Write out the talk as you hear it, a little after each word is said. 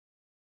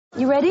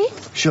You ready?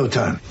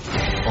 Showtime.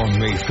 On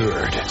May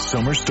 3rd,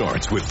 summer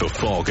starts with The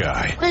Fall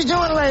Guy. Let's do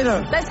it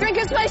later. Let's drink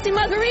a spicy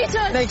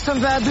margarita. Make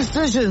some bad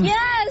decisions.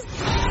 Yes.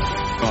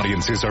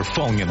 Audiences are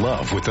falling in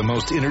love with the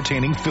most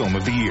entertaining film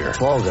of the year.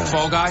 Fall Guy.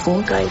 Fall Guy?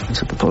 Fall guy.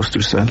 That's what the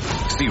poster said.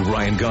 See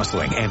Ryan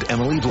Gosling and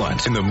Emily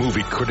Blunt in the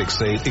movie critics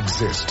say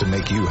exists to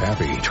make you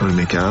happy. Trying to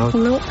make it out?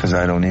 Nope. Because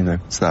I don't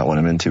either. It's not what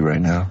I'm into right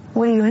now.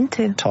 What are you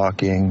into?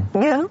 Talking.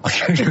 Yeah.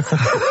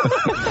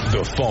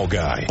 The Fall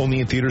Guy.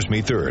 Only in theaters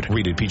May 3rd.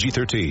 Rated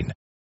PG-13.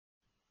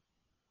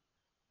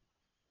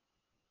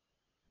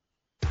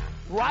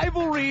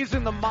 Rivalries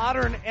in the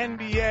modern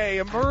NBA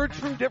emerge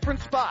from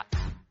different spots.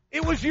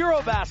 It was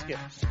Eurobasket,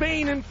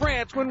 Spain and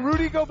France, when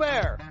Rudy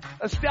Gobert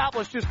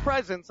established his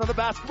presence on the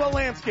basketball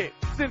landscape.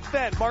 Since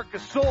then, Marc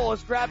Gasol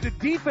has grabbed a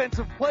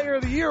Defensive Player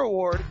of the Year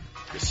award.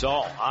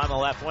 Gasol on the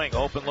left wing,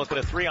 open look at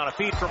a three on a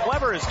feed from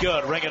Weber is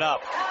good. Ring it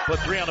up. Put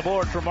three on the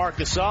board for Marc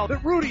Gasol.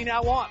 That Rudy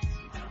now wants.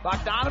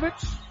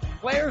 Bogdanovich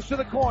flares to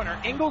the corner.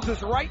 Ingles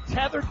is right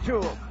tethered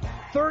to him.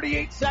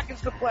 38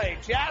 seconds to play.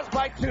 Jazz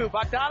by 2.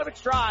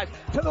 Bogdanovich drives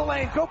to the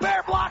lane.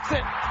 Gobert blocks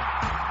it.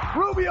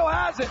 Rubio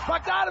has it.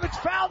 Bogdanovich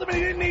fouled him and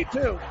he didn't need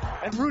to.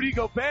 And Rudy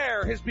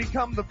Gobert has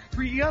become the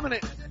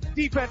preeminent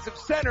defensive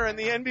center in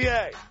the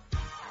NBA.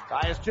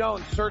 Tyus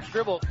Jones, search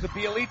dribble to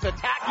Bielitsa,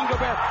 attacking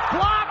Gobert.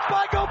 Blocked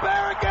by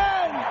Gobert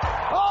again!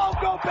 Oh,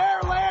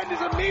 Gobert land is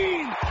a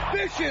mean,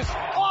 vicious,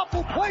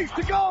 awful place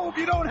to go if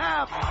you don't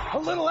have a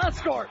little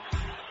escort.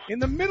 In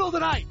the middle of the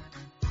night,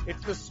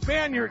 it's the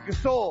Spaniard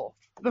Gasol,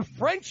 the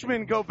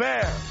Frenchman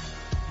Gobert,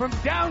 from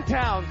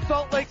downtown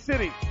Salt Lake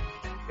City.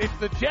 It's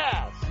the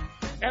Jazz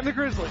and the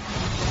Grizzlies.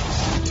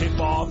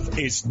 Tip-off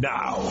is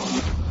now.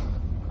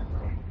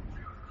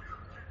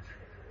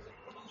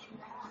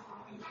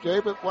 Okay,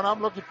 but what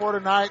I'm looking for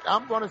tonight,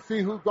 I'm going to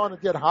see who's going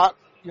to get hot.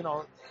 You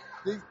know,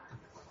 these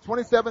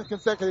 27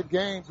 consecutive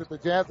games that the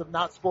Jazz have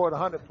not scored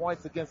 100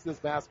 points against this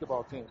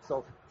basketball team.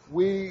 So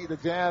the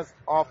Jazz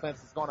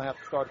offense is going to have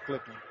to start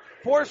clicking.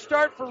 Poor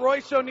start for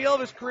Royce O'Neal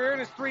of his career. In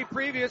his 3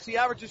 previous, he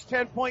averages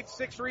 10 points,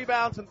 6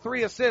 rebounds, and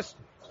 3 assists,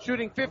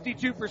 shooting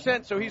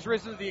 52%, so he's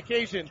risen to the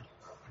occasion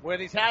when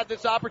he's had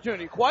this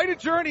opportunity. Quite a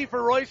journey for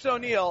Royce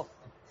O'Neal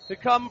to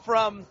come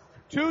from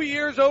 2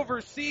 years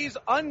overseas,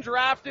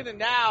 undrafted, and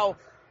now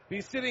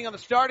he's sitting on the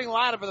starting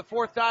lineup for the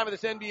 4th time of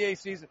this NBA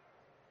season.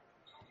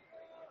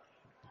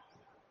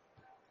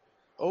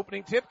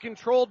 Opening tip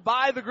controlled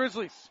by the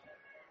Grizzlies.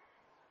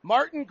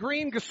 Martin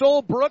Green,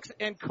 Gasol, Brooks,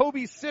 and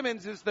Kobe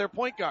Simmons is their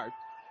point guard.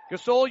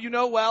 Gasol, you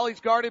know well, he's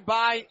guarded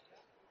by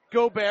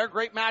Gobert.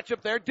 Great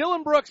matchup there.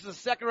 Dylan Brooks is a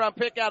second-round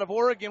pick out of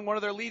Oregon, one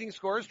of their leading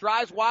scorers.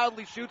 Drives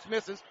wildly, shoots,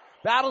 misses.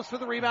 Battles for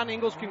the rebound.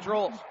 Ingles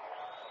controls.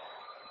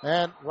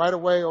 And right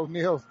away,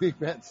 O'Neal's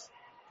defense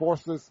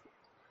forces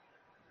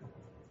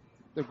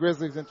the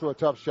Grizzlies into a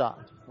tough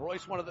shot.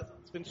 Royce,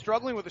 has been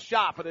struggling with the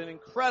shot, but an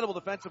incredible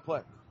defensive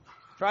play.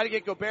 Try to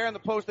get Gobert in the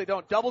post. They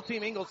don't. Double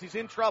team Ingles. He's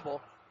in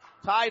trouble.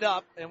 Tied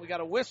up, and we got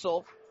a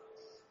whistle.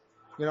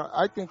 You know,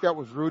 I think that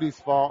was Rudy's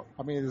fault.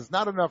 I mean, there's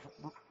not enough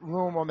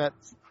room on that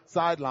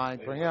sideline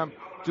for him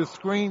to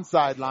screen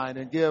sideline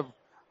and give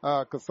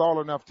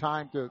Gasol enough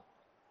time to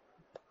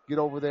get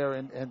over there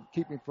and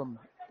keep him from.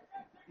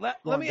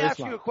 Let me ask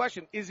you a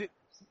question.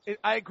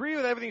 I agree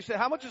with everything you said.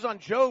 How much is on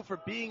Joe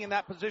for being in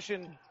that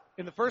position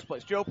in the first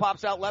place? Joe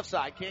pops out left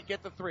side, can't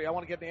get the 3. I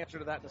want to get an answer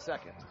to that in a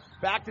second.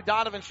 Back to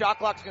Donovan. Shot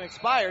clock's going to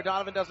expire.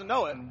 Donovan doesn't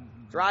know it.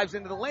 Drives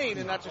into the lane,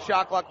 and that's a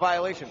shot clock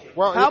violation.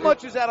 Well, how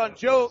much is that on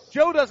Joe?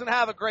 Joe doesn't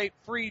have a great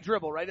free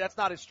dribble, right? That's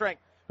not his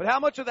strength. But how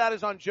much of that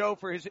is on Joe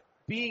for his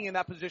being in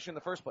that position in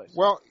the first place?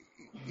 Well,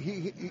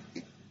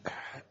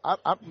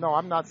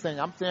 I'm not saying.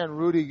 I'm saying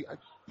Rudy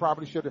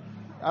probably should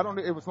have.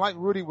 It was like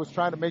Rudy was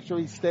trying to make sure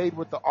he stayed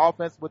with the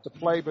offense, with the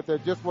play, but there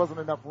just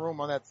wasn't enough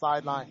room on that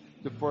sideline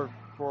for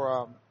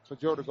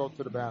Joe to go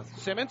to the basket.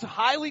 Simmons,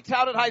 highly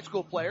touted high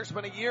school player,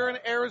 spent a year in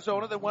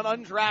Arizona, then went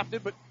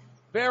undrafted, but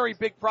very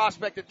big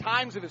prospect at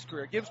times of his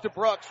career. Gives to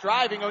Brooks,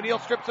 driving. O'Neal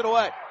strips it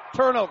away.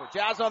 Turnover.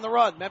 Jazz on the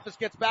run. Memphis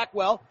gets back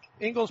well.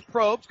 Ingles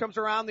probes, comes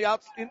around the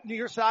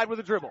near side with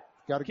a dribble.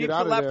 Got to get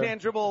out of there. Keeps the left-hand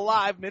dribble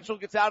alive. Mitchell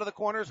gets out of the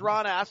corner as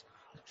Ron asks.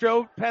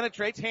 Joe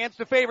penetrates, hands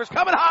to Favors.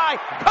 Coming high,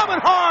 coming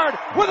hard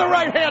with a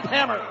right-hand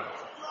hammer.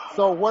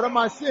 So what am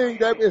I seeing,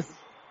 Dave, is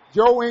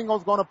Joe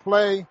Ingles going to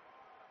play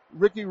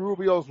Ricky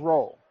Rubio's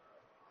role.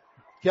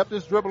 Kept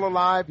his dribble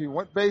alive. He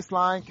went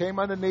baseline, came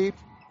underneath,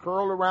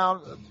 curled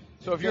around.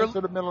 So if you're to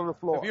the middle of the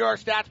floor. If you're our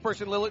stats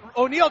person,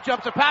 O'Neal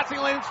jumps a passing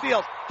lane and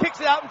steals. Kicks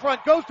it out in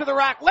front, goes to the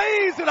rack,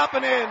 lays it up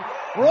and in.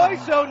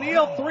 Royce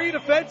O'Neal, 3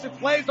 defensive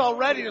plays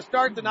already to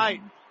start the night.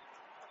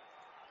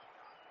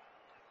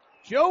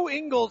 Joe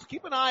Ingles,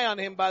 keep an eye on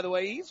him, by the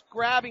way. He's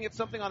grabbing at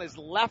something on his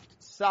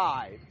left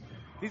side.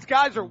 These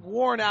guys are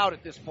worn out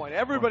at this point.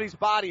 Everybody's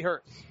body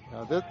hurts.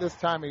 This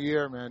time of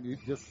year, man, you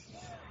just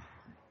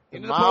the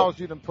miles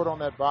you done put on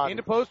that body.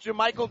 Into post,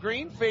 JaMychal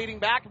Green, fading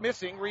back,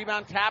 missing.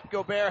 Rebound tap,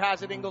 Gobert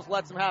has it, Ingles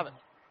lets him have it.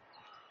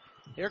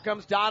 Here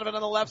comes Donovan on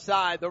the left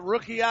side. The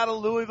rookie out of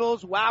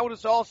Louisville's wowed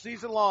us all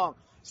season long.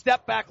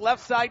 Step back,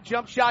 left side,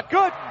 jump shot,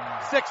 good!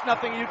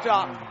 6-0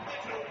 Utah.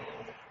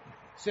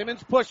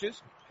 Simmons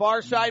pushes.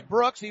 Far side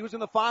Brooks. He was in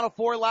the Final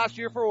Four last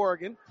year for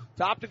Oregon.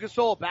 Top to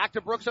Gasol. Back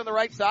to Brooks on the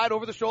right side.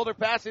 Over the shoulder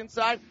pass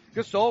inside.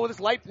 Gasol with his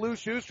light blue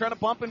shoes trying to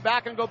bump him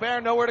back on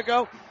Gobert. Nowhere to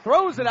go.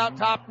 Throws it out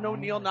top.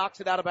 O'Neal knocks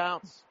it out of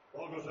bounds.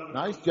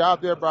 Nice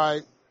job there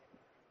by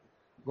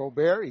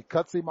Gobert. He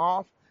cuts him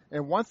off.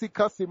 And once he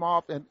cuts him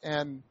off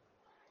and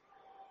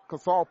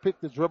Gasol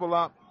picked the dribble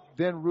up,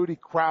 then Rudy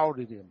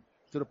crowded him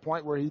to the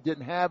point where he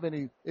didn't have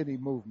any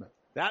movement.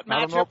 That matchup, I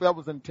don't know if that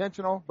was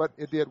intentional, but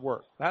it did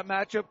work. That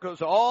matchup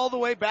goes all the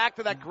way back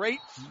to that great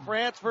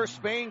France versus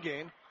Spain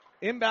game.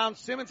 Inbound,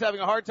 Simmons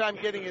having a hard time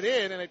getting it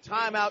in, and a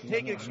timeout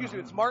taken,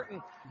 it's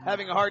Martin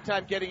having a hard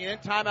time getting it in.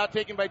 Timeout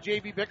taken by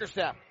J.B.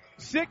 Bickerstaff.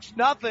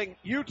 6-0,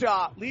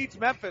 Utah leads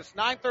Memphis.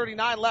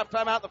 9:39 left,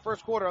 timeout in the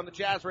first quarter on the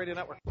Jazz Radio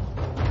Network.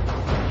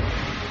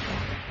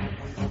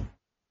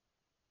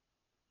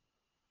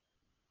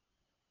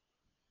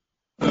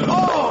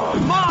 Oh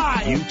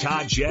my!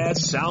 Utah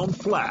Jazz Sound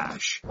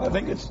Flash. I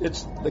think it's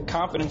the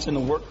confidence in the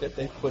work that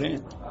they've put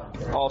in.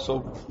 Also,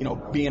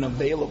 being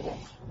available.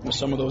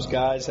 Some of those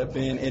guys have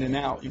been in and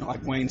out.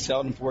 Like Wayne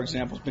Selden, for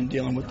example, has been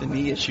dealing with the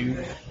knee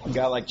issue. A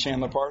guy like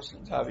Chandler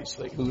Parsons,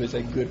 obviously, who is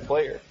a good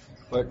player.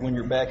 But when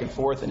you're back and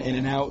forth and in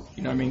and out,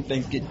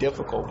 things get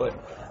difficult. But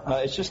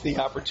it's just the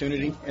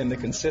opportunity and the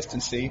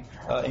consistency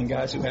in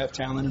guys who have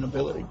talent and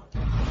ability.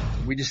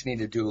 We just need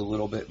to do a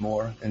little bit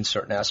more in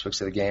certain aspects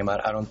of the game.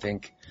 I don't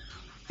think,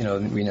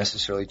 we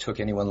necessarily took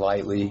anyone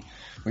lightly.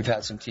 We've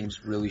had some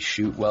teams really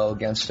shoot well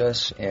against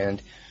us,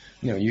 and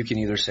you can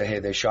either say, hey,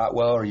 they shot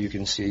well, or you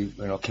can see,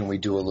 can we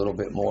do a little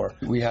bit more?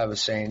 We have a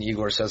saying,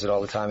 Igor says it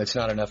all the time, it's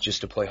not enough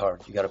just to play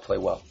hard. You got to play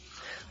well.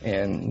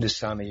 And this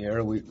time of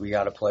year, we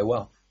got to play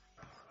well.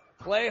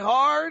 Play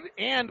hard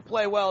and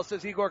play well,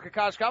 says Igor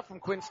Kokoshkov from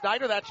Quinn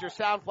Snyder. That's your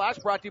Sound Flash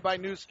brought to you by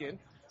New Skin.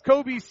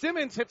 Kobe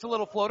Simmons hits a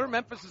little floater.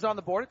 Memphis is on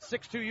the board. It's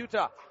 6-2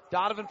 Utah.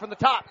 Donovan from the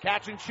top.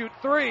 Catch and shoot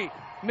three.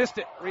 Missed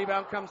it.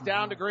 Rebound comes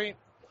down to Green.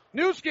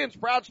 New Skin's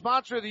proud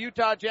sponsor of the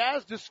Utah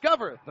Jazz.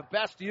 Discover the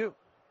best you.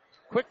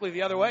 Quickly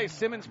the other way.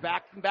 Simmons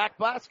back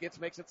baskets.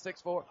 Makes it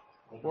 6-4.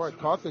 Boy, it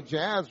caught the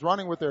Jazz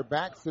running with their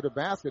backs to the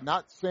basket,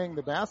 not seeing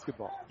the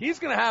basketball. He's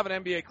going to have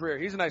an NBA career.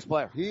 He's a nice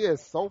player. He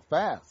is so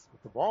fast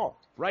with the ball.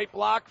 Right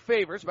block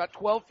favors, about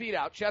 12 feet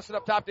out. Chested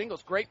up top to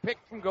Ingles. Great pick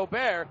from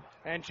Gobert.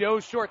 And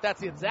Joe's short.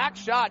 That's the exact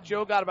shot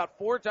Joe got about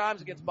 4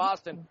 times against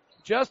Boston.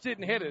 Just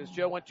didn't hit it as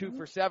Joe went 2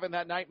 for 7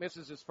 that night.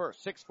 Misses his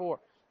first. 6-4.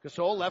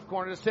 Gasol, left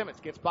corner to Simmons.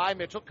 Gets by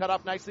Mitchell. Cut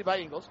off nicely by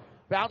Ingles.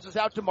 Bounces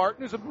out to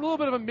Martin, who's a little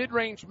bit of a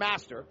mid-range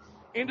master.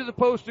 Into the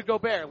post to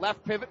Gobert.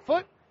 Left pivot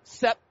foot.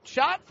 Set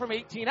shot from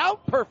 18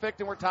 out. Perfect.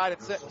 And we're tied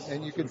at 6.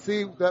 And you can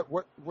see that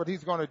what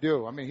he's going to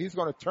do. I mean, he's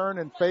going to turn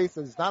and face.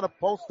 It's not a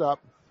post up.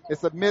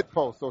 It's a mid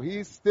post. So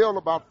he's still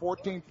about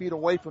 14 feet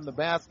away from the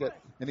basket,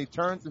 and he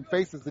turns and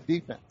faces the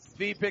defense.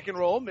 V pick and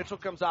roll. Mitchell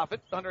comes off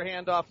it.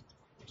 Underhand off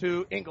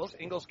to Ingles.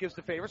 Ingles gives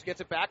to Favors.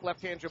 Gets it back.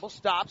 Left hand dribble.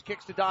 Stops.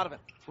 Kicks to Donovan.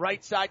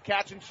 Right side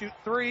catch and shoot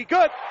three.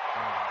 Good.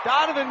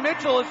 Donovan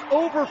Mitchell is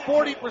over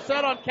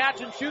 40% on catch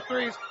and shoot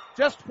threes.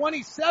 Just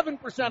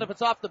 27% if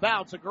it's off the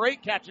bounce. A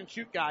great catch and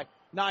shoot guy.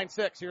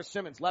 9-6. Here's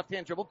Simmons. Left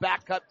hand dribble.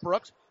 Back cut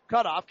Brooks.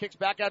 Cut off. Kicks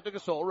back out to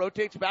Gasol.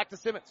 Rotates back to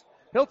Simmons.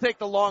 He'll take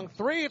the long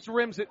three. It's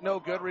rims it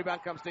no good.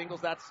 Rebound comes to Ingles.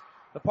 That's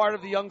the part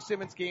of the young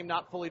Simmons game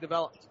not fully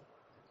developed.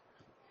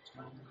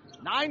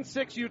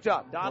 9-6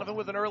 Utah. Donovan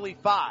with an early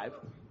 5.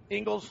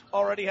 Ingles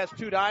already has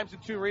 2 dimes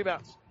and 2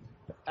 rebounds.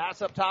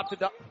 Pass up top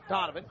to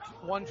Donovan.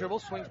 One dribble.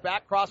 Swings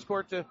back. Cross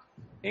court to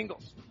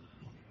Ingles.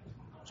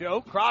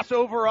 Joe,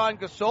 crossover on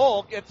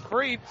Gasol, gets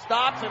free,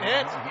 stops and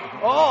hits.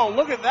 Oh,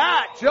 look at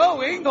that.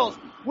 Joe Ingles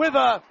with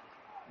a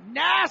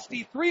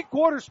nasty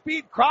 3/4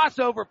 speed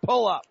crossover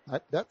pull-up.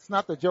 That's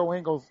not the Joe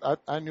Ingles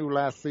I knew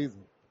last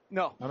season.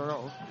 No. I don't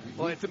know.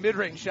 Well, it's a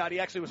mid-range shot. He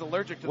actually was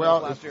allergic to those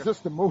well, last year. Well, it's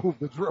just the move,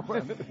 the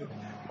dribble.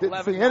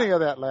 Didn't see any of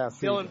that last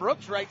season. Dylan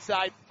Brooks, right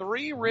side,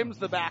 3, rims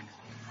the back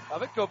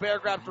of it.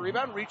 Gobert grabs the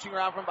rebound, reaching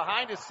around from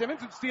behind is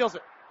Simmons and steals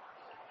it.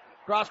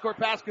 Cross-court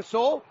pass,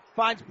 Gasol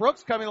finds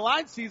Brooks coming the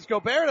line, sees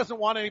Gobert, doesn't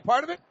want any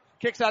part of it,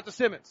 kicks out to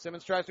Simmons.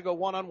 Simmons tries to go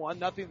one-on-one,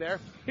 nothing there.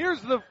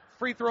 Here's the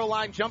free throw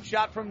line jump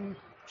shot from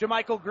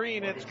JaMychal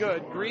Green, it's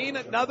good. Green,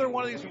 another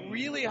one of these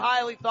really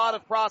highly thought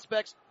of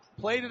prospects,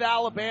 played at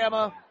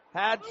Alabama,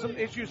 had some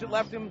issues that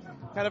left him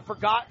kind of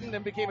forgotten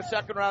and became a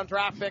second-round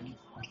draft pick,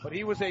 but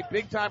he was a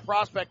big-time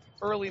prospect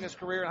early in his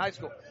career in high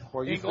school.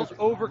 Ingles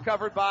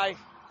overcovered by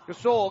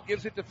Gasol,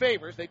 gives it to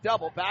Favors. They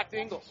double. Back to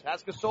Ingles.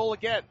 Has Gasol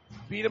again.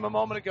 Beat him a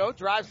moment ago.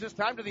 Drives this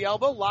time to the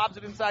elbow. Lobs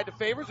it inside to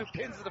Favors, who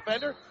pins the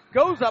defender.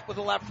 Goes up with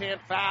a left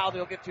hand foul.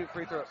 They'll get 2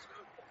 free throws.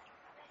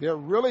 They're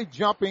really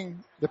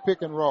jumping the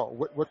pick and roll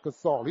with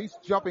Gasol. He's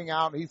jumping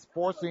out. He's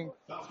forcing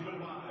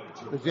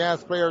the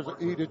Jazz players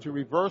either to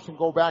reverse and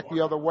go back the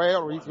other way,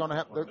 or he's going to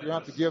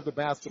have to give the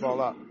basketball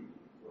up.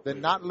 They're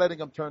not letting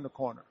him turn the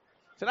corner.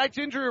 Tonight's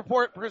injury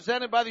report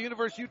presented by the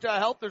University of Utah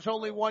Health. There's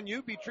only one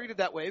you. Be treated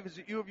that way.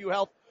 Visit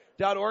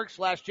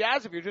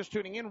uofuhealth.org/Jazz. If you're just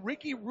tuning in,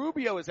 Ricky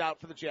Rubio is out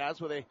for the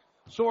Jazz with a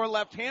sore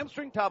left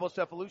hamstring. Thabo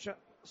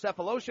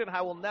Sefolosha and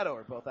Howell Neto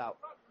are both out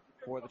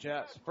for the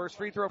Jazz. First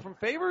free throw from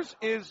Favors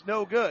is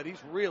no good.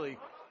 He's really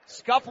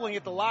scuffling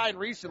at the line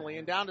recently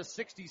and down to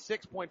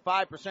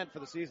 66.5% for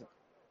the season.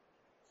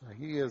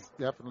 He is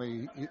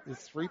definitely,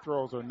 his free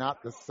throws are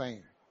not the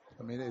same.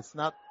 I mean, it's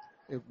not,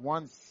 if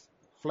one's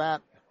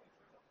flat,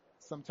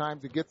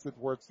 sometimes it gets it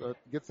where it's,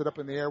 gets it up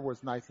in the air where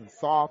it's nice and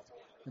soft.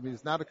 I mean,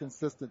 he's not a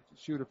consistent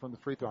shooter from the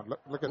free throw.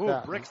 Look at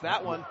that. Bricks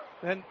that one.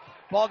 Then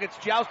ball gets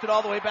jousted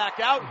all the way back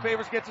out, and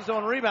Favors gets his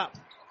own rebound.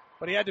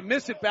 But he had to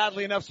miss it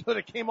badly enough so that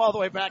it came all the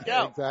way back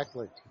out.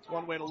 Exactly. That's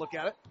one way to look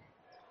at it.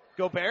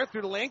 Gobert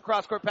through the lane,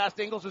 cross-court pass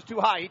to Ingles is too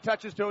high. He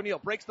touches to O'Neal,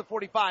 breaks the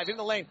 45, in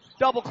the lane,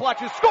 double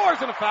clutches, scores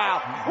and a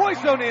foul.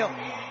 Royce O'Neal.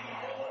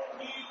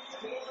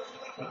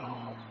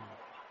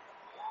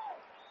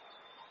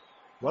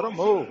 What a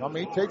move. I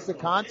mean, he takes the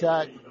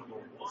contact,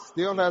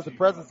 still has the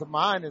presence of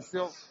mind, and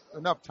still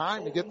enough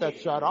time to get that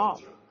shot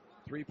off.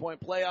 3-point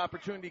play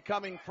opportunity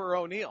coming for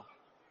O'Neal.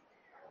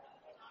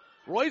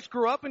 Royce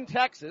grew up in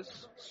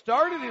Texas,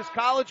 started his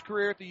college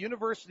career at the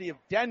University of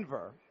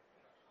Denver,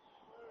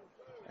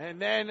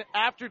 and then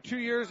after 2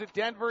 years at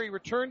Denver, he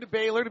returned to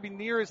Baylor to be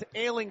near his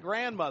ailing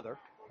grandmother.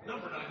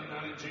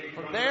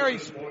 From there, he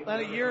spent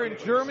a year in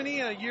Germany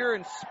and a year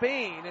in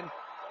Spain, and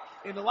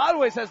in a lot of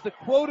ways has the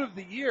quote of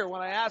the year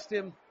when I asked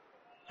him,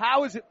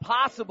 how is it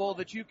possible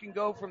that you can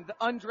go from the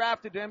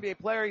undrafted to NBA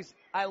player?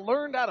 I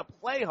learned how to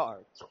play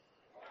hard.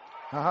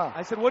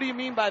 I said, what do you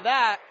mean by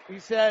that? He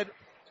said,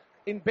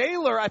 in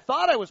Baylor, I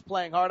thought I was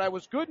playing hard. I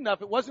was good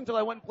enough. It wasn't until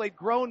I went and played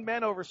grown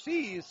men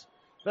overseas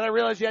that I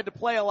realized you had to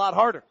play a lot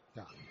harder.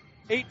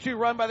 8-2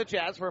 run by the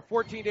Jazz for a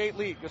 14-8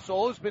 lead.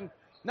 Gasol, who's been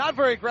not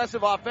very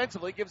aggressive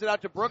offensively, gives it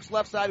out to Brooks,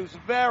 left side, who's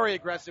very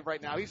aggressive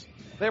right now. He's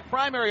their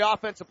primary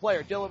offensive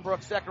player. Dylan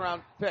Brooks,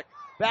 second-round pick.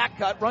 Back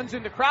cut, runs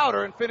into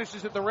Crowder, and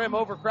finishes at the rim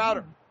over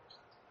Crowder.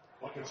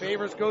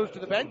 Favors goes to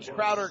the bench.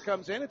 Crowder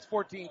comes in. It's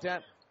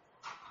 14-10.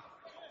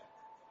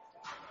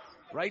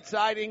 Right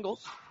side,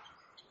 Ingles.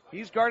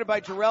 He's guarded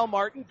by Jarrell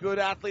Martin, good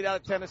athlete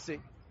out of Tennessee.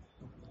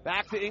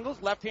 Back to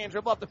Ingles, left-hand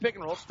dribble up the pick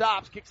and roll,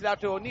 stops, kicks it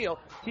out to O'Neal.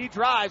 He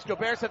drives,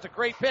 Gobert sets a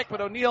great pick,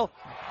 but O'Neal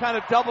kind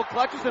of double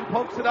clutches and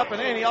pokes it up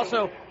and in. He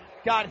also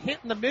got hit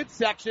in the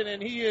midsection,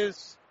 and he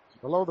is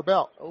below the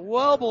belt.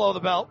 Well below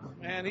the belt,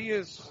 and he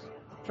is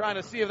trying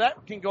to see if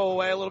that can go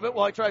away a little bit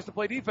while he tries to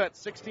play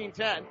defense.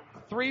 16-10.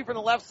 3 from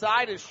the left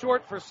side is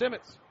short for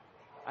Simmons.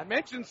 I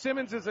mentioned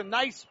Simmons is a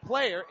nice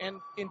player, and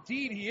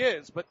indeed he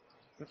is, but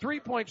the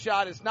three-point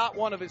shot is not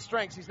one of his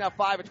strengths. He's now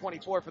 5 of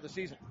 24 for the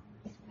season.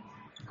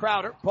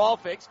 Crowder, ball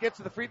fakes, gets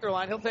to the free throw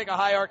line. He'll take a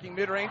high-arcing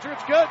mid-ranger.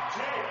 It's good.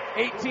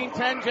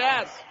 18-10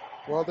 Jazz.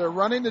 Well, they're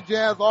running the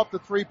Jazz off the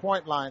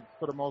three-point line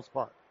for the most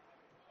part.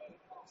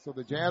 So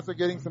the Jazz are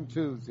getting some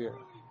twos here.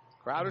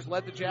 Crowder's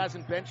led the Jazz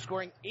in bench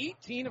scoring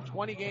 18 of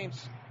 20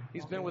 games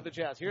he's been with the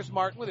Jazz. Here's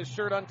Martin with his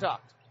shirt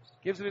untucked.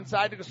 Gives it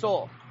inside to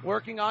Gasol.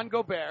 Working on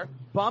Gobert.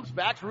 Bumps,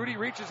 backs. Rudy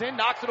reaches in,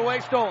 knocks it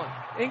away, stolen.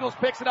 Ingles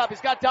picks it up.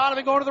 He's got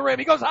Donovan going to the rim.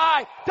 He goes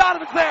high.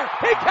 Donovan's there.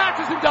 He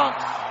catches and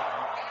dunks.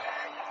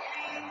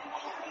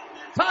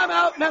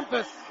 Timeout,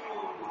 Memphis.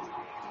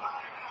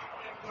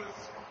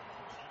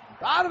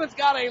 Donovan's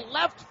got a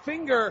left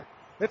finger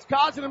that's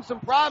causing him some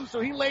problems,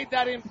 so he laid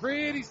that in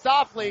pretty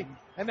softly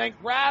and then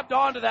grabbed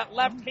onto that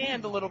left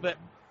hand a little bit.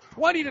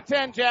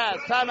 20-10 Jazz.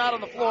 Timeout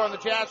on the floor on the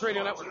Jazz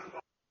Radio Network.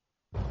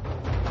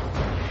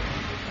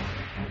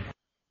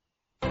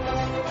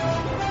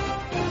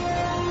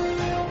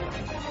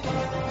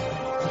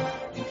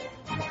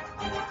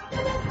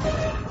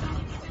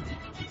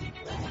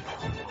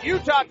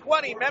 Utah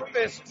 20,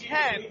 Memphis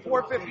 10,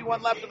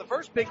 4:51 left in the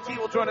first. Big T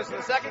will join us in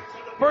a second.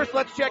 First,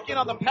 let's check in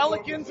on the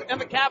Pelicans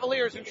and the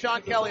Cavaliers and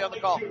Sean Kelly on the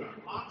call.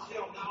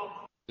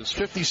 It's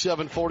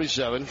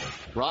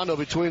 57-47. Rondo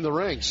between the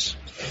rings.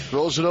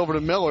 Throws it over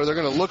to Miller. They're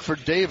going to look for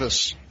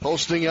Davis.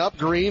 Posting up,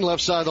 Green,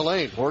 left side of the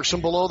lane. Works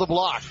him below the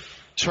block.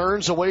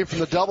 Turns away from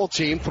the double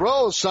team.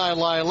 Throws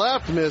sideline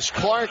left. Miss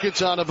Clark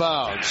gets out of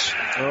bounds.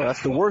 Oh,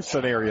 that's the worst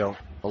scenario.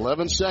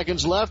 11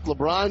 seconds left.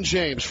 LeBron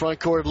James, front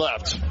court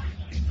left.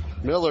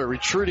 Miller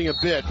retreating a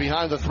bit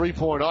behind the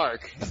three-point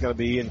arc. It's going to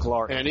be Ian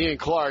Clark. And Ian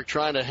Clark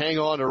trying to hang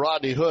on to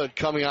Rodney Hood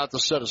coming out to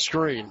set a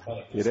screen.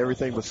 Did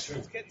everything was...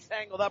 It's getting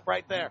tangled up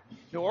right there.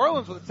 New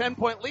Orleans with a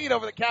 10-point lead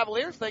over the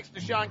Cavaliers thanks to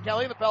Sean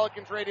Kelly, the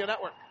Pelicans Radio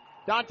Network.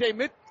 Dante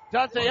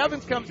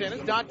Evans comes in as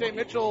Dante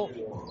Mitchell.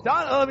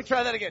 Let me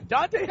try that again.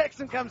 Dante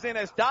Exum comes in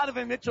as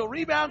Donovan Mitchell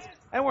rebounds,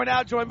 and we're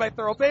now joined by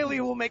Thurl Bailey,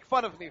 who will make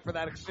fun of me for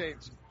that exchange.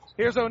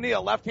 Here's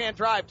O'Neal, left-hand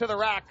drive to the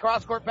rack,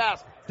 cross-court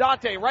pass.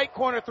 Dante, right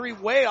corner three,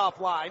 way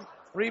offline.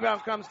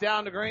 Rebound comes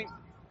down to Green.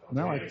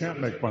 Now I can't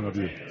make fun of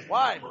you.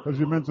 Why? Because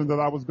you mentioned that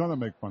I was going to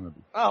make fun of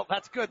you. Oh,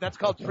 that's good. That's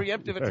called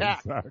preemptive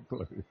attack.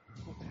 Exactly.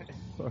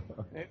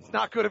 It's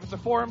not good if it's a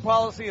foreign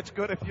policy. It's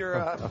good if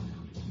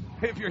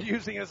you're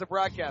using it as a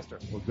broadcaster.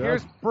 Well,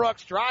 here's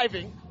Brooks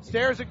driving,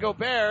 stares at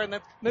Gobert, and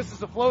then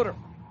misses a floater.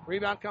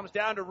 Rebound comes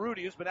down to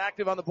Rudy, who's been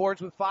active on the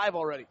boards with 5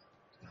 already.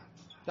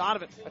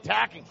 Donovan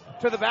attacking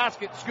to the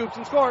basket, scoops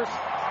and scores.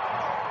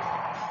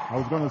 I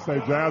was going to say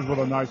Jazz with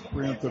a nice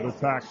preemptive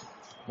attack.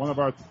 One of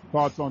our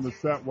thoughts on the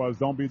set was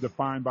don't be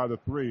defined by the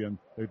three, and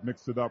they've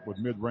mixed it up with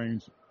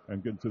mid-range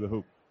and getting to the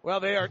hoop. Well,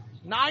 they are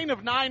 9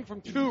 of 9 from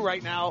 2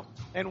 right now,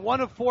 and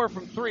 1 of 4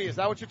 from 3. Is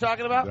that what you're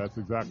talking about? That's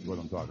exactly what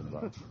I'm talking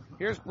about.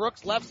 Here's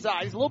Brooks, left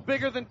side. He's a little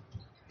bigger than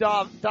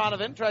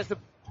Donovan. Tries to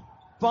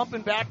bump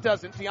and back,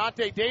 doesn't.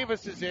 Deontay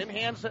Davis is in.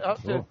 Hands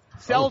up to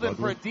Selden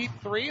for a deep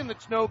 3, and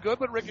it's no good,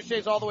 but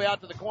ricochets all the way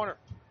out to the corner.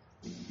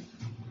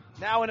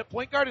 Now in at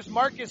point guard is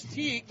Marcus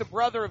Teague, the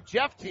brother of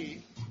Jeff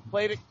Teague.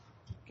 Played at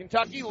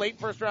Kentucky, late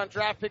first-round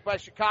draft pick by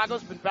Chicago.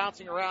 Has been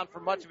bouncing around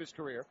for much of his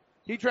career.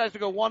 He tries to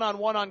go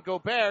one-on-one on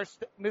Gobert,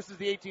 misses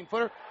the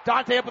 18-footer.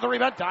 Dante up with the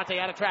rebound. Dante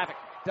out of traffic.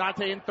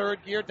 Dante in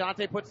third gear.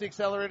 Dante puts the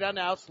accelerator down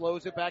now,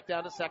 slows it back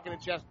down to second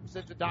and chest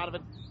to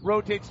Donovan.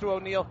 Rotates to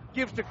O'Neal,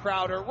 gives to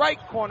Crowder. Right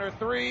corner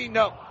 3,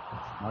 no.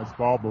 Nice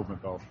ball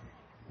movement, though.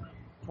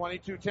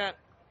 22-10.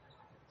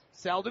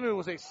 Selden, who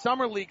was a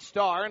summer league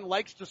star and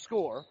likes to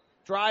score,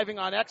 driving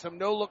on Exum.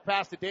 No look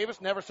pass to Davis.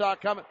 Never saw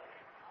it coming.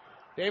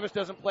 Davis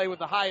doesn't play with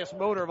the highest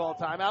motor of all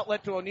time.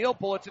 Outlet to O'Neal.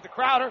 Bullet to the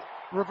Crowder.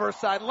 Reverse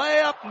side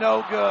layup.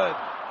 No good.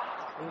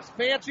 It was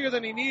fancier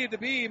than he needed to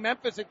be.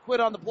 Memphis had quit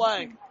on the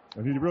play.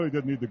 And he really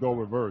did need to go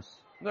reverse.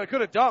 No, he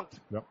could have dunked.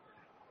 Yep.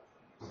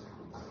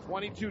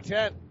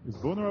 22-10. Is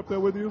Booner up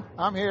there with you?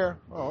 I'm here.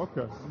 Oh,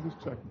 okay. I'm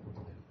just checking.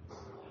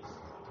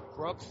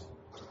 Brooks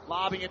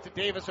lobbing it to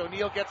Davis.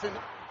 O'Neal gets in,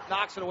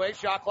 knocks it away.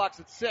 Shot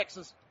clock's at 6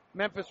 as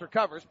Memphis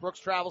recovers. Brooks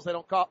travels. They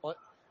don't call it.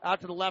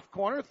 Out to the left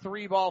corner.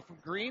 3 ball from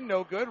Green.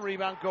 No good.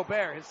 Rebound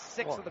Gobert. His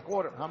 6th of the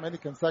quarter. How many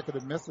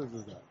consecutive misses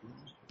is that?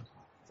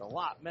 It's a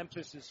lot.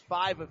 Memphis is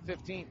 5 of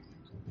 15.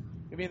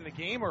 You mean in the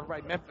game or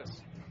by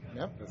Memphis?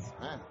 Memphis,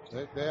 man.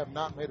 They have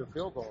not made a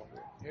field goal.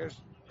 Here's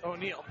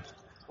O'Neal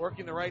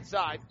working the right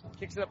side.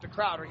 Kicks it up to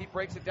Crowder. He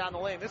breaks it down the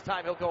lane. This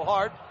time he'll go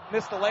hard.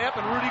 Missed the layup,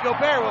 and Rudy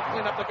Gobert will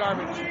clean up the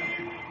garbage.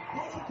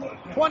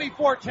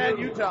 24-10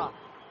 Utah.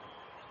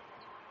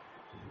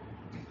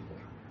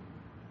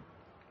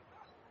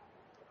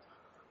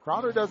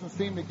 Crowder doesn't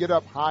seem to get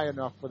up high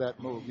enough for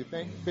that move. You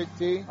think, Big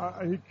T?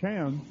 He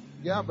can.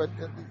 Yeah, but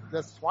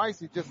that's twice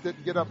he just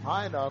didn't get up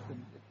high enough.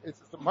 And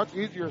it's a much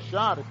easier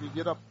shot if you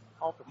get up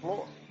off the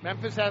floor.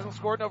 Memphis hasn't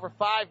scored in over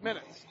 5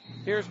 minutes.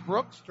 Here's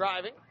Brooks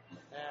driving,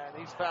 and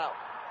he's fouled.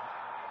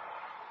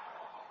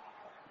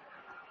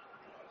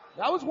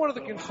 That was one of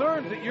the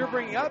concerns that you're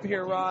bringing up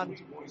here, Ron,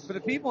 for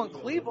the people in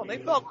Cleveland. They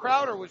felt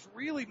Crowder was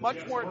really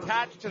much more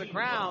attached to the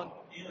ground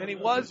than he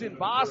was in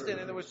Boston,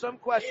 and there was some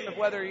question of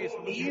whether his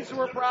knees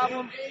were a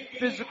problem,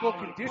 physical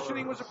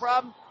conditioning was a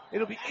problem.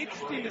 It'll be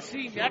interesting to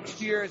see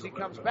next year as he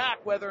comes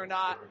back whether or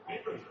not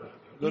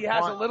he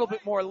has a little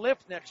bit more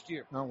lift next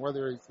year. No,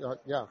 whether he's,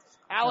 yes.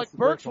 Alec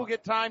Burks will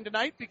get time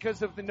tonight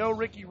because of the no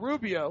Ricky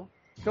Rubio.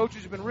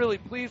 Coaches have been really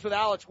pleased with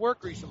Alec's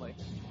work recently.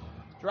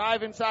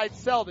 Drive inside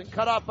Selden,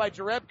 cut off by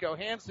Jerebko,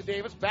 hands to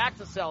Davis, back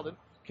to Selden.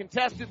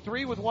 Contested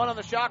 3 with 1 on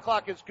the shot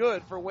clock is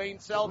good for Wayne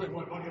Selden.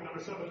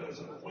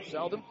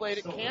 Selden played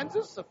at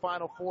Kansas, the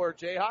Final Four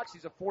Jayhawks.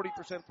 He's a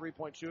 40%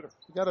 three-point shooter.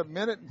 We got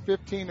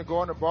 1:15 to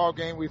go in the ball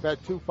game. We've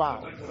had 2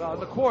 fouls. Well, in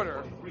the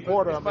quarter.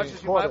 As much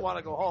as you might want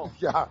to go home.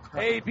 Yeah.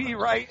 A.B.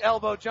 right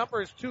elbow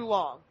jumper is too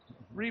long.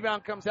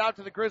 Rebound comes out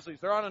to the Grizzlies.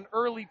 They're on an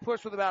early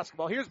push with the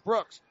basketball. Here's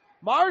Brooks.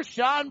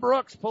 Marshawn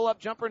Brooks, pull-up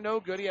jumper, no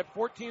good. He had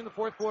 14 in the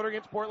fourth quarter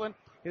against Portland.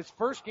 His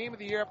first game of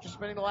the year after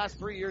spending the last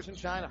 3 years in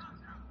China.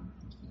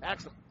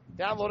 Excellent.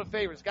 Download of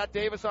Favors. Got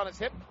Davis on his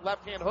hip.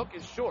 Left-hand hook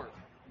is short.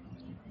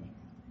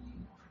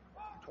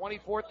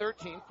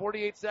 24-13.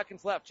 48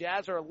 seconds left.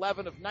 Jazz are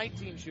 11 of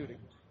 19 shooting.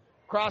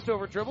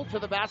 Crossover dribble to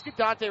the basket.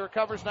 Dante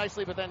recovers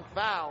nicely, but then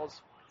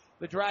fouls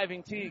the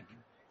driving Teague.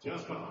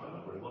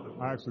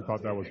 I actually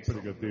thought that was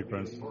pretty good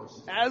defense.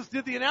 As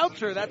did the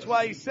announcer. That's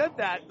why he said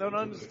that.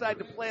 Don't decide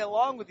to play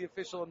along with the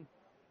official and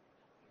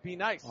be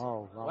nice.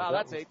 Oh, wow,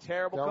 that's a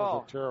terrible call.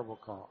 That was a terrible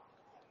call.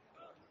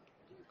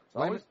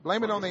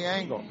 Blame it on the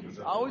angle.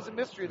 Always a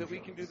mystery that we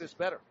can do this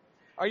better.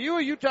 Are you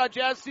a Utah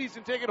Jazz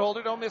season ticket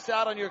holder? Don't miss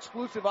out on your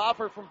exclusive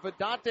offer from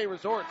Vidante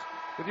Resorts.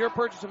 With your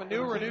purchase of a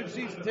new or renewed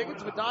season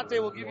tickets,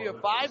 Vidante will give you a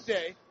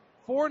 5-day,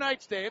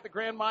 4-night stay at the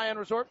Grand Mayan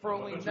Resort for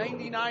only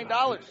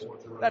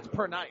 $99. That's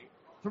per night.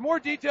 For more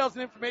details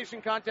and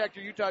information, contact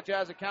your Utah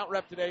Jazz account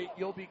rep today.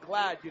 You'll be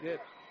glad you did.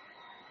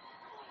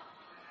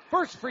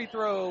 First free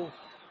throw,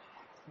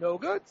 no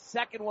good.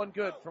 Second one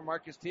good for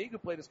Marcus Teague, who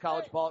played his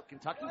college ball at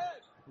Kentucky.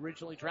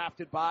 Originally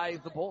drafted by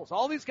the Bulls.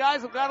 All these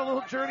guys have got a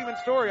little journeyman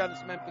story on this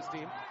Memphis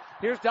team.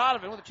 Here's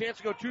Donovan with a chance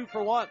to go 2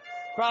 for 1.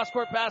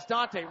 Cross-court pass,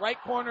 Dante. Right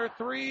corner,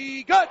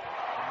 3, good!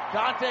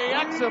 Dante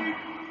Exum.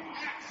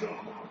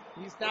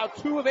 He's now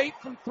 2 of 8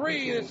 from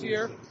 3 this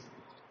year.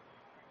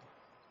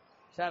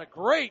 He's had a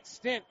great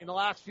stint in the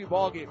last few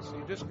ball games. So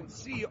you just can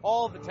see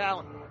all the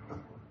talent.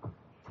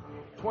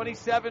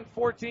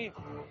 27-14.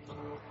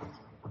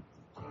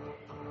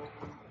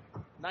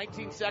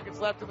 19 seconds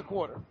left in the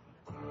quarter.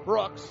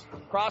 Brooks,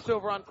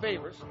 crossover on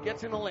Favors,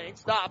 gets in the lane,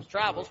 stops,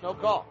 travels, no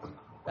call.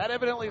 That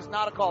evidently is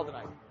not a call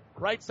tonight.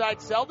 Right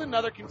side Selden,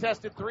 another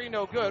contested 3,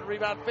 no good.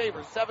 Rebound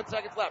Favors, 7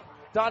 seconds left.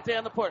 Dante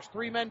on the push,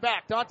 3 men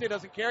back. Dante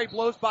doesn't care, he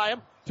blows by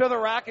him to the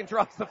rack and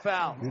drops the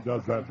foul. He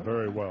does that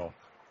very well.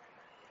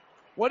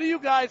 What are you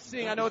guys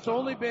seeing? I know it's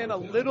only been a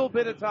little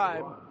bit of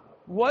time,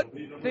 What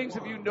things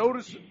have you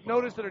noticed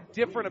that are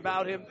different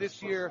about him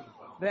this year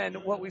than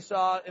what we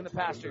saw in the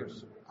past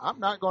years? I'm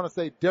not going to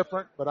say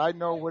different, but I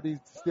know what he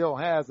still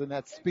has, and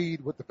that's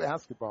speed with the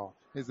basketball,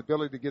 his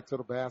ability to get to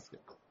the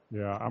basket.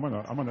 Yeah, I'm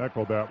gonna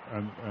echo that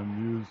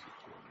and use.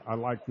 I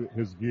like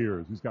his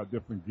gears. He's got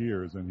different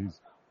gears, and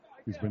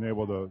he's been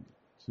able to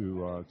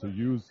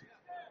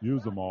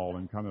use them all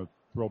and kind of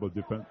throw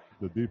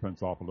the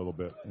defense off a little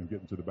bit and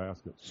get into the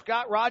basket.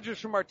 Scott Rogers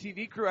from our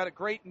TV crew had a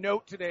great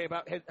note today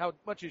about how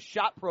much his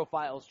shot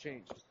profile has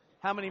changed.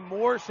 How many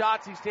more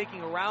shots he's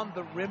taking around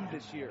the rim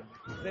this year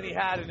than he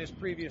had in his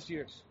previous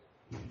years.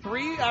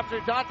 3 after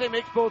Dante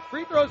makes both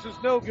free throws was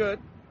no good.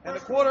 And the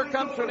quarter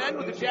comes to an end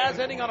with the Jazz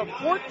ending on a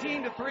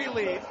 14-3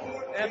 lead.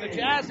 And the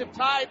Jazz have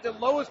tied the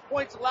lowest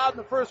points allowed in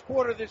the first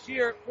quarter this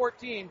year at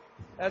 14,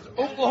 as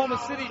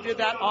Oklahoma City did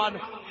that on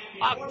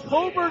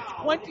October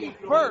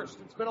 21st.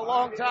 It's been a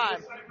long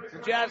time. The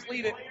Jazz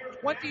lead it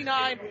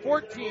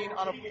 29-14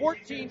 on a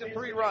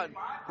 14-3 run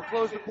to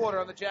close the quarter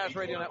on the Jazz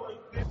Radio Network.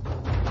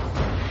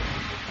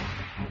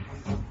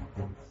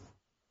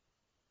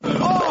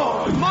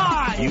 Oh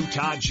my!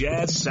 Utah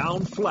Jazz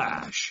Sound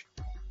Flash.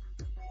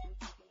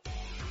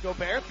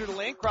 Gobert through the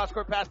lane,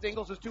 cross-court pass to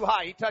Ingles is too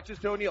high. He touches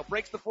to O'Neal,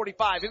 breaks the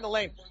 45 in the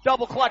lane,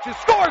 double clutches,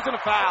 scores and a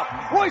foul.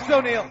 Royce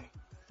O'Neal.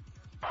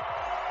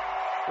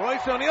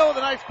 Royce O'Neal with a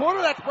nice quarter.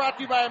 That's brought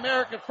to you by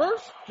America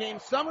First. Game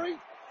summary.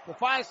 The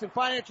finest in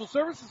financial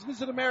services.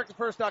 Visit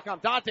AmericaFirst.com.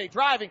 Dante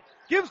driving,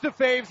 gives to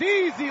Faves.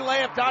 Easy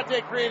layup.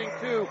 Dante creating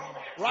 2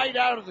 right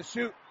out of the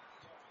chute.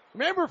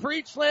 Remember, for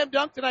each slam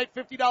dunk tonight,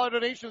 $50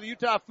 donation to the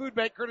Utah Food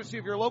Bank, courtesy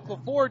of your local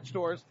Ford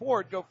stores.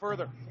 Ford, go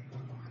further.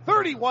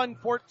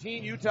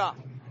 31-14 Utah.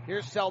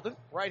 Here's Selden,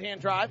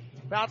 right-hand drive,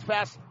 bounce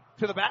pass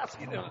to the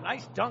basket, and a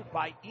nice dunk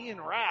by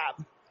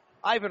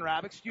Ivan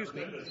Rabb, excuse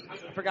me. I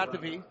forgot the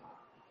V.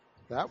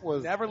 That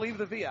was... Never leave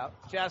the V out.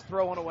 Jazz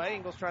throw one away.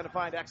 Ingles trying to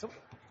find Exum.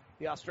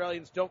 The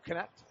Australians don't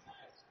connect.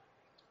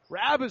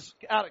 Rabb is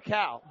out of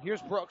Cal.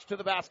 Here's Brooks to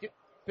the basket.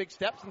 Big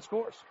steps and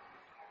scores.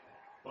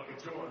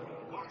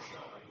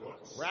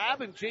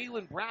 Rabb and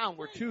Jaylen Brown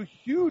were 2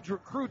 huge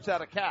recruits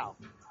out of Cal.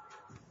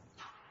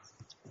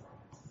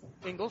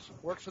 Ingles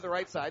works to the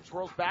right side,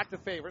 swirls back to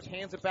Favors,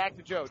 hands it back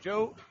to Joe.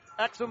 Joe,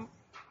 Exum,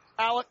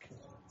 Alec,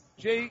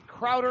 Jay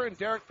Crowder, and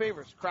Derek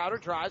Favors. Crowder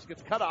drives,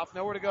 gets cut off,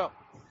 nowhere to go.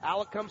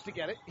 Alec comes to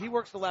get it. He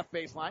works the left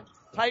baseline.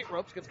 Tight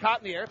ropes, gets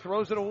caught in the air,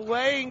 throws it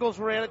away. Ingles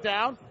ran it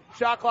down.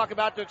 Shot clock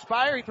about to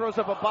expire. He throws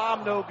up a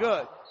bomb, no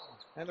good.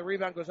 And the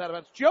rebound goes out of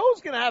bounds.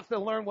 Joe's going to have to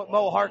learn what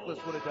Mo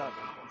Harkless would have done.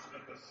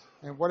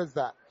 And what is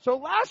that? So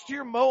last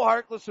year, Mo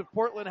Harkless of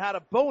Portland had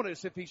a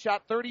bonus if he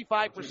shot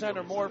 35%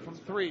 or more from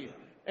 3.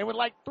 And with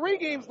like 3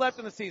 games left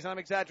in the season, I'm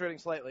exaggerating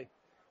slightly,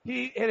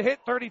 he had hit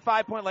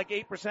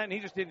 35.8%, and he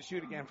just didn't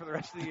shoot again for the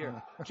rest of the year.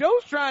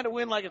 Joe's trying to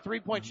win like a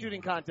 3-point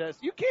shooting contest.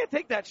 You can't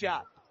take that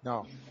shot.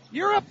 No.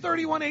 You're up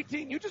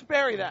 31-18. You just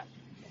bury that.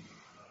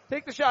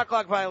 Take the shot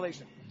clock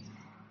violation.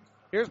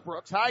 Here's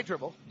Brooks, high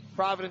dribble.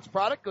 Providence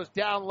product goes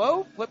down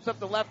low, flips up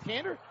the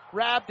left-hander.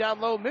 Rabb down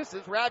low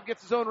misses. Rabb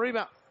gets his own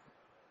rebound.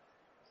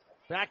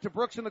 Back to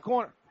Brooks in the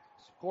corner.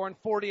 Scoring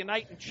 40 a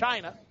night in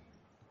China.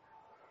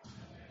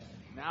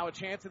 Now a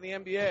chance in the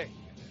NBA.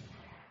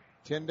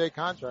 10-day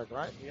contract,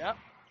 right? Yep.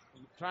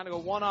 Trying to go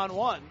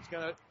one-on-one.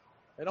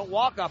 They don't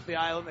walk off the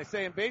island. They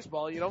say in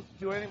baseball, you don't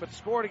do anything but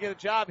score to get a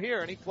job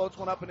here. And he floats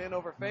one up and in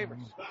over Favors.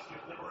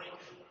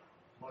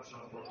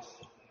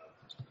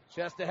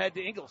 Chest ahead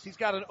to Ingles. He's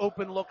got an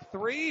open look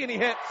 3 and he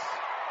hits.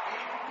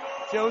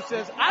 Joe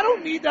says, I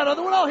don't need that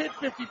other one. I'll hit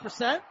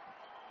 50%.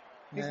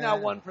 He's now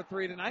 1 for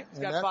 3 tonight. He's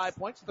got 5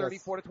 points,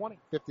 34-20.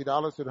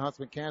 $50 to the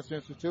Huntsman Cancer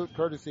Institute,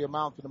 courtesy of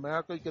Mountain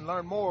America. You can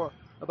learn more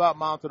about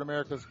Mountain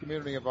America's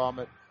community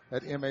involvement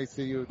at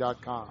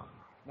macu.com.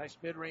 Nice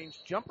mid-range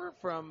jumper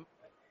from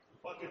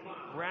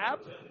Rabb.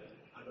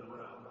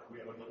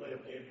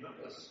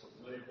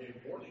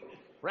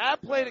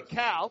 Rabb played at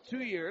Cal 2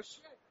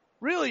 years.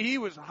 Really, he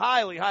was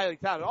highly, highly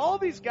touted. All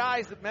these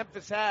guys that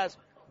Memphis has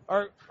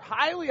are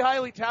highly,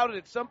 highly touted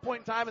at some point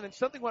in time, and then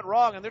something went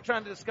wrong, and they're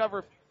trying to discover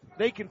if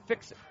they can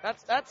fix it.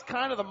 That's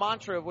kind of the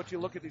mantra of what you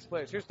look at these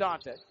players. Here's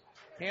Dante.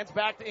 Hands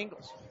back to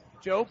Ingles.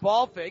 Joe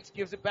ball fakes,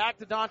 gives it back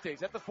to Dante.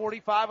 He's at the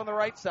 45 on the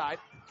right side.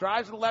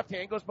 Drives with the left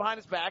hand, goes behind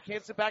his back,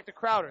 hands it back to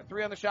Crowder.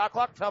 3 on the shot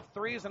clock. Tough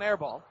 3 is an air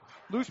ball.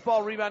 Loose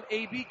ball rebound.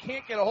 AB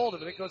can't get a hold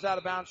of it. It goes out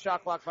of bounds.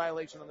 Shot clock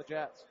violation on the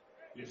Jazz.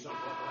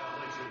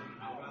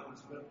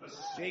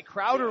 Jay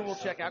Crowder will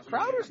check out.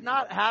 Crowder's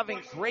not having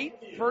great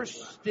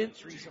first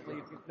stints recently,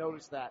 if you've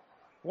noticed that.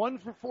 1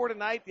 for 4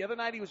 tonight. The other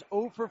night he was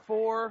 0 for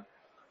 4.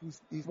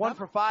 He's 1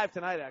 for 5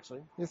 tonight,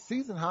 actually. His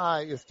season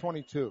high is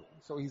 22,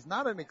 so he's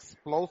not an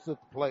explosive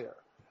player.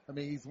 I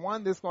mean, he's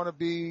one that's going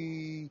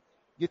to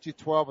get you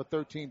 12 or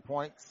 13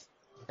 points,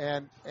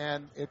 and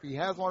if he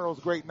has one of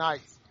those great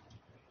nights,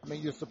 I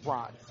mean, you're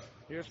surprised.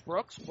 Here's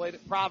Brooks, played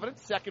at Providence,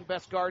 second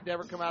best guard to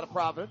ever come out of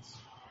Providence.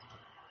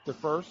 The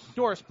first?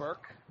 Doris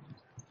Burke,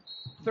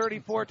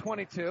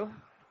 34-22.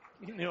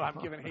 You knew I'm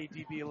giving Hey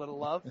DB a little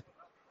love.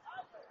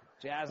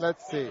 Jazz.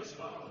 Let's see.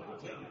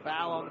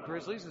 Foul on the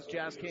Grizzlies as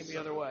Jazz came the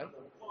other way.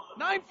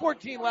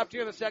 9:14 left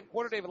here in the second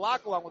quarter. David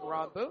Locke along with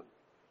Ron Boone.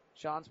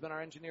 Sean's been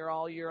our engineer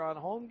all year on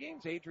home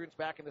games. Adrian's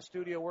back in the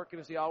studio working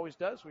as he always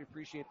does. We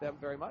appreciate them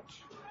very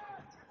much.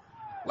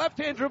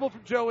 Left-hand dribble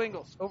from Joe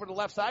Ingles. Over to the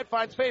left side,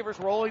 finds Favors,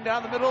 rolling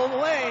down the middle of the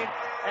lane.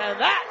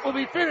 And that will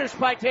be finished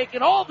by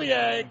taking all the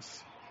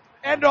eggs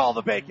and all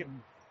the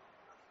bacon.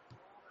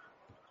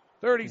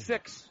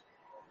 36-22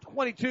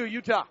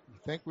 Utah. You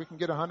think we can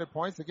get 100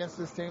 points against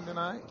this team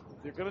tonight?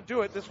 If you're going to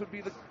do it, this would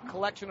be the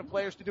collection of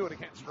players to do it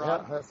against,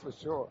 Ron. Yeah, that's for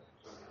sure.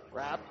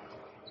 Rab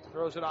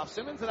throws it off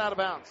Simmons and out of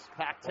bounds.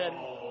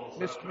 Pac-10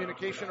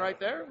 miscommunication right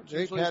there, which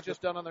usually is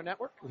just done on their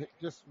network.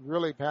 Just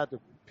really had to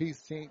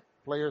piece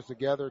players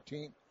together,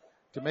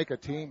 to make a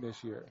team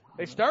this year.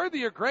 They started the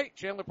year great.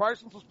 Chandler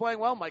Parsons was playing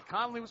well. Mike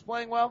Conley was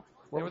playing well.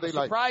 They were the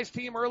surprise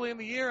team early in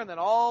the year, and then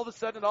all of a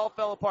sudden it all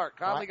fell apart.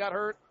 Conley got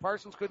hurt.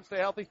 Parsons couldn't stay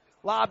healthy.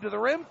 Lob to the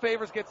rim.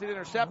 Favors gets it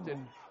intercepted,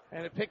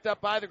 and it picked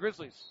up by the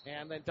Grizzlies.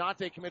 And then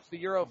Dante commits the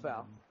Euro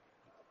foul.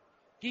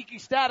 Geeky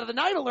stat of the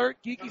night alert.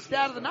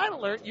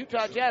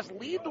 Utah Jazz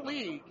lead the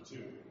league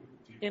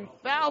in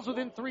fouls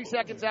within 3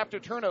 seconds after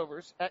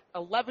turnovers at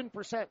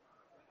 11%.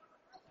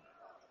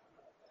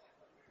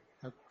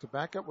 To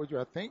back up with you,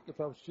 I think,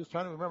 if I was just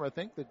trying to remember, I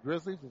think the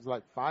Grizzlies was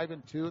like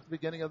 5-2 at the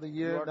beginning of the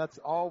year. That's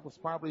all was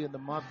probably in the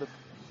month of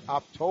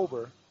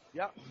October.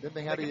 Yeah. Then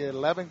they had an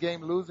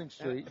 11-game losing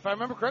streak. If I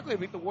remember correctly,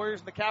 they beat the Warriors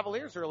and the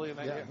Cavaliers early in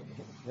that year.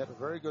 They had a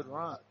very good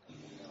run.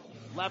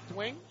 Left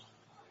wing.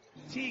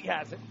 Teague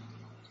has it.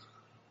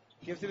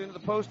 Gives it into the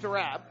post to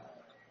Rab.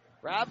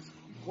 Rab's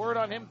word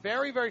on him.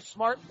 Very, very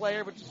smart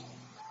player, but just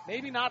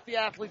maybe not the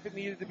athlete that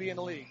needed to be in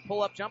the league.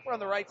 Pull-up jumper on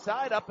the right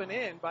side, up and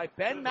in by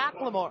Ben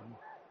McLemore.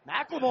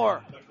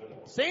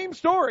 Same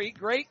story.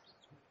 Great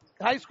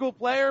high school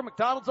player,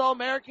 McDonald's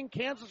All-American,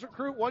 Kansas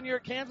recruit, 1 year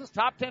at Kansas,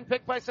 top 10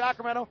 pick by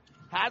Sacramento.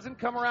 Hasn't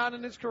come around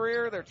in his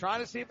career. They're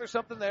trying to see if there's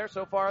something there.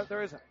 So far,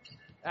 there isn't.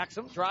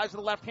 Exum drives to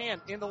the left hand,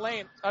 in the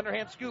lane,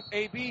 underhand scoop.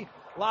 AB,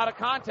 a lot of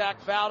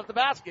contact, fouled at the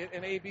basket,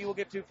 and AB will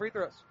get 2 free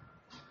throws.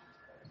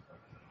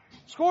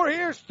 Score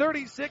here is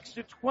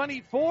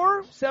 36-24,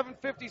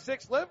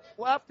 7:56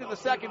 left in the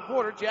second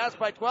quarter. Jazz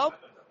by 12.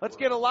 Let's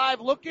get a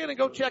live look in and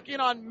go check in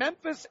on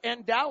Minnesota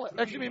and Dallas.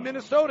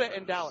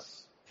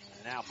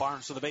 And now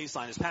Barnes to the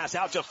baseline. His pass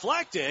out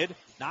deflected,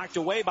 knocked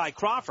away by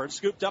Crawford,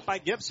 scooped up by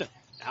Gibson.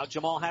 Now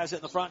Jamal has it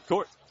in the front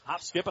court.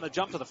 Hop, skip, and a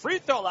jump to the free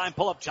throw line.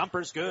 Pull-up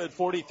jumper's good.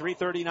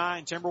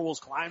 43-39. Timberwolves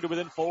climb to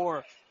within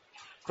 4.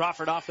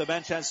 Crawford off the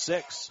bench has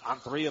 6 on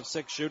 3 of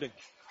 6 shooting.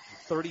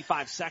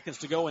 35 seconds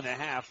to go in the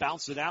half.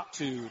 Bounce it out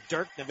to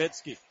Dirk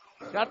Nowitzki.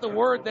 Got the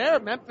word there.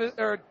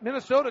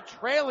 Minnesota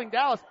trailing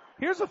Dallas.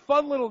 Here's a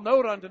fun little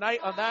note on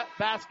tonight on that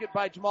basket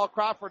by Jamal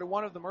Crawford and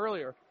one of them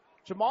earlier.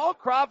 Jamal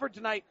Crawford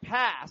tonight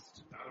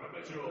passed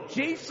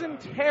Jason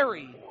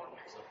Terry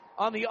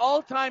on the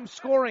all-time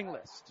scoring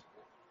list.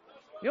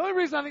 The only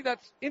reason I think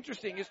that's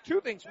interesting is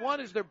 2 things. One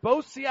is they're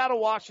both Seattle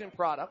Washington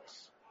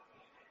products,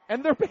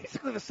 and they're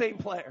basically the same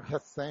player. The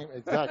same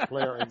exact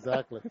player,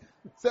 exactly.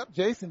 Except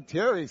Jason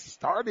Terry's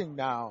starting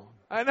now.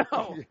 I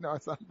know.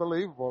 It's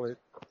unbelievable.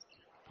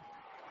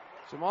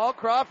 Jamal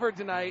Crawford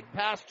tonight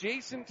passed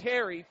Jason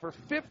Terry for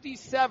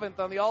 57th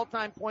on the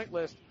all-time point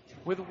list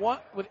with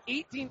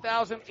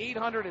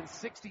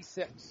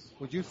 18,866.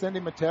 Would you send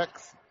him a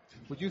text?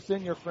 Would you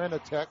send your friend a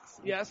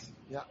text? Yes.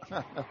 Yeah.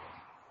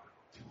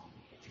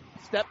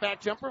 Step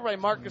back jumper by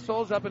Marc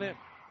Gasol's up and in.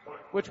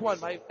 Which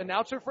one? My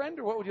announcer friend,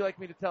 or what would you like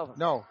me to tell him?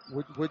 No.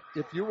 Would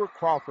if you were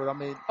Crawford, I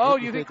mean. Oh,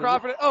 you think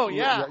Crawford? Oh,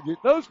 yeah.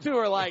 Those two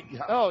are like,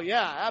 oh,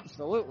 yeah,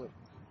 absolutely.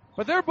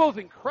 But they're both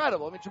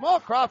incredible. I mean, Jamal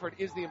Crawford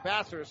is the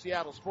ambassador of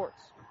Seattle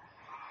sports.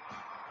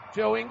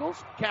 Joe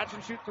Ingles, catch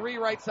and shoot 3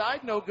 right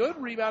side, no good.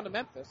 Rebound to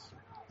Memphis.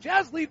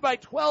 Jazz lead by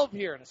 12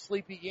 here in a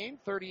sleepy game,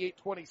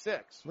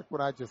 38-26. Look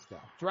what I just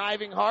got.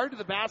 Driving hard to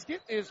the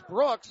basket is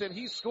Brooks, and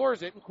he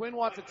scores it, and Quinn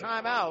wants a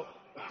timeout.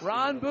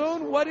 Ron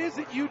Boone, what is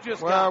it you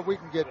just got? Well, we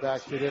can get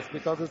back to this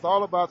because it's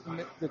all about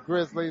the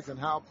Grizzlies and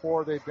how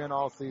poor they've been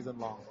all season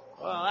long.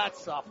 Well,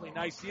 that's awfully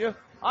nice of you.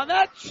 On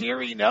that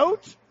cheery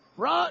note,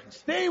 Ron,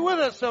 stay with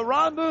us so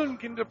Ron Boone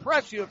can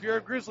depress you if you're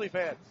a Grizzly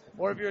fan.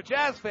 Or if you're a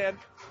Jazz fan,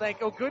 thank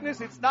goodness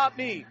it's not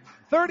me.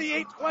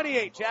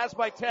 38-28, Jazz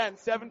by 10,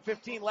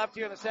 7:15 left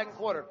here in the second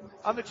quarter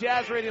on the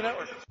Jazz Radio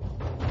Network.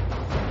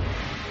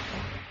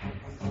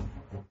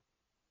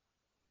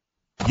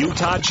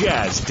 Utah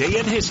Jazz Day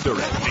in History.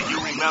 Do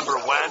you remember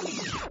when?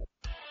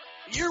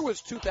 The year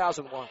was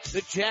 2001.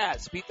 The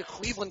Jazz beat the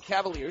Cleveland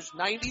Cavaliers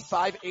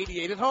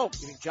 95-88 at home,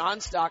 giving John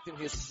Stockton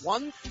his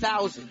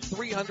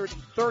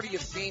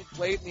 1,330th game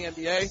played in the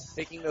NBA,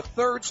 taking the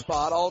 3rd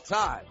spot all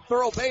time.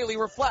 Thurl Bailey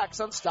reflects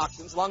on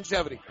Stockton's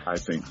longevity. I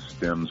think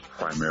stems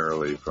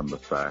primarily from the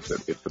fact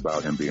that it's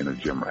about him being a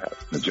gym rat.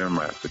 The gym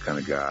rat's the kind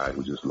of guy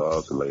who just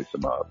loves to lace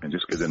him up and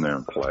just get in there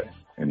and play.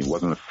 And he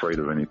wasn't afraid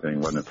of anything,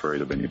 wasn't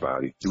afraid of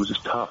anybody. He was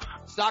just tough.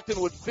 Stockton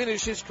would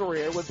finish his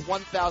career with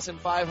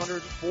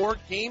 1,504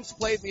 games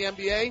played in the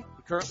NBA. He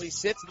currently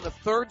sits in the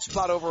 3rd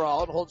spot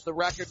overall and holds the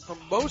record for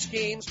most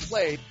games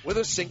played with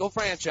a single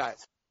franchise.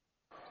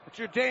 It's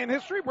your Day in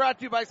History brought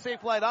to you by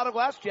Safe Light Auto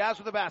Glass. Jazz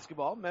with the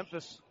basketball.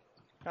 Memphis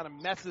Kind of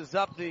messes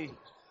up the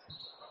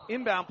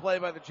inbound play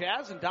by the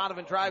Jazz, and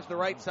Donovan drives the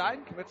right side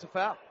and commits a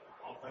foul.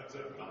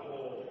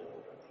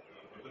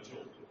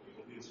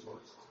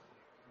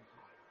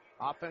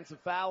 Offensive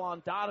foul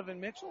on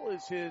Donovan Mitchell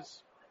is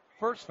his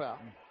first foul.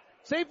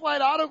 Safelite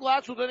Auto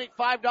Glass will donate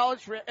 $5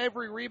 for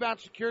every rebound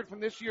secured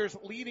from this year's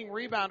leading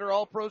rebounder.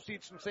 All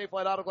proceeds from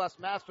Safelite Auto Glass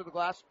Master the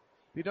Glass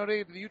be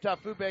donated to the Utah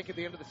Food Bank at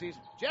the end of the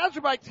season. Jazz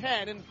are by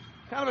 10 in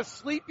kind of a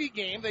sleepy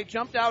game. They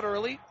jumped out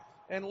early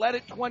and led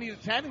it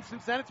 20-10, and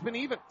since then it's been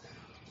even.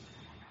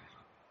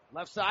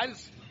 Left side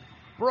is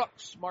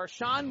Brooks,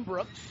 Marshawn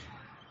Brooks.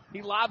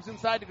 He lobs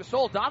inside to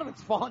Gasol.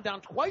 Donovan's fallen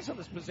down twice on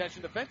this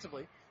possession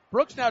defensively.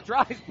 Brooks now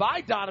drives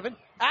by Donovan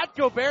at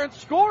Gobert and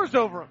scores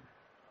over him.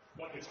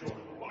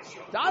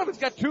 Donovan's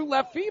got two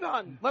left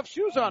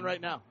shoes on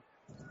right now.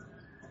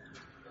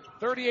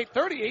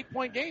 38-30,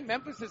 8-point game.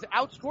 Memphis has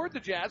outscored the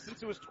Jazz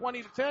since it was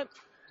 20-10.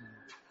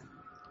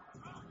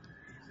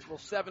 Little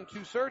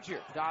 7-2 surge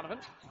here. Donovan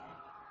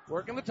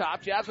working the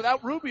top. Jazz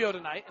without Rubio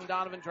tonight, and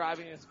Donovan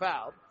driving is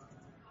fouled.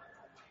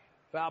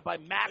 Fouled by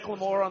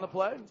McLemore on the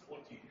play.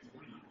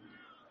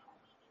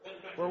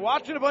 We're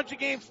watching a bunch of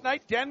games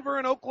tonight. Denver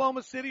and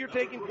Oklahoma City are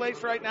taking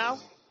place right now.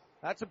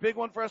 That's a big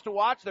one for us to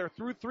watch. They're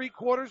through three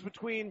quarters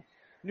between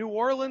New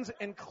Orleans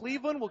and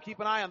Cleveland. We'll keep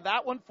an eye on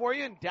that one for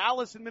you. And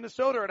Dallas and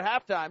Minnesota are at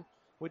halftime,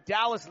 with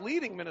Dallas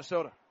leading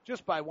Minnesota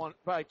just by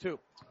 2.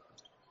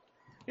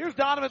 Here's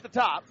Donovan at the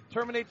top.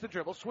 Terminates the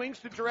dribble. Swings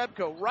to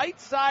Jerebko. Right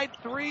side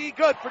three.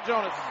 Good for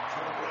Jonas.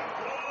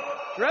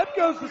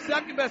 Jerebko's the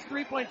second best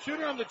three-point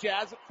shooter on the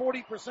Jazz at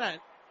 40%.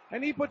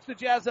 And he puts the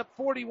Jazz up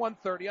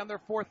 41-30 on their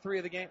fourth three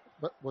of the game.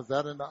 But was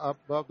that an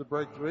above the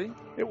break three?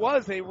 It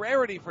was a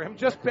rarity for him,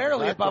 just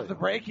barely above the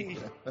break. He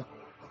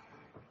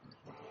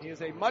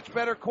is a much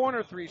better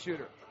corner three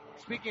shooter.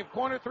 Speaking of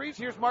corner threes,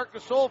 here's Marc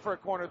Gasol for a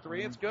corner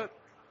three. It's good.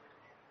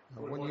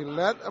 When you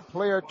let a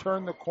player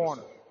turn the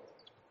corner,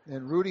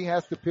 and Rudy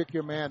has to pick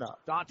your man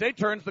up. Dante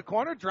turns the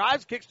corner,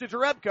 drives, kicks to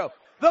Jerebko.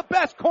 The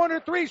best corner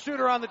three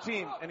shooter on the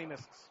team, and he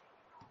misses.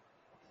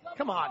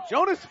 Come on,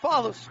 Jonas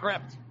follows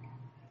script.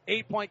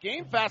 8-point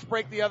game, fast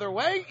break the other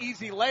way,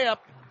 easy layup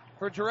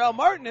for Jarrell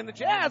Martin, and the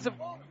Jazz have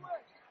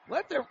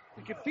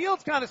you can feel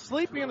it's kind of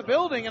sleepy in the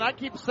building, and I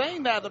keep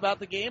saying that about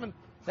the game, and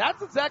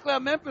that's exactly how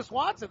Memphis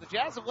wants it. The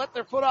Jazz have let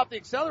their foot off the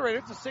accelerator.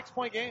 It's a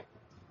 6-point game.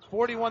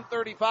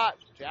 41-35.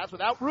 Jazz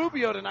without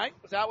Rubio tonight,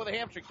 was out with a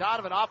hamstring.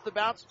 Donovan off the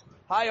bounce,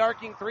 high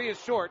arcing three is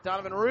short.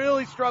 Donovan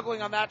really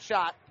struggling on that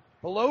shot,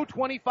 below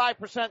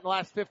 25% in the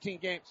last 15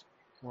 games.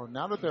 Well,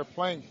 now that they're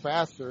playing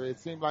faster, it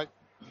seems like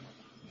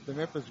the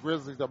Memphis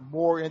Grizzlies are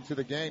more into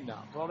the game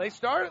now. Well, they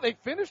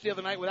finished the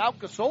other night without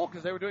Gasol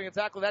because they were doing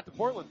exactly that to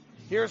Portland.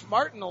 Here's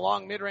Martin, a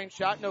long mid-range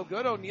shot, no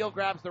good. O'Neal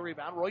grabs the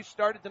rebound. Royce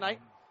started tonight,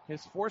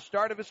 his fourth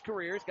start of his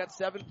career. He's got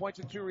 7 points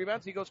and 2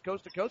 rebounds. He goes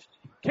coast to coast.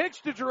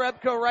 Kicks to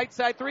Jerebko, right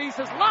side three. He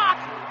says, lock!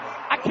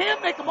 I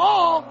can't make them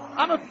all.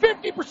 I'm a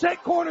 50%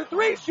 corner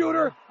three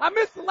shooter. I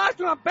missed the last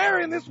one. I'm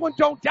burying this one.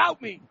 Don't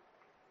doubt me.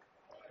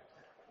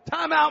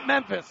 Timeout,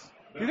 Memphis.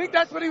 You think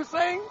that's what he was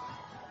saying?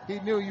 He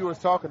knew you were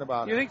talking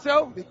about it. You think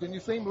so? Didn't you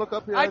see him look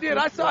up here? I did.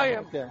 I saw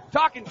him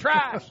talking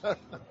trash.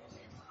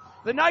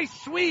 The nice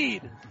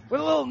Swede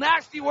with a little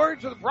nasty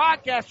words to the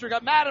broadcaster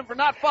got mad at him for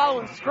not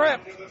following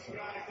script.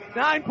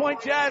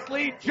 9-point Jazz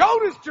lead.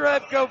 Jonas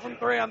Jerebko from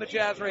three on the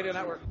Jazz Radio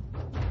Network.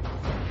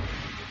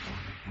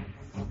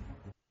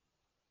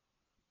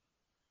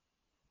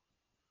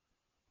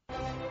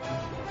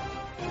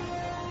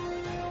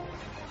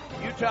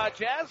 Utah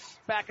Jazz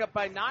back up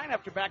by 9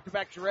 after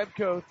back-to-back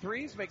Jerebko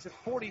threes, makes it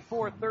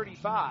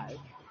 44-35.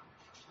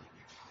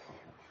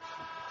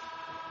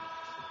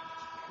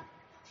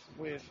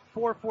 With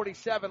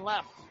 4:47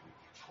 left.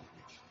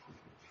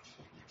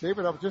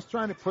 David, I was just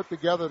trying to put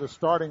together the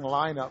starting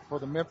lineup for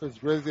the Memphis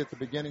Grizzlies at the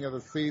beginning of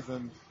the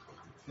season.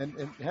 And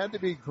it had to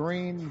be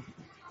Green,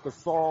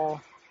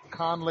 Gasol,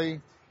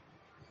 Conley,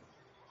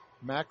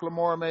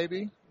 McLemore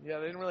maybe. Yeah,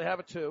 they didn't really have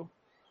a two.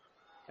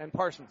 And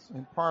Parsons.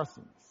 And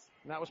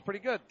that was pretty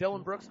good.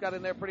 Dylan Brooks got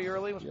in there pretty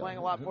early, was playing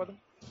a lot for them.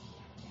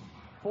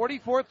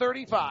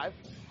 44-35.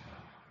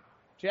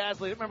 Jazz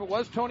lead. Remember, it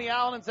was Tony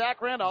Allen and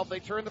Zach Randolph. They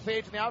turned the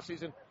page in the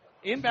offseason.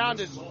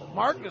 Inbounded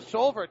Marc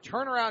Gasol for a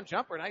turnaround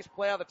jumper. Nice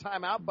play out of the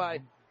timeout by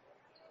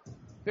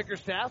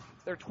Bickerstaff.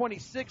 They're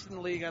 26th in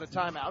the league on a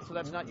timeout, so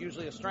that's not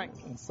usually a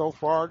strength. And so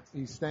far,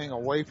 he's staying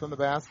away from the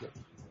basket.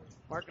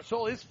 Marc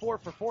Gasol is 4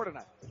 for 4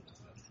 tonight.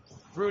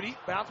 Rudy,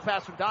 bounce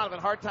pass from Donovan,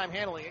 hard time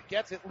handling it,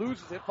 gets it,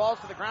 loses it, falls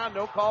to the ground,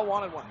 no call,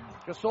 wanted one.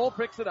 Gasol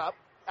picks it up,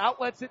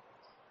 outlets it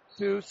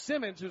to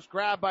Simmons, who's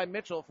grabbed by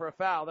Mitchell for a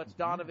foul. That's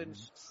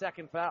Donovan's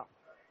second foul.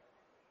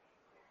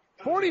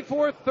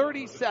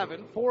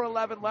 44-37,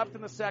 4:11 left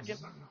in the second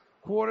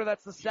quarter.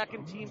 That's the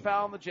second team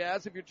foul on the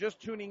Jazz. If you're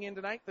just tuning in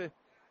tonight, the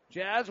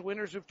Jazz,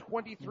 winners of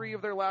 23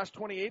 of their last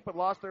 28, but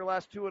lost their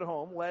last 2 at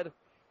home, led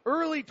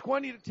early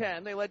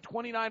 20-10. They led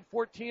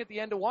 29-14 at the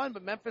end of one,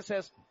 but Memphis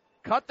has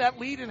cut that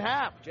lead in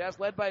half. Jazz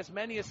led by as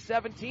many as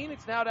 17.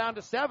 It's now down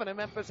to 7, and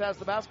Memphis has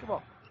the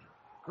basketball.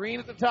 Green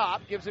at the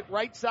top, gives it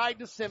right side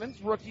to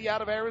Simmons, rookie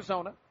out of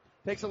Arizona.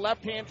 takes a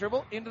left-hand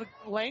dribble into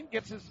the lane,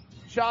 gets his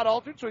shot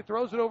altered, so he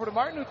throws it over to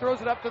Martin, who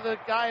throws it up to the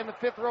guy in the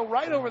fifth row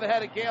right over the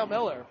head of Gail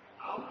Miller.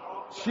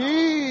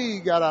 She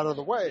got out of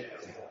the way.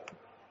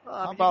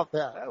 How about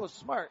that? That was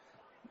smart.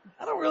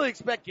 I don't really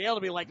expect Gail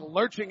to be like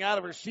lurching out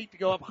of her seat to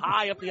go up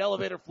high up the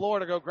elevator floor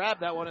to go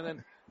grab that one and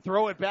then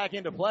throw it back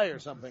into play or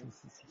something.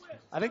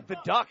 I think the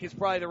duck is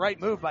probably the right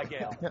move by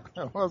Gail.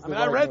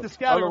 I read the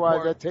scouting report.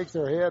 Otherwise, that takes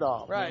her head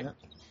off. Right. Man.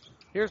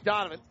 Here's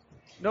Donovan.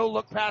 No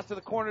look pass to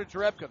the corner to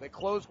Jerebko. They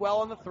close well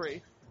on the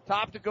three.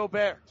 Top to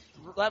Gobert.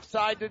 Left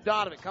side to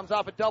Donovan. Comes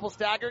off a double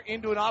stagger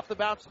into an off the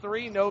bounce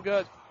three. No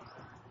good.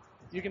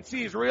 You can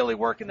see he's really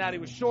working that. He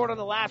was short on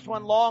the last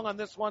one, long on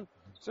this one.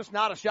 It's just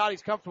not a shot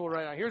he's comfortable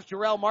right now. Here's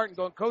Jarrell Martin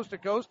going coast to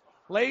coast.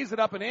 Lays it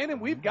up and in,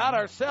 and we've got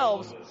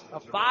ourselves a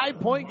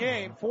 5-point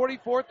game,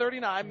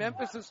 44-39.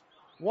 Memphis has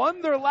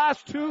won their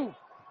last two.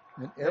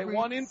 They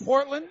won in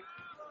Portland.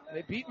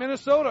 They beat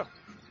Minnesota.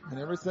 And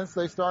ever since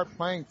they started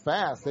playing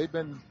fast, they've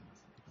been,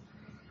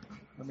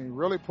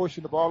 really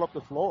pushing the ball up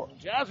the floor.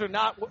 Jazz are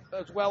not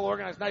as well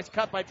organized. Nice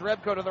cut by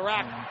Jerebko to the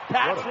rack.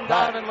 Pass from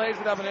Donovan, lays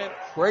it up and in.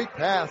 Great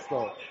pass,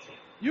 though.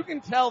 You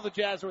can tell the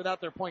Jazz are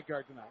without their point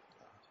guard tonight.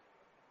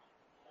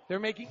 They're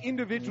making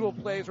individual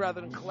plays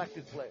rather than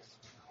collective plays.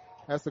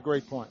 That's a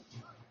great point.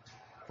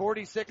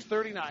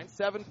 46-39,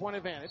 7-point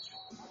advantage.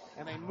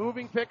 And a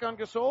moving pick on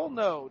Gasol?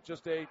 No,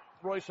 just a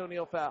Royce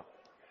O'Neal foul.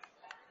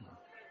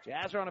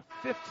 Jazz are on a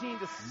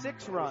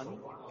 15-6 run.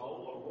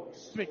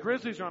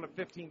 Grizzlies are on a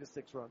 15-6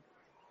 run.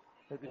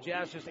 The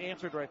Jazz just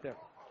answered right there.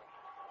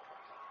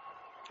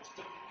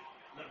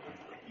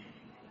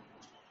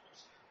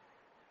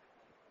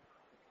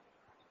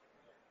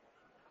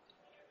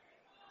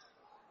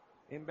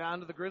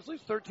 Inbound to the Grizzlies.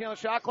 13 on the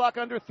shot clock,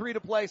 under 3 to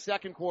play,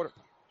 second quarter.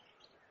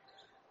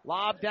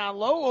 Lob down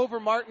low over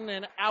Martin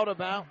and out of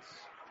bounds.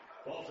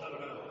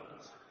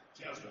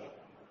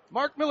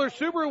 Mark Miller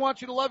Subaru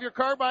wants you to love your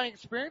car buying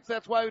experience.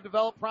 That's why we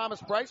developed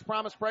Promise Price.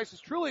 Promise Price is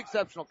truly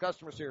exceptional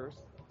customer service.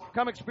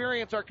 Come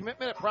experience our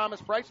commitment at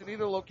Promise Price at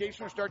either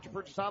location or start your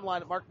purchase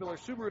online at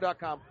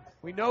markmillersubaru.com.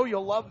 We know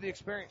you'll love the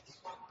experience.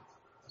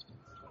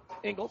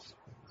 Ingles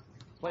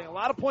playing a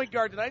lot of point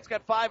guard tonight. He's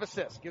got 5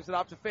 assists. Gives it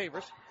off to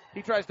Favors.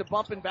 He tries to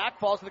bump and back,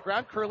 falls to the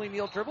ground. Curly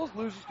Neal dribbles,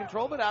 loses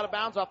control, but out of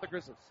bounds off the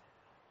Grizzlies.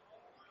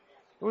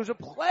 There was a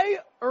play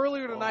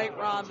earlier tonight,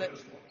 Ron, that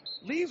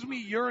leaves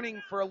me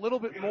yearning for a little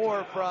bit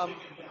more from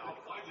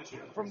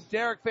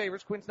Derek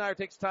Favors. Quinn Snyder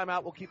takes time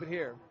out. We'll keep it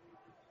here.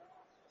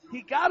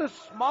 He got a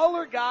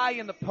smaller guy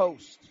in the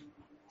post,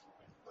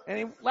 and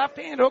he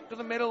left-hand hook to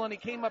the middle, and he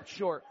came up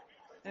short.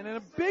 And in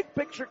a big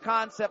picture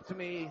concept to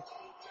me,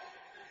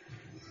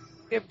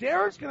 if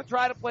Derek's going to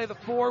try to play the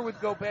 4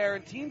 with Gobert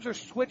and teams are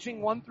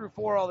switching 1 through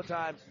 4 all the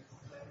time,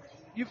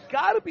 you've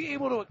got to be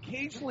able to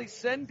occasionally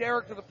send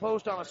Derek to the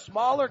post on a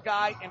smaller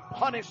guy and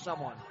punish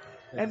someone.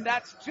 And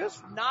that's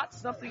just not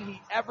something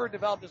he ever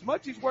developed. As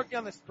much as he's working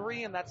on this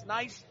 3, and that's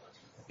nice,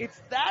 it's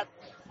that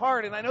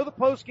part. And I know the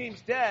post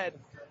game's dead,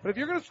 but if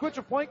you're going to switch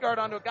a point guard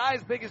onto a guy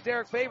as big as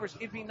Derek Favors,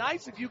 it'd be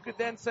nice if you could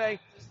then say,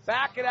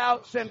 back it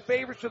out, send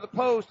Favors to the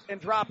post,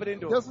 and drop it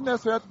into him. It doesn't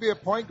necessarily have to be a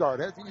point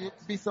guard. It has to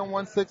be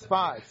someone 6'5",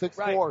 6'4",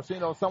 right.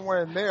 So,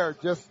 somewhere in there,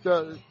 just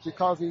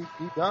because he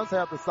does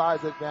have the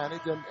size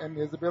advantage and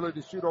his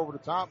ability to shoot over the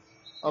top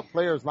of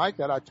players like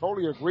that. I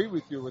totally agree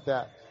with you with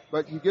that.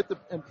 But you get the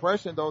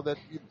impression, though, that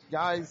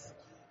guys,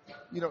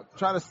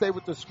 trying to stay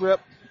with the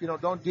script,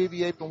 don't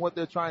deviate from what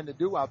they're trying to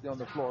do out there on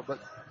the floor. But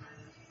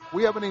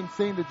we haven't even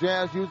seen the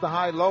Jazz use the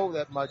high-low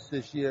that much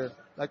this year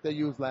like they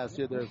used last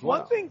year there as well.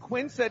 One thing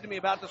Quinn said to me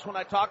about this when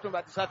I talked to him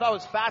about this, I thought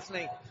was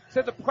fascinating. He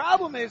said the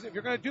problem is if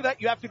you're going to do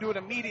that, you have to do it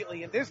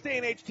immediately. In this day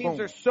and age, teams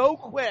are so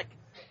quick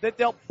that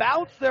they'll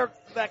bounce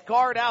that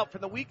guard out for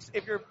the weeks.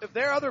 If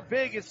their other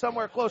big is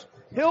somewhere close,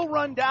 he'll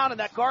run down and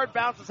that guard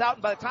bounces out.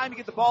 And by the time you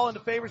get the ball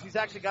into Favors, he's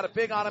actually got a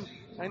big on him.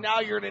 And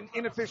now you're in an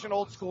inefficient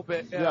old school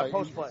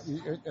post play.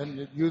 And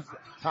you use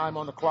time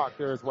on the clock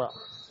there as well.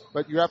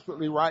 But you're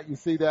absolutely right. You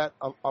see that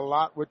a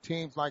lot with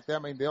teams like that. I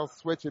mean, they'll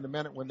switch in a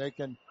minute when they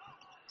can.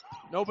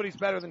 Nobody's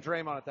better than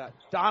Draymond at that.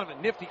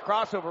 Donovan, nifty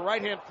crossover,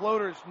 right-hand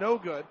floater is no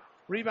good.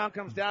 Rebound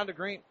comes down to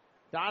Green.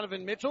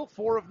 Donovan Mitchell,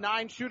 4 of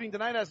 9 shooting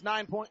tonight, has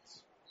 9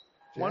 points.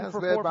 Jazz 1 for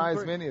 4 led by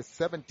from as many as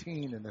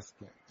 17 in this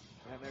game.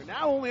 And they're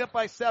now only up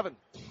by 7.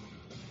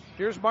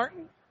 Here's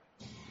Martin,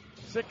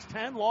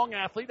 6'10", long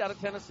athlete out of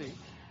Tennessee.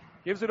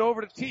 Gives it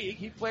over to Teague.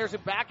 He flares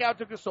it back out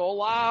to Gasol.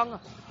 Long,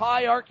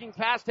 high arcing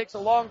pass takes a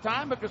long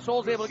time, but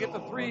Gasol's able to get the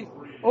 3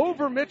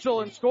 over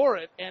Mitchell and score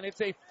it. And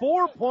it's a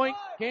 4-point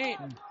game.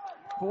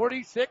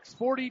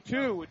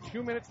 46-42 with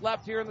 2 minutes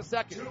left here in the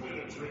second.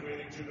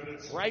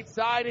 Right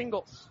side,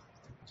 Ingles.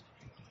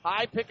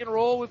 High pick and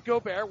roll with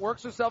Gobert.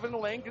 Works himself in the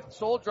lane.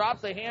 Gasol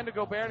drops a hand to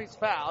Gobert and he's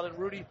fouled. And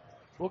Rudy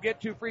will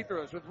get 2 free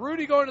throws. With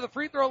Rudy going to the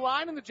free throw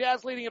line and the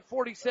Jazz leading at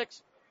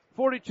 46-42,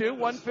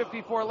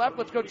 1:54 left.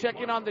 Let's go check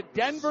in on the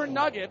Denver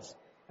Nuggets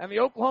and the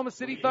Oklahoma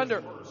City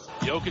Thunder.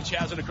 Jokic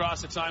has it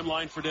across the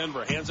timeline for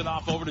Denver. Hands it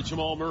off over to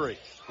Jamal Murray.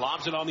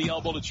 Lobs it on the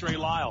elbow to Trey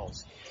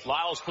Lyles.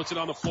 Lyles puts it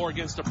on the floor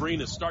against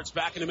Abrines. Starts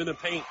backing him in the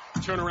paint.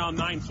 Turnaround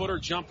 9-footer.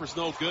 Jumper's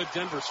no good.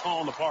 Denver's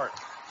falling apart.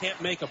 Can't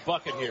make a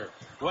bucket here.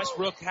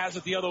 Westbrook has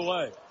it the other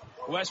way.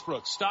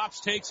 Westbrook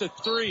stops, takes a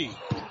three.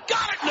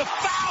 Got it in the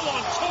foul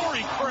on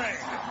Torrey Craig.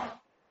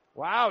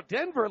 Wow,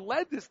 Denver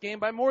led this game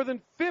by more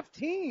than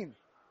 15.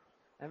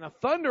 And the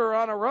Thunder are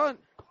on a run.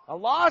 A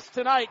loss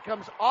tonight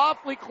comes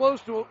awfully close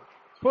to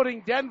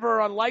putting Denver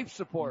on life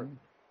support.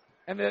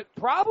 And the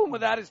problem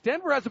with that is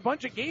Denver has a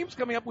bunch of games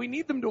coming up. We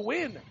need them to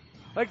win.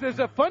 Like, there's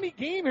a funny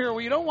game here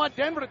where you don't want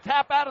Denver to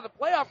tap out of the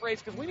playoff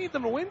race because we need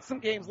them to win some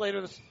games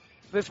later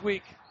this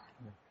week.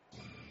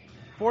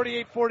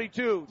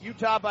 48-42,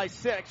 Utah by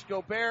 6.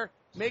 Gobert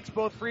makes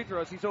both free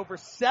throws. He's over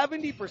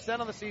 70%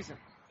 on the season.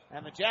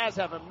 And the Jazz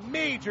have a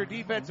major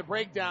defensive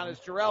breakdown as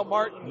Jarrell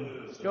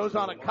Martin goes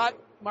on a cut.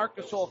 Marc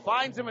Gasol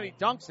finds him and he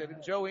dunks it.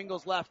 And Joe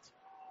Ingles left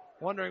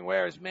wondering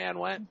where his man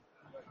went.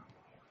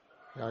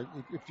 Yeah,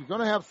 if you're going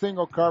to have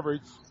single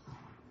coverage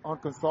on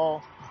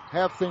Gasol,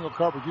 have single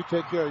coverage. You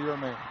take care of your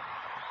man.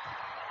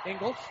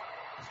 Ingles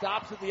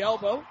stops at the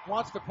elbow,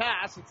 wants to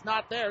pass. It's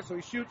not there, so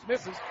he shoots,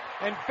 misses,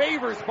 and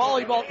Favors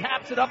volleyball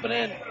taps it up and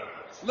in.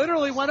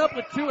 Literally went up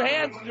with two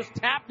hands and just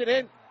tapped it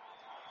in.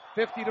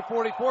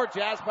 50-44,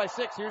 Jazz by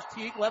 6. Here's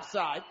Teague, left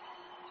side.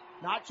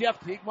 Not Jeff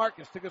Teague,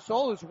 Marcus to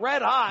Gasol, who's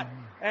red hot.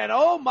 And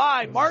oh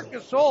my, Marc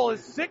Gasol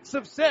is 6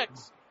 of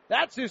 6.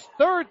 That's his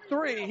third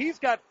three. He's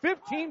got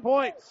 15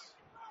 points.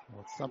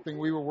 Well, it's something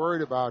we were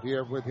worried about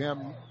here with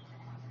him.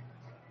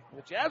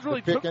 The Jazz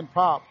really pick and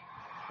pop.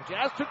 The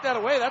Jazz took that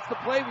away. That's the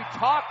play we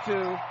talked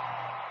to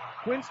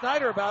Quinn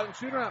Snyder about in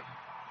shoot around.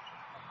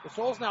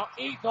 Gasol's now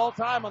 8th all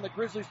time on the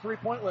Grizzlies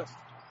 3-point list.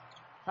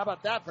 How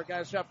about that for a guy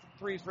who shot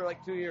threes for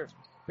like 2 years?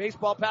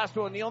 Baseball pass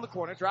to O'Neal in the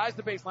corner, drives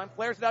the baseline,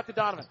 flares it out to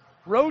Donovan.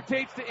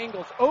 Rotates to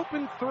Ingles.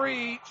 Open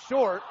three,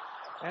 short.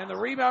 And the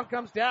rebound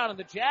comes down. And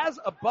the Jazz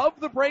above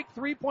the break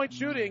 3-point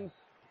shooting.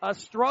 A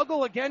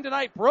struggle again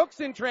tonight. Brooks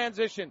in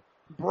transition.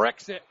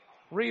 Bricks it.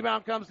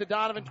 Rebound comes to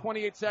Donovan.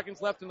 28 seconds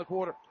left in the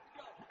quarter.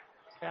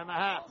 And the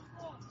half.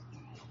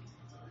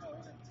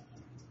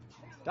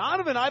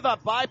 Donovan, I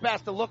thought,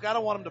 bypassed the look. I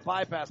don't want him to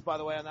bypass, by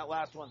the way, on that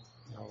last one.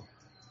 No.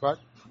 But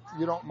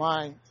you don't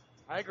mind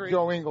I agree.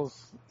 Joe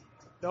Ingles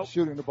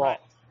shooting the ball. Right.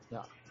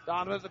 Yeah.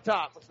 Donovan at the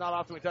top. It's not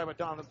often we talk about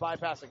Donovan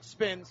bypassing.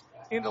 Spins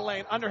into the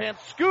lane. Underhand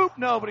scoop.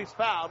 No, but he's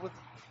fouled with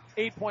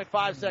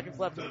 8.5 seconds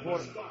left in the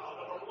quarter.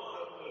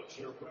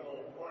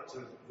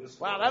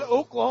 Wow, that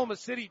Oklahoma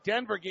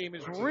City-Denver game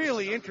is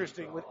really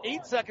interesting. With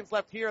 8 seconds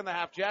left here in the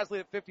half, Jazz lead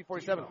at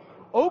 50-47.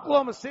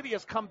 Oklahoma City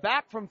has come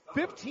back from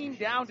 15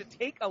 down to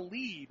take a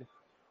lead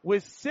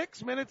with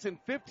 6 minutes and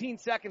 15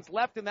 seconds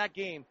left in that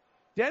game.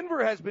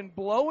 Denver has been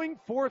blowing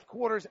fourth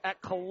quarters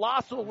at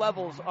colossal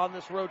levels on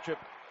this road trip.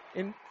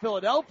 In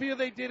Philadelphia,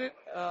 they did it.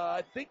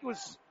 I think it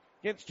was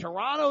against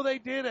Toronto they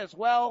did as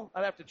well.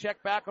 I'd have to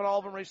check back on all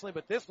of them recently,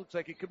 but this looks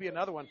like it could be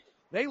another one.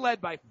 They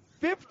led by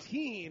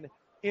 15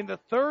 in the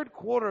third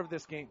quarter of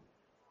this game.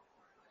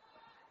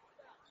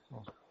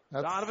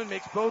 Donovan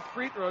makes both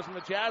free throws, and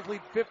the Jazz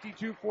lead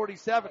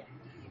 52-47.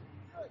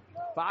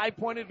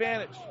 5-point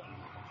advantage.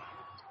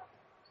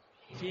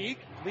 Teague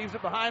leaves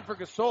it behind for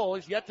Gasol.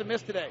 He's yet to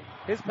miss today.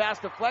 His pass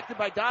deflected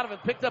by Donovan,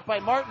 picked up by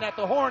Martin at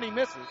the horn. He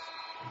misses.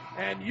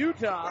 And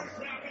Utah,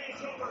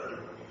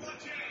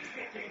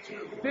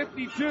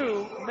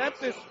 52,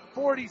 Memphis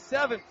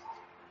 47.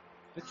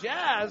 The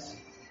Jazz,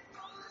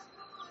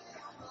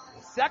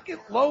 second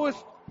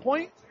lowest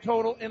point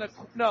total in a,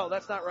 no,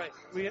 that's not right.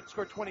 We had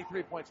scored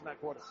 23 points in that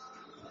quarter.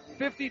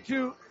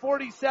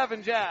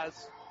 52-47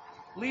 Jazz.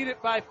 Lead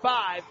it by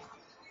 5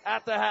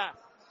 at the half.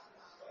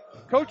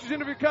 Coach's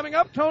interview coming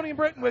up. Tony and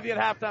Britton with you at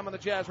halftime on the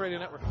Jazz Radio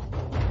Network.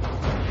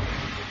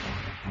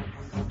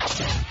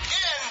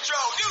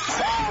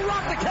 Oh,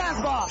 rock the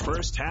Casbah.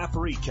 First half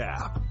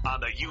recap on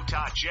the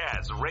Utah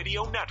Jazz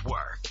Radio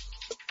Network.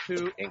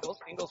 To Ingles.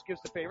 Ingles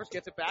gives to Favors,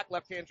 gets it back,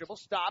 left-hand dribble,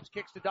 stops,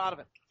 kicks to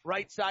Donovan.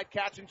 Right side,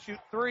 catch and shoot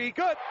three.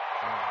 Good.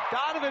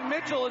 Donovan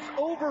Mitchell is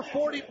over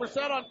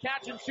 40% on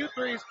catch and shoot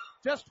threes.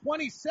 Just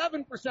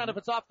 27% if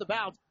it's off the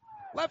bounce.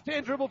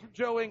 Left-hand dribble from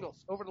Joe Ingles.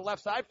 Over to the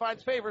left side,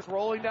 finds Favors,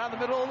 rolling down the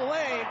middle of the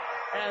lane.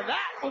 And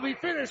that will be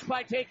finished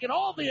by taking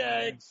all the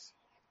eggs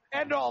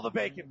and all the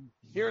bacon.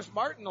 Here's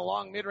Martin, a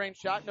long mid-range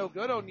shot, no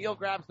good. O'Neal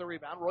grabs the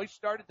rebound. Royce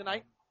started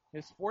tonight,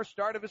 his fourth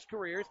start of his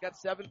career. He's got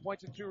 7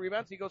 points and 2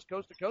 rebounds. He goes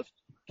coast to coast.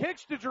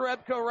 Kicks to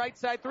Jerebko, right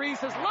side three. He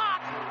says,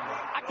 lock!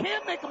 I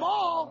can't make them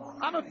all.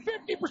 I'm a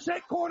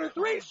 50% corner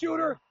three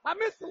shooter. I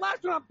missed the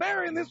last one. I'm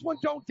burying this one.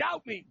 Don't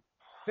doubt me.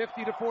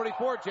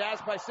 50-44, Jazz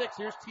by 6.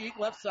 Here's Teague,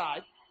 left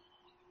side.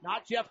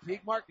 Not Jeff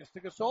Teague, Marcus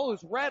to Gasol,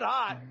 who's red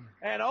hot.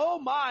 And oh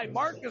my,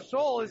 Marc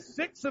Gasol is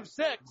 6 of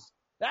 6.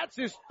 That's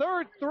his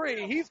third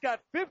three. He's got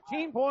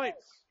 15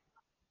 points.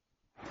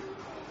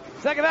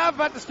 Second half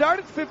about to start.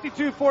 It's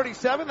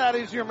 52-47. That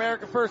is your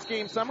America First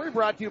game summary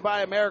brought to you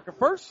by America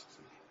First.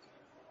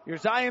 Your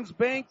Zions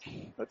Bank.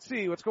 Let's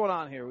see what's going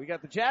on here. We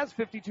got the Jazz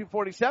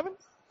 52-47.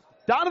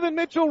 Donovan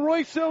Mitchell,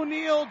 Royce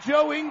O'Neal,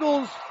 Joe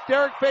Ingles,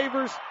 Derek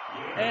Favors,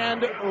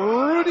 and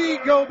Rudy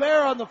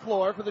Gobert on the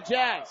floor for the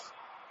Jazz.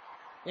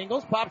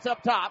 Ingles pops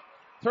up top,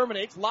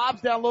 terminates,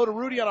 lobs down low to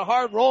Rudy on a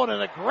hard roll, and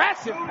an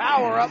aggressive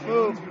power-up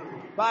move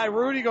by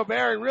Rudy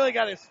Gobert. He really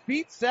got his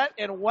feet set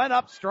and went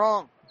up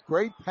strong.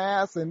 Great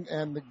pass, and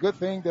the good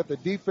thing that the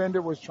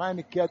defender was trying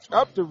to catch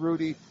up to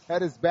Rudy,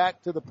 had his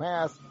back to the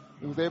pass.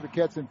 He was able to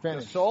catch and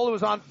finish. Gasol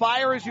was on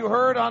fire, as you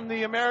heard on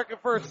the America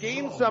First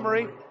game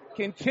summary.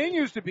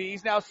 Continues to be.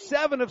 He's now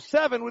 7 of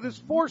 7 with his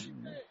fourth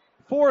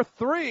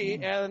three,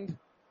 and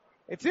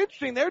it's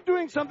interesting. They're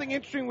doing something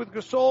interesting with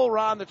Gasol,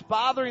 Ron, that's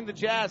bothering the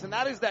Jazz, and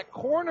that is that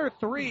corner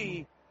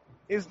three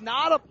is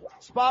not a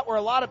spot where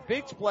a lot of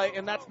bigs play,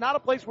 and that's not a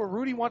place where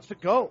Rudy wants to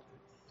go.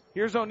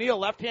 Here's O'Neal,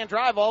 left-hand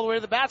drive all the way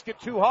to the basket,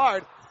 too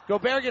hard.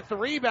 Gobert gets the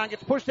rebound,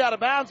 gets pushed out of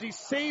bounds. He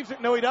saves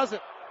it. No, he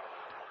doesn't.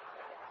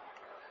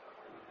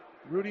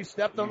 Rudy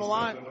stepped on the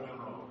line.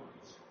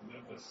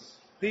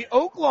 The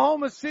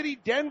Oklahoma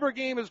City-Denver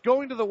game is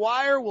going to the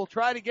wire. We'll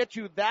try to get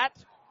you that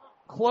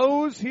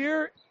close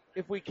here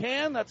if we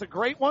can. That's a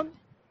great one.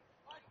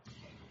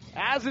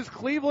 As is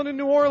Cleveland and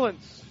New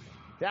Orleans.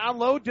 Down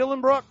low,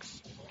 Dylan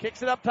Brooks.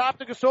 Kicks it up top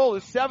to Gasol,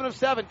 who's 7 of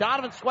 7.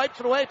 Donovan swipes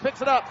it away,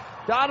 picks it up.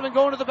 Donovan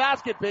going to the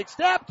basket. Big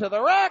step to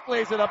the rack,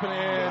 lays it up and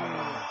in.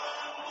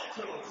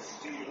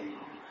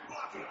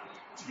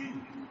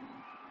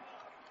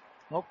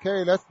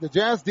 Okay, the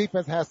Jazz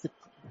defense has to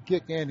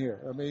kick in here.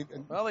 I mean,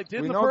 well, they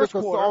did we in the know first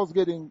that quarter. Gasol's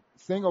getting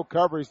single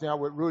coverage now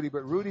with Rudy,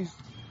 but Rudy's.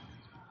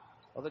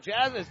 Well, the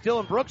Jazz, as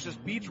Dylan Brooks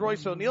just beats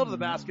Royce O'Neal to the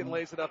basket and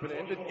lays it up and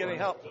in, didn't get any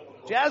help.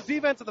 Jazz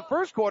defense in the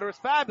first quarter was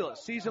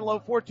fabulous. Season low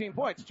 14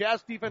 points.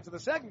 Jazz defense in the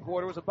second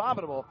quarter was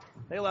abominable.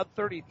 They allowed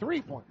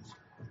 33 points.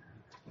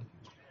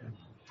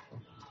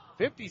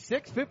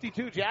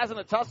 56-52, Jazz in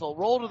a tussle.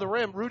 Roll to the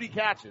rim, Rudy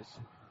catches.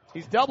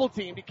 He's double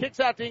teamed. He kicks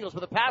out to Ingles,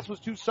 but the pass was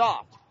too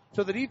soft.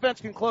 So the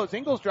defense can close.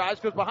 Ingles drives,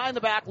 goes behind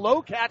the back,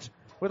 low catch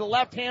with a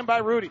left hand by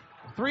Rudy.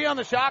 3 on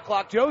the shot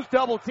clock. Joe's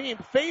double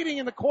teamed, fading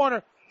in the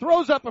corner.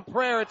 Throws up a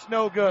prayer, it's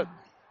no good.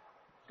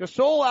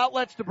 Gasol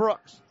outlets to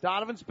Brooks.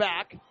 Donovan's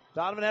back.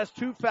 Donovan has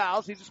 2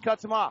 fouls. He just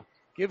cuts him off.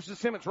 Gives to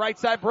Simmons. Right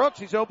side Brooks.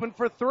 He's open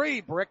for 3.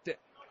 Bricked it.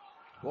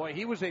 Boy,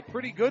 he was a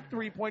pretty good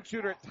three-point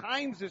shooter at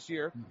times this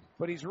year,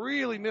 but he's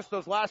really missed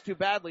those last 2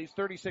 badly. He's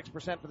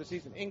 36% for the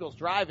season. Ingles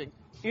driving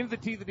into the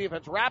teeth of the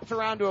defense. Wraps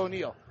around to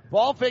O'Neal.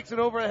 Ball fakes it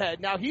over the head.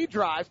 Now he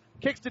drives.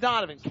 Kicks to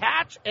Donovan.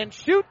 Catch and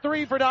shoot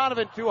 3 for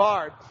Donovan. Too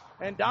hard.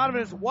 And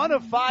Donovan is 1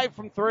 of 5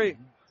 from 3.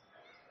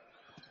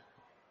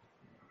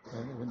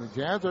 And when the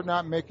Jazz are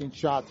not making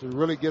shots, it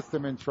really gets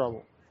them in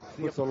trouble.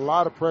 Puts a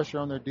lot of pressure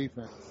on their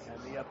defense.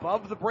 And the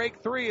above the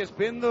break 3 has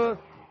been the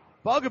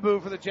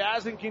bugaboo for the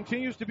Jazz and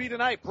continues to be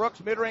tonight. Brooks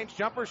mid-range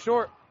jumper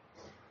short.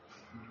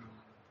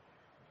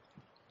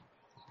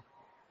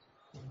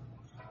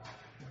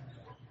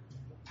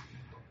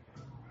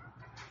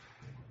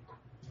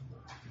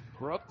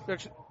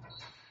 Brooks,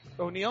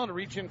 O'Neal, and a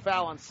reach-in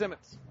foul on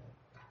Simmons.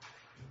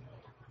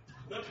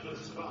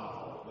 Memphis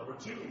foul, number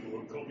 2,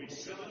 Kobe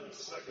Simmons,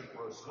 second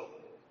personal.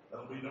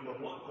 That'll be number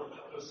 1 for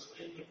Memphis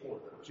in the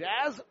quarter.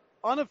 Jazz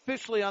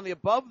unofficially on the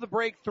above the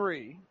break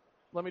 3.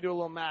 Let me do a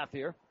little math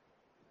here.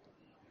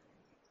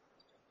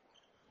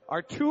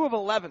 Are 2 of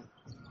 11.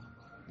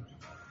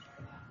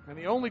 And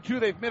the only 2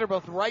 they've made are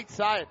both right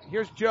side.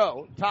 Here's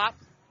Joe, top,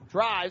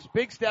 drives,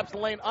 big steps, the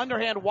lane,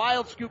 underhand,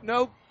 wild scoop,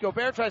 no.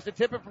 Gobert tries to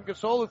tip it from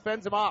Gasol, who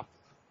fends him off.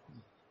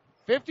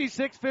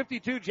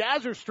 56-52.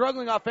 Jazz are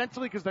struggling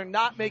offensively because they're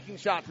not making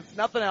shots. It's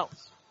nothing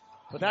else.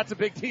 But that's a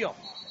big deal.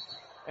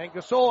 And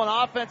Gasol, an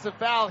offensive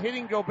foul,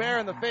 hitting Gobert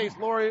in the face.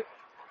 Laurie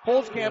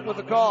Holzkamp with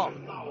the call.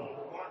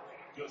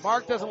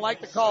 Mark doesn't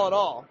like the call at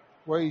all.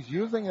 Well, he's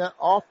using that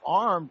off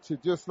arm to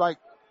just like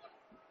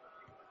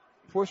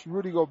push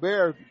Rudy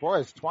Gobert. Boy,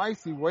 it's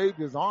twice he waved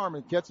his arm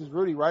and catches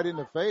Rudy right in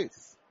the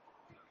face.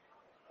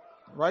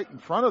 Right in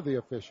front of the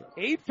official.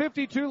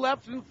 8:52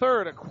 left in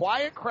third. A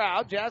quiet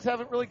crowd. Jazz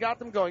haven't really got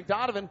them going.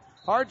 Donovan,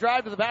 hard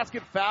drive to the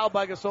basket, fouled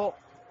by Gasol.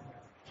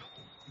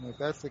 And if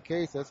that's the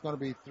case, that's going to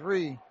be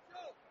 3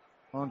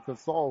 on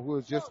Gasol, who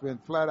has just been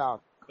flat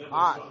out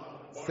hot.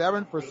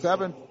 7 for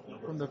 7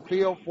 from the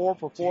field, 4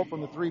 for 4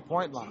 from the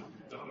 3-point line.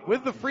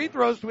 With the free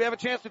throws, do we have a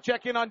chance to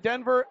check in on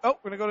Denver? Oh,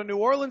 we're going to go to New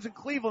Orleans and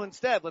Cleveland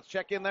instead. Let's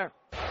check in there.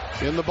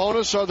 In the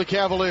bonus are the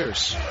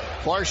Cavaliers.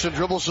 Clarkson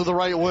dribbles to the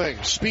right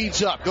wing,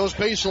 speeds up, goes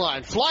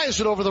baseline,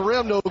 flies it over the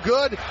rim, no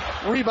good.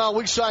 Rebound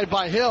weak side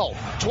by Hill.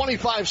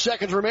 25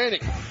 seconds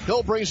remaining.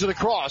 Hill brings it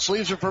across,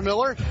 leaves it for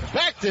Miller.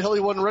 Back to Hill, he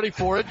wasn't ready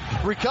for it.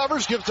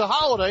 Recovers, gives to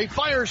Holiday,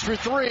 fires for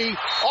 3.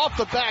 Off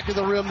the back of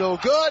the rim, no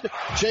good.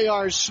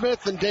 J.R.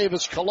 Smith and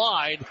Davis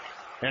collide.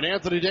 And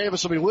Anthony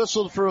Davis will be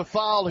whistled for a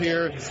foul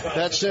here.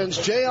 That sends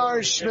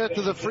J.R. Smith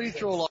to the free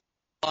throw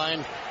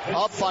line,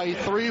 up by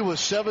 3 with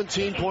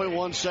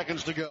 17.1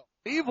 seconds to go.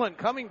 Cleveland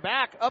coming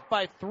back up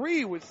by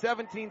 3 with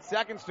 17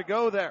 seconds to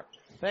go there.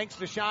 Thanks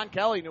to Sean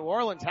Kelly. New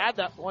Orleans had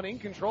that one in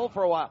control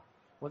for a while.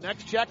 Well,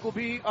 next check will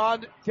be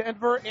on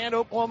Denver and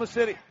Oklahoma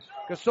City.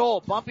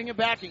 Gasol bumping and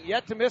backing,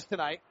 yet to miss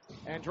tonight,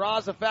 and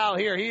draws a foul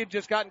here. He had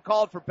just gotten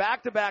called for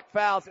back-to-back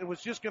fouls and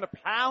was just going to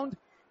pound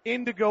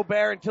into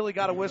Gobert until he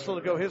got a whistle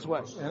to go his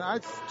way. And I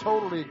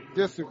totally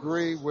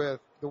disagree with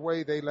the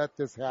way they let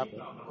this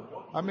happen.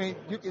 I mean,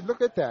 you can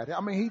look at that.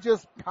 I mean, he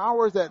just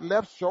powers that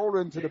left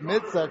shoulder into the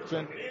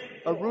midsection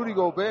of Rudy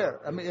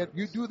Gobert. I mean, if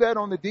you do that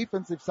on the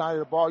defensive side of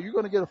the ball, you're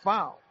going to get a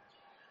foul.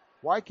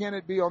 Why can't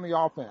it be on the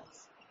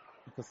offense?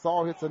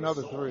 Gasol hits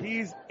another three.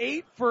 He's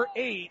 8 for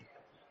 8.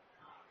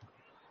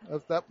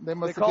 They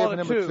must have given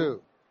him a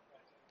 2.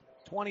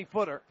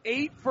 20-footer.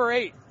 8 for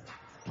 8.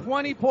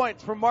 20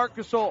 points from Marc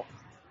Gasol.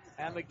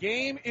 And the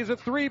game is a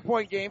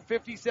 3-point game,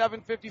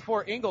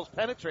 57-54. Ingles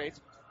penetrates,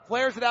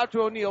 flares it out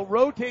to O'Neal,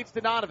 rotates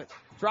to Donovan,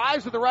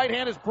 drives with the right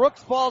hand as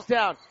Brooks falls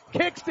down,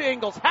 kicks to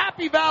Ingles,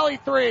 Happy Valley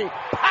 3,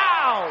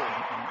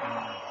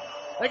 pow!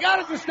 They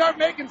got to just start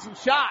making some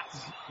shots.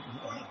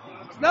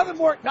 It's nothing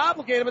more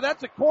complicated, but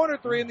that's a corner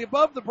 3, and the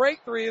above the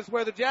break 3 is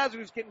where the Jazz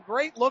are just getting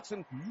great looks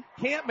and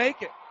can't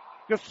make it.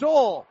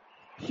 Gasol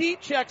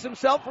heat checks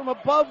himself from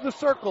above the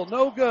circle,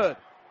 no good.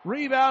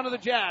 Rebound to the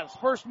Jazz,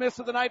 first miss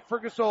of the night for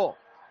Gasol.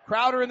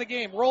 Crowder in the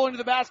game, rolling to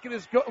the basket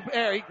is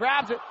Gobert. He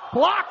grabs it,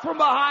 blocked from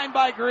behind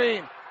by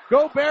Green.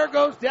 Gobert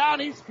goes down,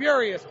 he's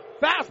furious.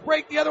 Fast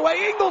break the other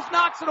way, Ingles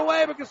knocks it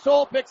away, but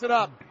Gasol picks it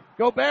up.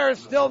 Gobert has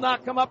still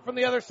not come up from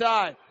the other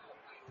side.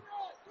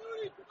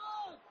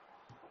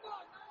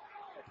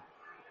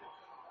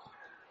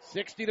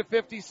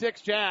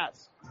 (60-56)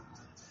 Jazz.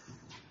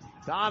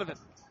 Donovan,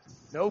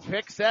 no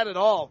pick set at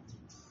all.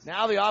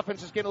 Now the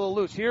offense is getting a little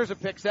loose. Here's a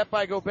pick set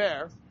by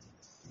Gobert.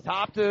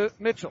 Top to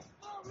Mitchell.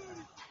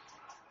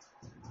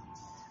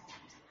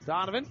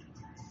 Donovan,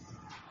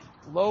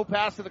 low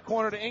pass to the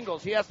corner to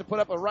Ingles. He has to put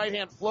up a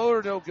right-hand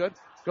floater, no good.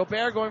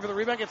 Gobert going for the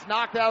rebound, gets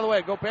knocked out of the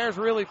way. Gobert's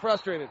really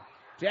frustrated.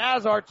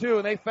 Jazz are too,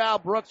 and they foul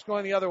Brooks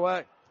going the other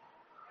way.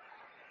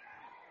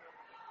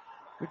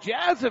 The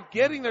Jazz are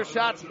getting their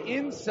shots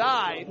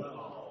inside.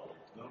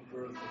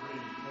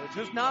 They're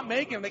just not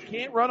making them. They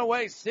can't run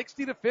away.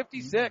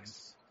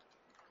 60-56.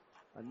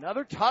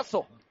 Another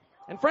tussle.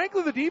 And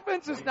frankly, the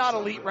defense is not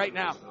elite right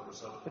now.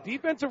 The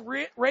defensive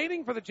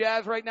rating for the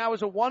Jazz right now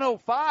is a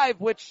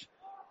 105, which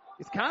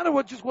is kind of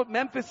what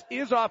Memphis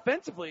is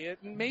offensively.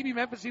 Maybe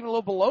Memphis even a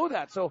little below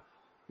that. So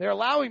they're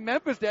allowing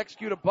Memphis to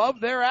execute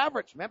above their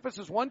average. Memphis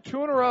has won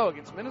 2 in a row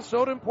against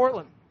Minnesota and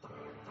Portland.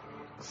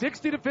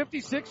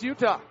 60-56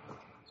 Utah.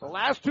 The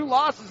last 2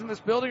 losses in this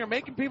building are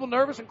making people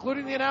nervous,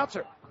 including the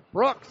announcer.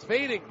 Brooks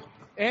fading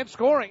and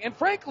scoring. And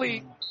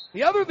frankly,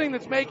 the other thing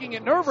that's making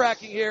it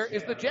nerve-wracking here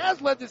is the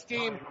Jazz led this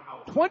game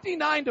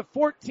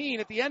 29-14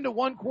 at the end of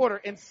one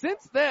quarter. And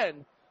since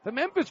then, the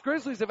Memphis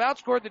Grizzlies have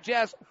outscored the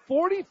Jazz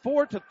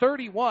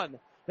 44-31.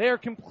 They are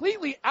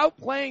completely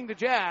outplaying the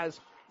Jazz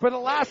for the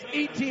last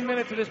 18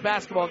 minutes of this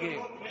basketball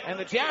game. And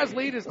the Jazz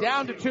lead is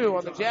down to 2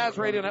 on the Jazz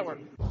Radio Network.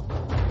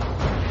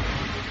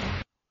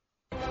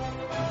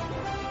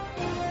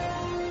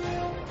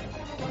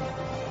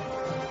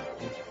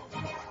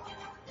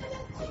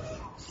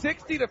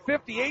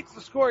 60-58 is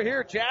the score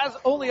here. Jazz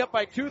only up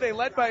by 2. They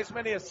led by as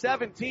many as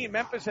 17.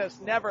 Memphis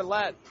has never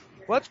led.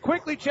 Let's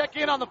quickly check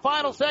in on the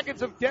final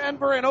seconds of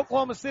Denver and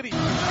Oklahoma City.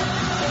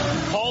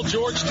 Paul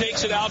George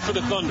takes it out for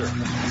the Thunder.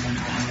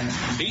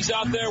 He's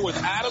out there with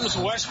Adams,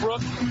 Westbrook,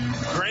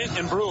 Grant,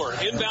 and Brewer.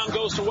 Inbound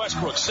goes to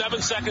Westbrook.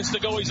 7 seconds to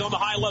go. He's on the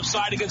high left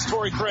side against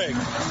Torrey Craig.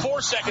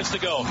 4 seconds to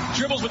go.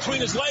 Dribbles between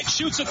his legs,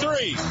 shoots a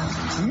 3.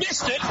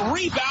 Missed it.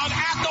 Rebound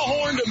at the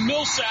horn to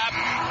Millsap,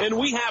 and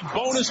we have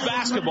bonus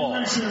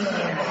basketball.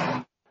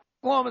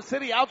 Oklahoma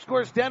City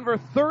outscores Denver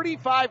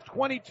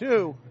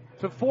 35-22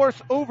 to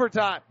force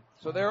overtime.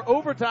 So they're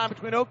overtime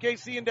between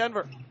OKC and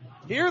Denver.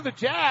 Here the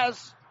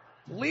Jazz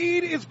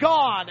lead is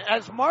gone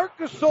as Marc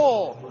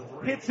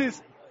Gasol hits his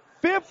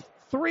 5th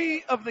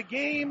 3 of the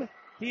game.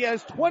 He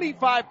has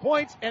 25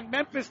 points, and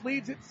Memphis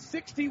leads at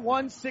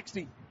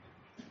 61-60.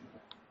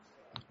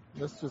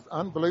 This is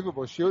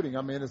unbelievable shooting.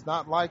 I mean, it's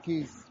not like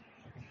he's...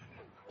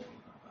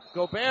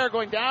 Gobert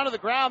going down to the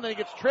ground, then he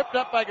gets tripped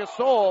up by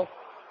Gasol,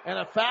 and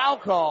a foul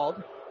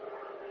called.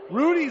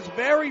 Rudy's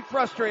very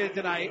frustrated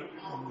tonight.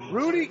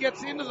 Rudy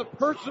gets into the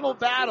personal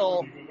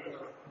battle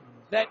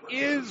that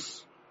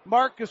is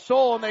Marc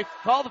Gasol, and they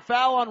call the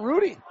foul on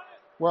Rudy.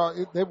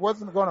 Well, they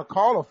wasn't going to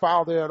call a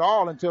foul there at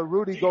all until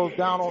Rudy goes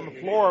down on the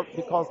floor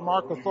because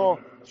Marc Gasol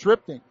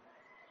tripped him.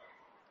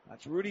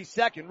 That's Rudy's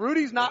second.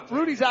 Rudy's out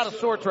of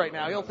sorts right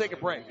now. He'll take a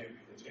break.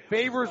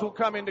 Favors will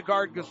come in to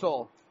guard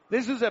Gasol.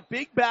 This is a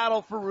big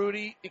battle for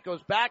Rudy. It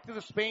goes back to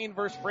the Spain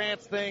versus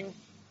France thing,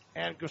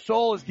 and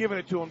Gasol is giving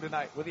it to him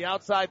tonight with the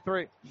outside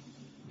 3.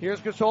 Here's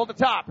Gasol at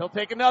the top. He'll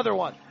take another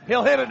one.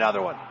 He'll hit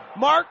another one.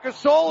 Marc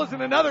Gasol is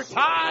in another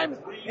time,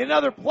 in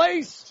another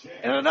place,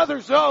 in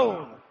another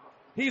zone.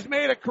 He's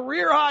made a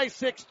career-high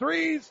 6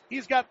 threes.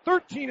 He's got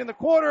 13 in the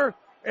quarter,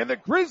 and the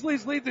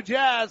Grizzlies lead the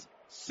Jazz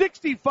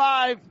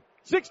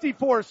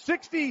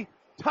 64-60.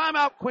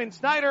 Timeout, Quinn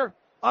Snyder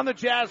on the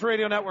Jazz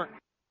Radio Network.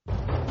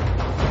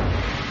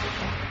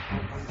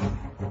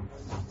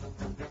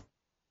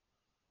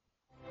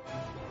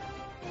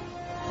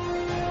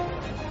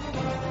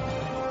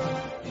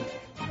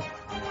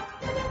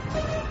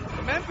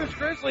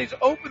 Memphis Grizzlies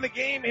open the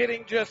game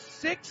hitting just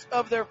 6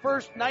 of their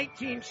first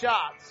 19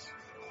 shots.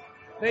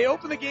 They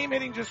open the game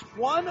hitting just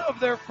 1 of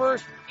their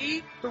first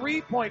 8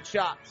 3-point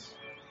shots.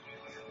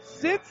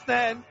 Since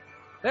then,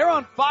 they're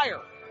on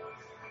fire.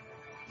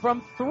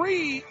 From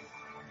 3,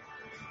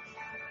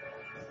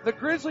 the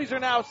Grizzlies are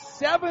now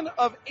 7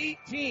 of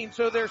 18,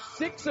 so they're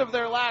 6 of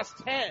their last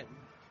 10.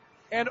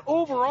 And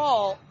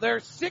overall, they're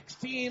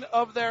 16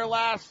 of their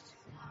last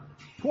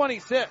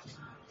 26.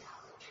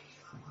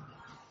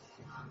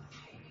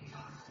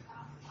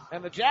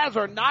 And the Jazz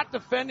are not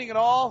defending at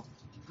all.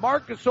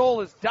 Marc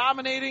Gasol is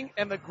dominating,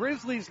 and the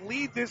Grizzlies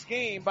lead this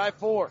game by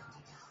 4.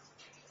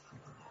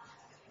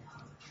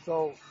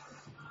 So,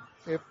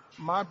 if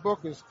my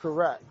book is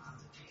correct,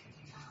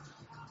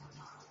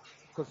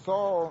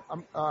 Gasol,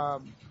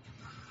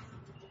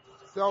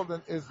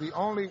 Selden is the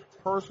only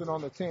person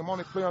on the team,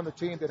 only player on the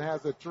team that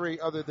has a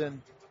 3 other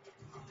than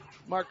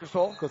Marc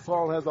Gasol.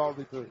 Gasol has all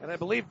the 3. And I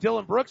believe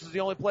Dylan Brooks is the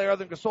only player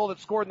other than Gasol that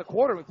scored in the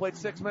quarter. We played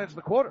 6 minutes in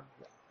the quarter.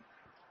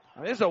 I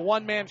mean, this is a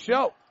one-man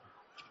show.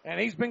 And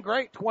he's been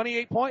great.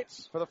 28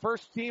 points for the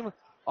first team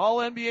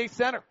All-NBA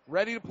center.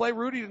 Ready to play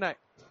Rudy tonight.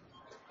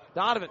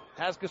 Donovan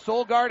has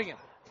Gasol guarding him.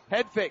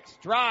 Head fakes,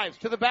 drives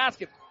to the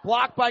basket.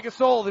 Blocked by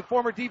Gasol, the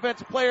former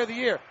defensive player of the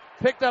year.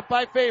 Picked up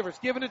by Favors,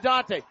 given to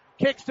Dante.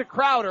 Kicks to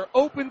Crowder,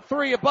 open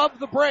 3 above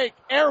the break,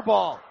 air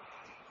ball.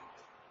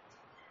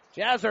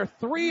 Jazz are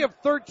 3 of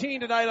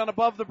 13 tonight on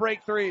above the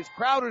break threes.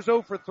 Crowder's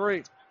 0 for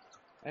 3.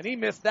 And he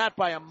missed that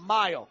by a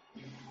mile.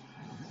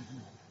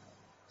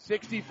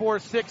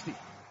 64-60.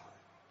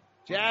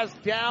 Jazz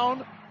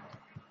down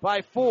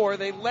by 4.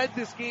 They led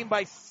this game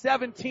by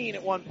 17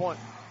 at one point.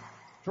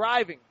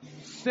 Driving,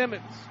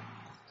 Simmons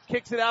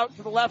kicks it out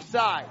to the left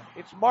side.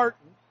 It's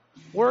Martin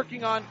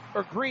working on,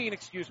 or Green,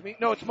 excuse me.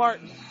 No, it's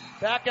Martin.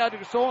 Back out to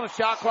Gasol and a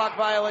shot clock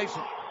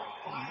violation.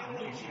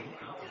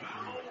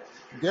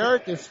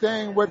 Derek is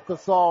staying with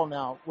Gasol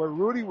now. Where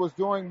Rudy was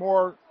doing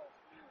more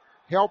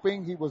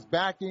helping, he was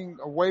backing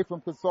away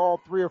from Gasol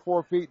 3 or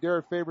 4 feet.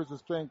 Derek Favors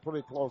is staying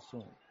pretty close to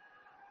him.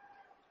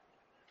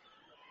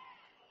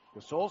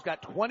 Gasol's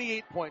got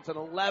 28 points on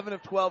 11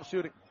 of 12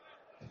 shooting.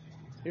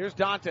 Here's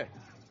Dante.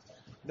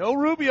 No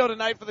Rubio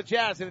tonight for the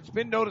Jazz, and it's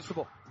been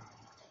noticeable.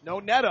 No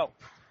Neto.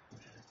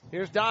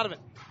 Here's Donovan.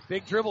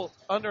 Big dribble,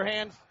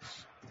 underhand.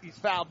 He's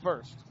fouled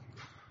first.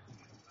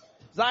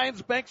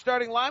 Zion's Bank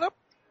starting lineup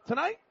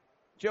tonight.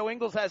 Joe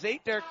Ingles has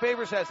 8. Derek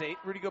Favors has 8.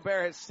 Rudy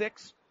Gobert has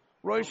 6.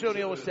 Royce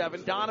O'Neal with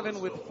 7. Donovan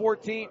with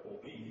 14.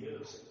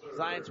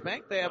 Zion's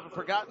Bank, they haven't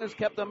forgotten, has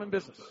kept them in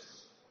business.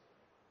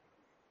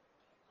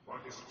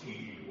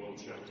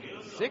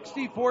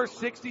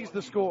 64-60 is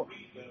the score.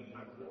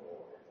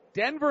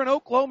 Denver and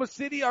Oklahoma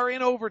City are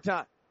in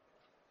overtime.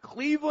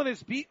 Cleveland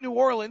has beat New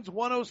Orleans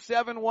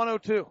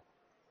 107-102.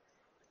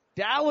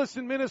 Dallas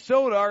and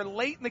Minnesota are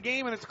late in the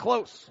game and it's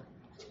close.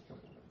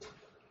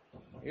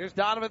 Here's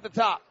Donovan at the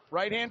top.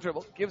 Right hand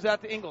dribble. Gives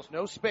out to Ingles.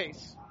 No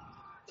space.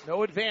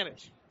 No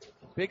advantage.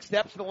 Big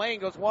steps to the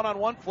lane. Goes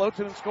one-on-one. Floats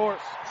it and scores.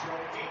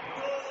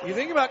 You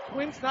think about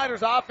Quinn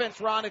Snyder's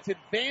offense, Ron. It's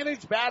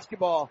advantage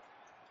basketball.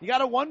 You got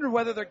to wonder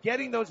whether they're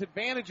getting those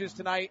advantages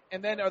tonight,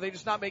 and then are they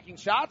just not making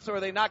shots, or are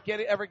they not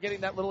ever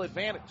getting that little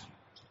advantage?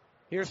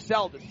 Here's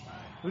Selden,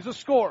 who's a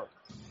scorer.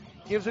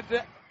 Gives it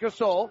to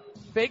Gasol.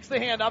 Fakes the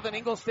handoff, and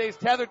Ingles stays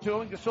tethered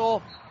to him.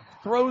 Gasol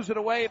throws it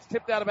away. It's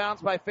tipped out of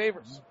bounds by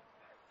Favors.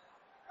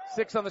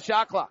 6 on the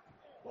shot clock.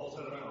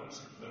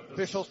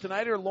 Officials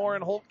tonight are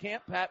Lauren Holtkamp,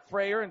 Pat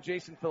Frayer, and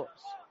Jason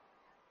Phillips.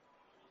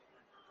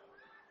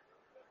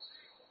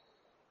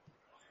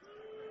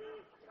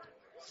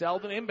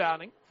 Selden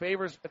inbounding.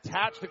 Favors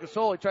attached to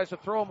Gasol. He tries to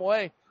throw him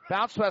away.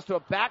 Bounce pass to a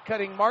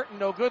back-cutting Martin.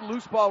 No good.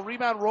 Loose ball.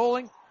 Rebound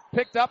rolling.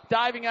 Picked up.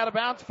 Diving out of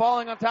bounds.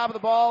 Falling on top of the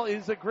ball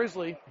is a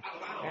Grizzly.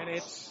 And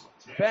it's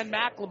Ben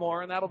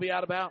McLemore, and that'll be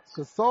out of bounds.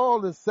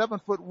 Gasol is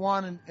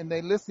 7'1", and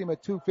they list him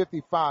at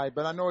 255,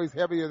 but I know he's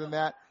heavier than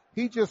that.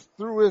 He just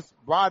threw his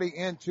body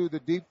into the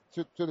deep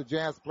to the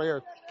Jazz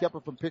player, kept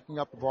him from picking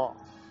up the ball.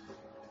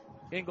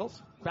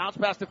 Ingles. Bounce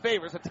pass to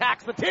Favors.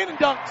 Attacks the 10 and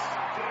dunks.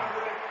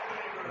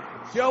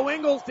 Joe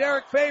Ingles,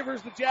 Derek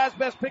Favors, the Jazz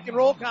best pick and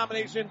roll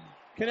combination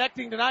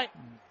connecting tonight.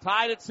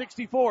 Tied at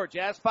 64.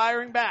 Jazz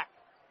firing back.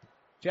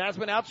 Jazz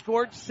been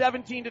outscored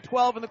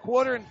 17-12 in the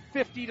quarter and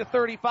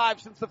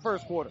 50-35 since the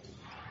first quarter.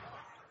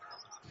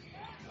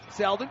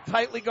 Selden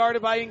tightly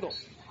guarded by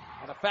Ingles.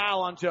 And a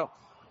foul on Joe.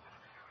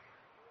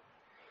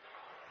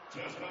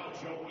 Jazz foul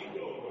Joe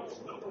Ingles,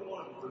 number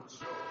 1 for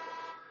Joe.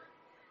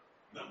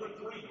 Number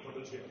 3 for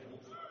the Jazz.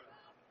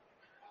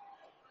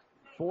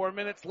 4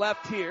 minutes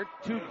left here.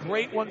 2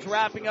 great ones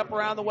wrapping up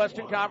around the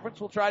Western Conference.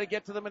 We'll try to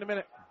get to them in a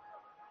minute.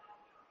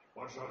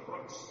 Marshawn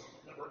Brooks,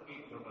 number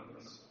 8 for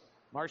Memphis.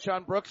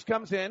 Marshawn Brooks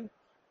comes in.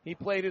 He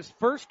played his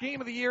first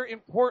game of the year in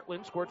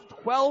Portland, scored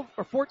 12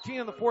 or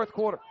 14 in the fourth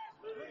quarter.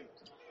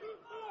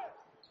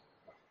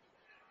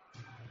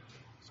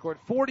 Scored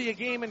 40 a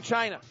game in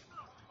China.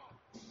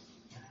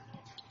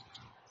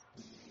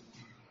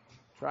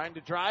 Trying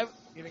to drive,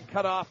 getting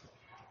cut off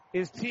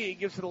is T.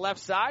 Gives to the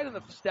left side, and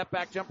the step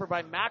back jumper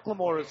by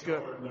McLemore is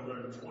good.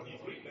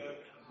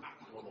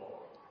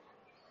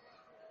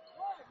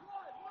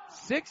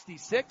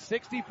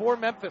 66-64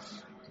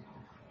 Memphis.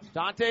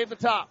 Dante at the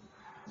top.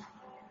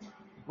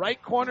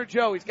 Right corner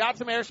Joe. He's got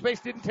some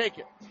airspace, didn't take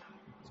it.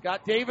 He's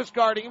got Davis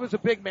guarding. He was a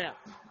big man.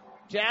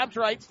 Jabs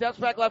right, steps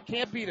back left,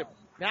 can't beat him.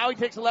 Now he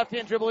takes a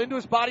left-hand dribble into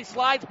his body,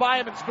 slides by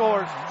him and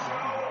scores.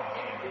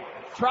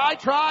 Try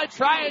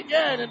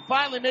again, and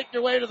finally make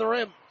your way to the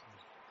rim.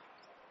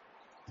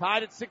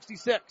 Tied at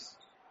 66.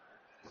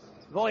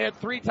 We've only had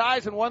 3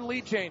 ties and 1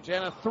 lead change,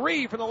 and a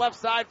 3 from the left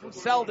side from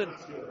Selden.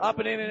 Up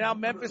and in, and now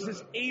Memphis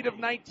is 8 of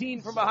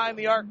 19 from behind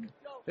the arc.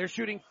 They're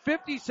shooting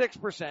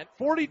 56%,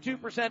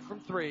 42% from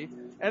 3,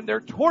 and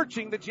they're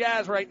torching the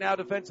Jazz right now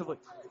defensively.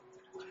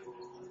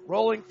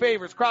 Rolling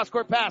Favors,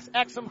 cross-court pass,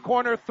 Exum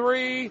corner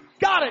 3.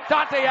 Got it,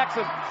 Dante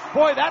Exum.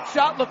 Boy, that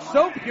shot looks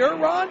so pure,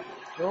 Ron.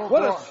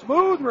 What a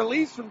smooth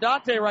release from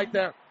Dante right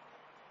there.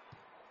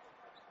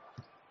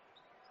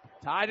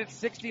 Tied at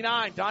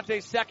 69.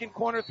 Dante's second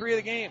corner 3 of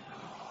the game.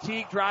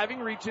 Teague driving,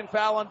 reach-in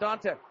foul on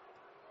Dante.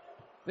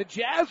 The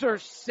Jazz are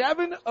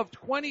 7 of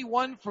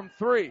 21 from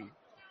 3,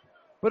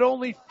 but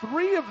only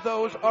 3 of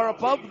those are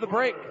above the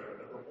break.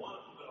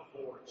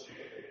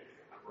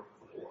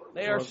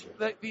 They are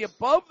the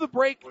above the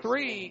break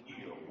 3,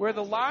 where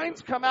the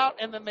lines come out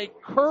and then they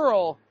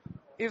curl,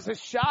 is a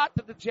shot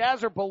that the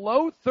Jazz are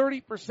below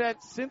 30%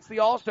 since the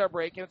All-Star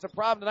break, and it's a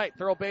problem tonight.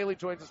 Thurl Bailey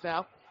joins us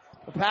now.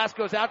 The pass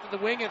goes out to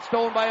the wing and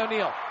stolen by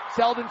O'Neal.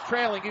 Selden's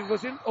trailing.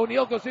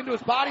 O'Neal goes into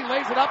his body,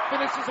 lays it up,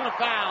 finishes in a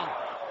foul.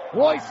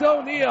 Royce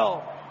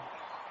O'Neal.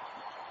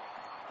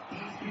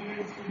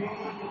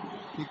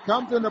 He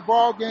comes in the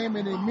ball game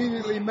and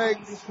immediately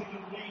makes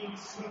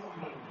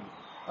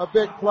a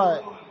big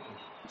play.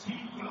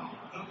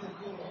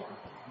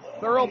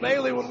 Thurl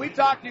Bailey, when we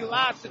talked to you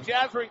last, the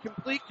Jazz were in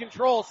complete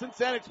control. Since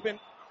then, it's been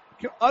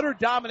utter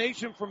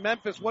domination from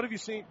Memphis. What have you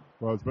seen?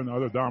 Well, it's been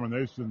utter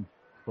domination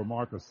for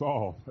Marc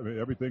Gasol. I mean,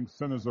 everything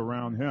centers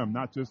around him.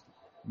 Not just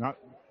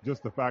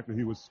the fact that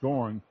he was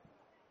scoring,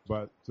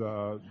 but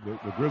the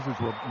Grizzlies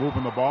were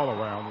moving the ball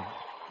around,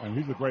 and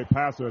he's a great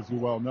passer, as you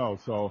well know.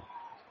 So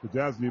the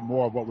Jazz need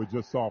more of what we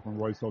just saw from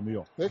Royce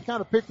O'Neal. They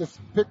kind of picked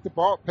the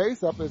ball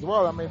pace up as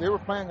well. I mean, they were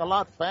playing a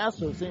lot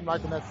faster, it seemed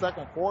like, in that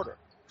second quarter.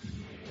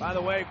 By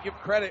the way, give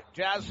credit.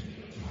 Jazz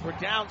were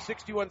down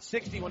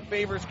 61-60 when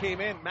Favors came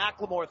in.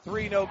 McLemore,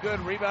 3, no good.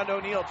 Rebound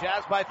O'Neal.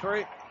 Jazz by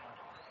 3.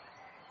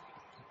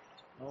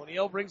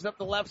 O'Neal brings up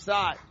the left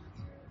side.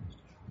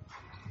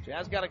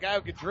 Jazz got a guy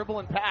who could dribble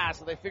and pass,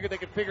 so they figured they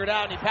could figure it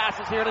out, and he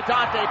passes here to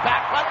Dante.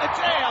 Back cut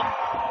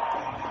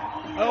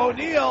the jam.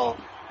 O'Neal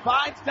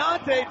finds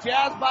Dante.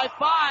 Jazz by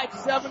 5,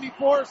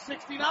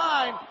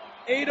 74-69.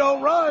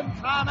 8-0 run.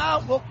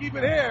 Timeout. We'll keep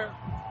it here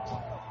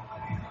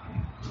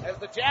as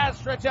the Jazz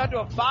stretch out to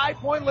a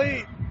 5-point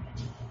lead.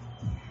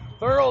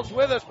 Thurl's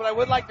with us, but I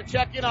would like to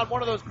check in on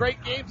one of those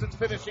great games that's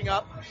finishing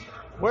up.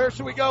 Where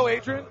should we go,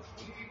 Adrian?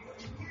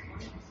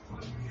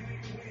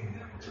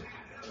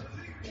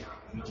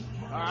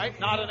 All right,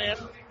 not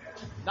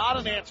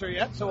an answer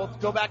yet, so we'll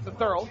go back to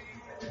Thurl.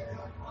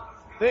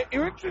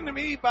 Interesting to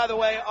me, by the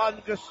way,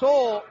 on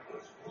Gasol,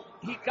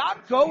 he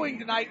got going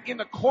tonight in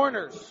the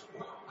corners.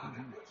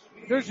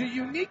 There's a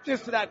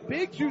uniqueness to that.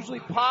 Bigs usually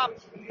pop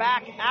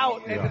back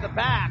out into the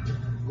back.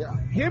 Yeah.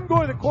 Him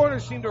going to the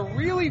corners seemed to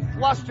really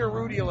fluster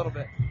Rudy a little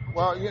bit.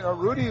 Well,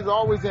 Rudy is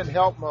always in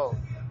help mode.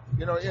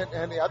 And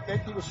I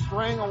think he was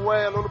straying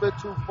away a little bit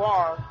too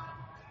far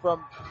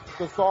from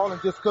Gasol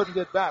and just couldn't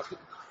get back.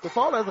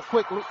 Gasol has a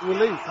quick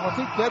release. Once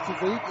he catches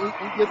it,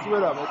 he gets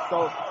rid of it.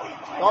 So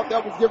I thought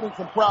that was giving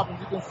some problems.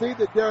 You can see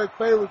that Derek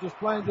Favors is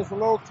playing just a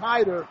little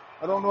tighter.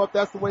 I don't know if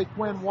that's the way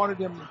Quinn wanted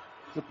him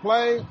to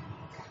play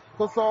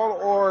Gasol,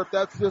 or if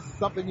that's just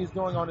something he's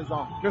doing on his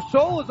own.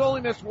 Gasol has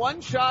only missed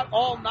 1 shot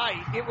all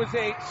night. It was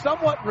a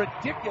somewhat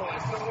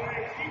ridiculous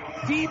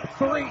deep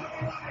 3.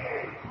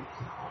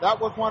 That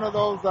was one of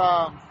those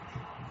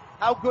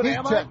how good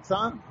am checks,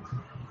 huh?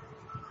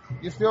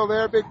 You still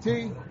there, Big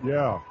T?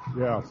 Yeah.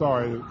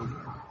 Sorry,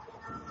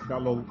 got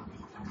a little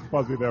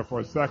fuzzy there for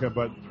a second,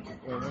 but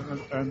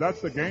and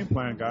that's the game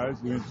plan, guys.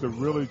 You need to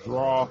really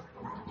draw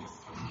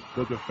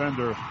the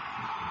defender,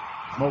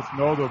 most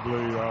notably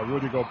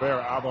Rudy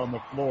Gobert, out on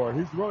the floor.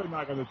 He's really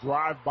not going to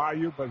drive by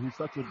you, but he's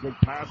such a good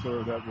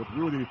passer that with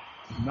Rudy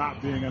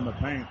not being in the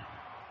paint,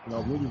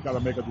 Rudy's got to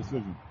make a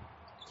decision.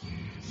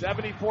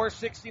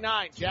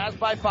 74-69. Jazz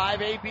by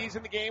 5. AB's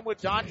in the game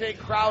with Dante,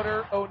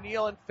 Crowder,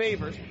 O'Neal, and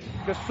Favors.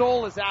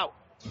 Gasol is out.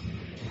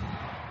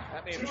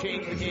 That may have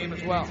changed the game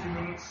as well.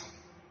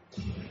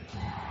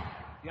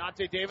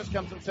 Deontay Davis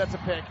comes and sets a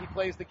pick. He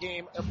plays the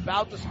game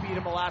about the speed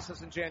of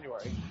molasses in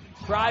January.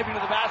 Driving to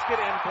the basket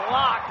and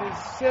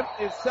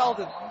blocked is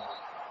Selden.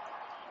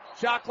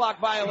 Shot clock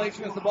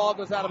violation as the ball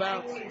goes out of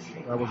bounds.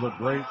 That was a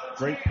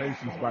great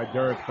patience by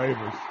Derek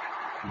Favors,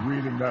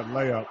 reading that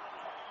layup.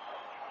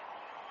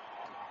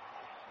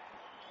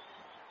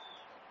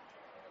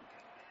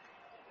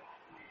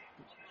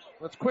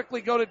 Let's quickly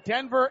go to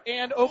Denver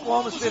and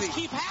Oklahoma City. This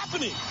keep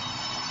happening?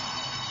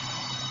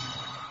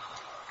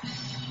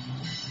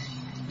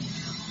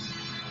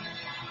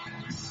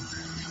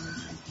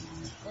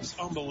 That's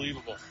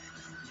unbelievable.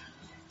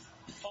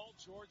 Paul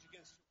George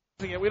against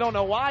We don't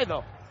know why,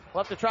 though.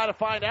 We'll have to try to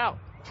find out.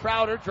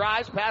 Crowder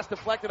drives, pass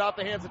deflected off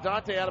the hands of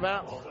Dante, out of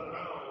bounds.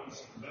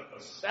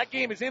 That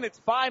game is in its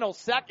final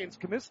seconds.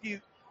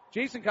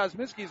 Jason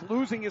Kosminski is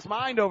losing his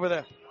mind over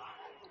there.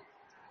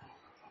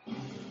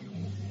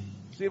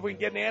 See if we can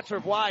get an answer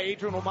of why.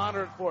 Adrian will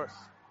monitor it for us.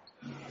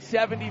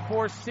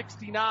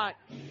 74-69.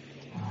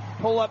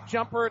 Pull-up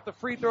jumper at the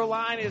free throw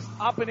line is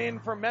up and in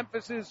for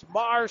Memphis's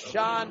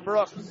Marshawn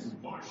Brooks.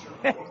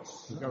 They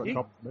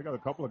got a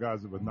couple of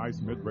guys with nice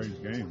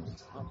mid-range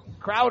games.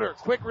 Crowder,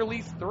 quick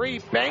release three,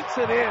 banks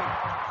it in.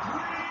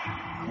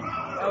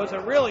 That was a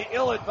really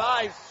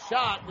ill-advised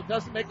shot that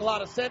doesn't make a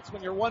lot of sense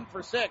when you're 1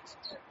 for 6.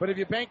 But if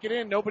you bank it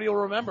in, nobody will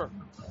remember.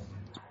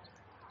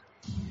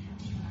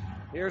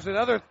 Here's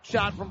another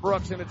shot from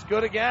Brooks, and it's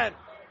good again.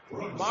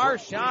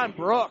 Marshawn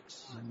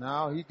Brooks. And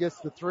now he gets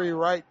the 3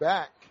 right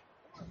back.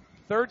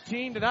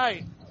 13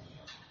 tonight.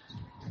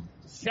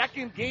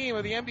 Second game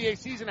of the NBA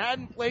season.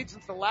 Hadn't played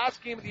since the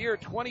last game of the year,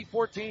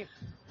 2014.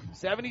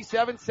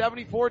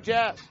 77-74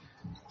 Jazz.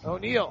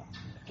 O'Neal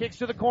kicks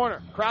to the corner.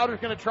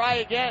 Crowder's going to try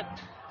again.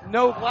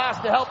 No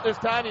glass to help this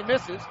time. He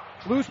misses.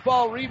 Loose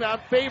ball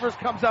rebound. Favors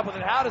comes up with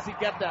it. How does he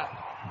get that?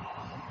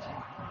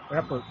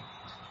 Effort.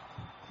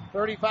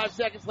 35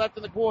 seconds left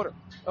in the quarter.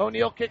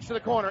 O'Neal kicks to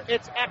the corner.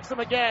 It's Exum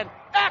again.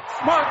 X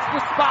marks the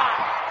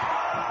spot.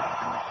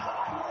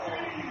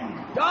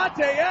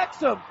 Dante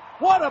Exum,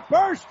 what a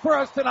burst for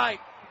us tonight.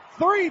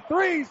 3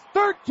 threes,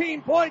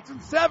 13 points in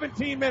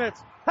 17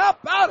 minutes. How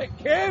about it,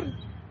 kid?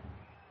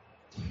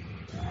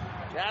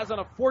 Jazz on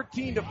a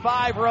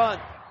 14-5 run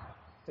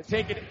to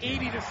take an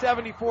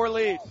 80-74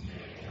 lead.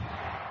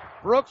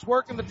 Brooks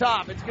working the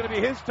top. It's going to be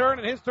his turn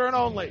and his turn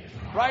only.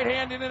 Right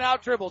hand in and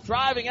out dribble.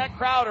 Driving at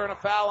Crowder and a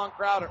foul on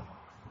Crowder.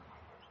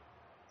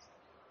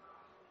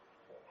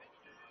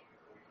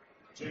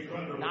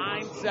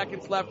 9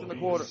 seconds left in the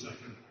quarter.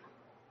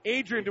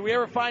 Adrian, do we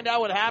ever find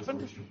out what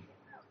happened?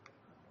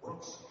 All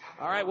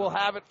right, we'll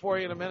have it for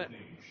you in a minute.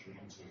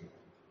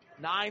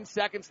 9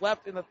 seconds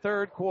left in the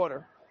third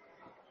quarter.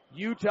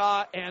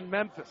 Utah and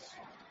Memphis.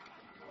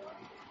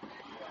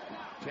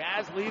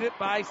 Jazz lead it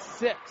by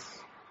 6.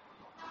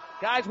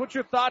 Guys, what's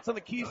your thoughts on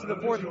the keys to the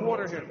fourth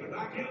quarter here?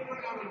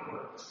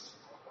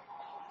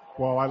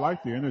 Well, I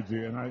like the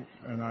energy,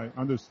 and I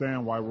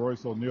understand why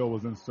Royce O'Neal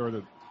was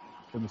inserted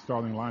in the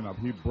starting lineup.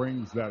 He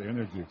brings that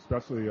energy,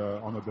 especially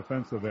on the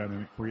defensive end,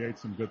 and it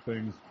creates some good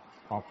things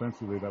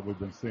offensively that we've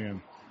been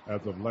seeing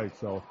as of late.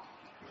 So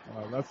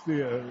that's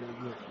the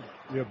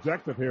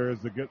objective here is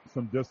to get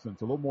some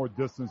distance, a little more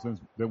distance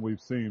than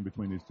we've seen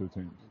between these two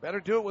teams. Better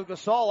do it with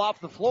Gasol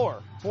off the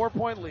floor.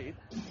 4-point lead.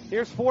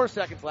 Here's 4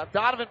 seconds left.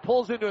 Donovan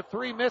pulls into a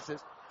 3, misses.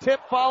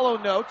 Tip follow,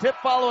 no. Tip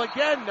follow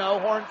again, no.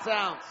 Horn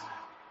sounds.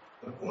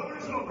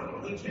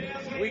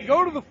 We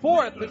go to the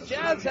fourth. The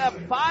Jazz have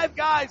 5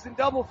 guys in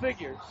double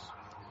figures,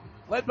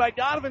 led by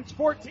Donovan's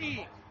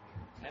 14,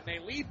 and they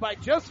lead by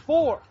just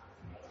 4,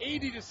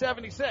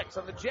 80-76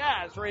 on the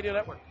Jazz Radio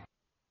Network.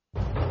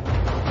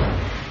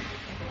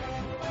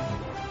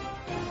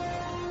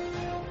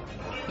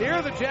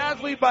 Here the Jazz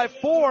lead by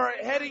 4,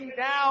 heading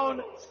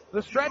down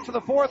the stretch of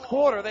the fourth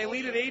quarter. They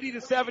lead at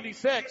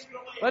 80-76.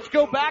 Let's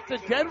go back to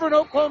Denver and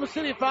Oklahoma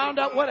City, find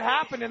out what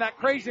happened in that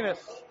craziness.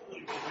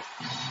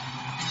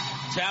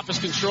 Tap is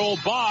controlled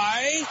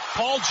by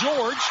Paul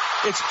George.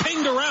 It's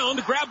pinged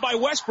around, grabbed by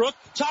Westbrook.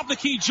 Top of the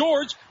key,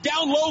 George.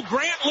 Down low,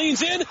 Grant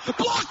leans in.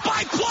 Blocked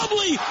by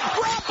Plumlee.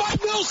 Grabbed by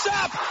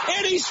Millsap.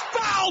 And he's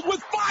fouled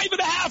with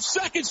 5.5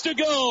 seconds to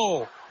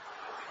go.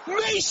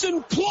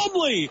 Mason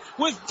Plumlee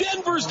with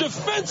Denver's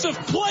defensive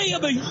play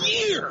of the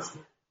year.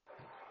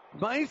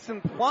 Mason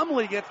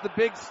Plumlee gets the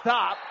big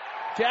stop.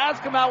 Jazz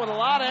come out with a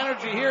lot of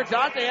energy here.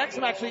 Dante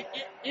Exum actually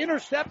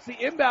intercepts the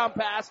inbound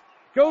pass.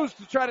 Goes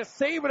to try to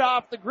save it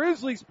off the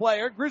Grizzlies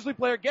player. Grizzly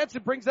player gets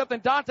it, brings it up,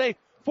 then Dante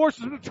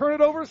forces him to turn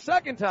it over a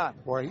second time.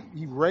 Boy,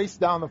 he raced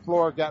down the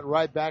floor, got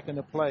right back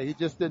into play. He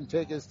just didn't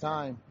take his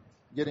time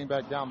getting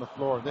back down the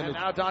floor. And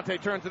now Dante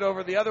turns it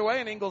over the other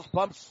way, and Ingles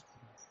bumps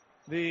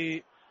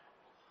the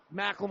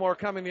McLemore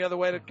coming the other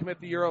way to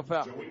commit the Euro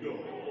foul.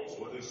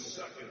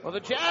 Well, the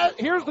Jazz,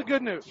 here's the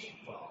good news.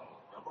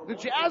 The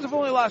Jazz have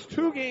only lost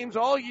 2 games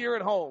all year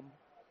at home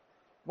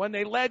when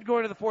they led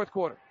going to the fourth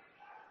quarter.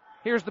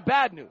 Here's the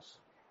bad news.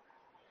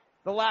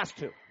 The last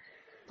 2.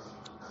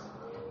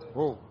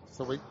 Oh,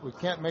 so we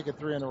can't make it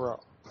 3 in a row.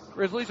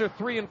 Grizzlies are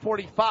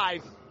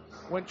 3-45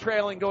 when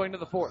trailing going to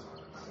the fourth.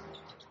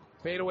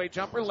 Fadeaway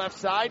jumper, left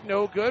side,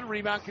 no good.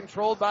 Rebound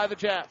controlled by the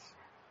Jazz.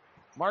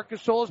 Marc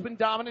Gasol has been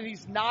dominant.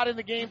 He's not in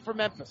the game for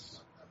Memphis.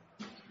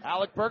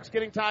 Alec Burks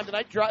getting time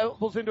tonight.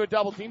 Dribbles into a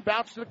double team.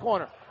 Bounce to the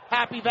corner.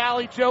 Happy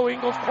Valley, Joe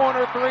Ingles,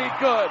 corner 3,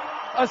 good.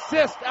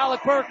 Assist, Alec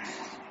Burks.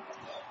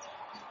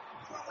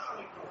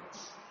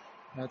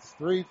 That's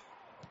 3,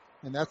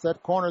 and that's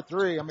that corner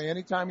 3. I mean,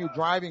 anytime you're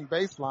driving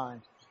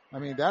baseline, I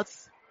mean,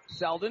 that's...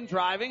 Selden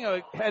driving,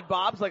 head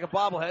bobs like a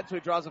bobblehead, so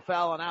he draws a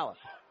foul on Alec.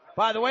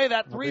 By the way,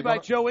 that 3 by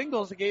Joe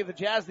Ingles that gave the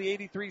Jazz the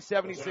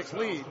 83-76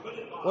 lead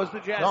was the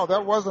Jazz. No,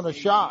 that wasn't a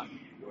shot.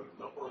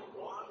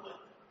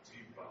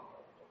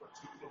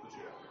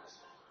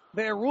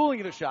 They're ruling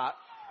it a shot.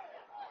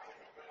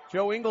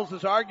 Joe Ingles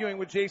is arguing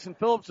with Jason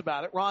Phillips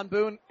about it. Ron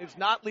Boone is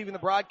not leaving the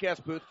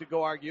broadcast booth to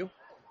go argue,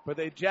 but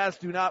the Jazz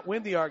do not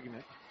win the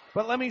argument.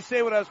 But let me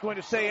say what I was going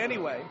to say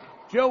anyway.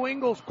 Joe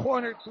Ingles'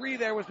 cornered three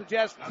there was the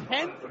Jazz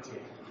 10th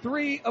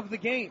three of the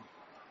game.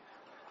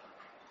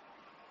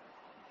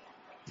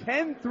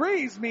 10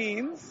 threes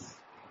means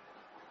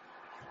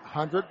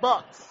 $100.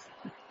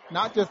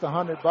 Not just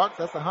 $100.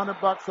 That's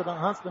 $100 to the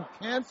Huntsman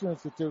Cancer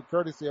Institute,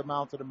 courtesy of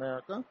Mounted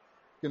America.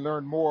 You can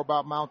learn more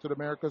about Mounted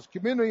America's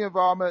community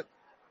involvement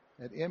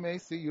at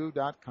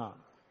macu.com.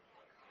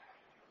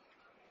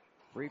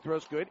 Free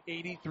throw's good,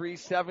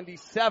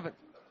 83-77.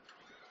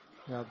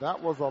 Now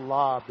that was a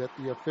lob that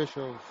the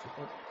officials,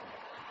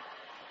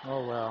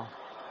 oh well.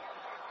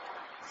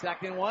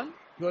 Second one,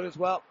 good as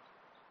well.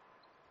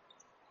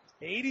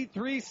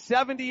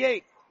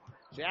 83-78.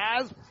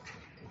 Jazz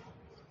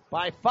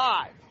by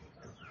 5.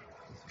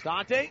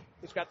 Dante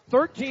has got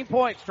 13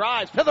 points,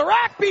 drives to the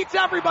rack, beats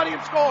everybody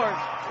and scores.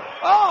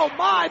 Oh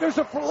my, there's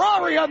a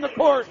Ferrari on the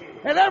court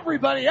and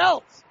everybody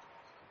else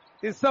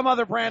is some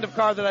other brand of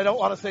car that I don't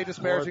want to say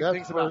disparaging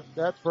things about.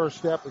 That first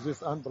step is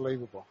just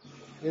unbelievable.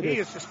 He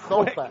is just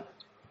so quick. fast.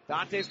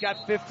 Dante's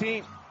got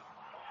 15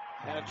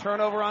 and a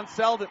turnover on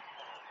Selden.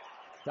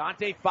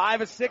 Dante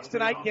 5 of 6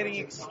 tonight, getting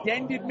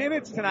extended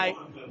minutes tonight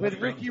with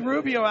Ricky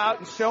Rubio out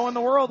and showing the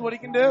world what he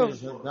can do.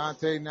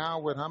 Dante now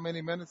with how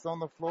many minutes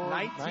on the floor?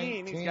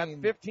 19. He's got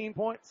 15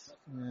 points.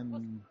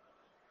 And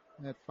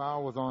that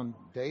foul was on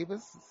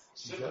Davis.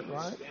 Is that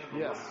right?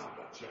 Yes.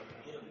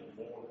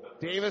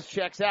 Davis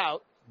checks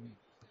out.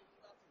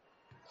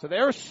 So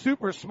they're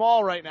super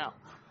small right now.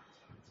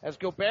 As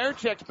Gobert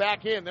checks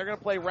back in, they're going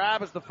to play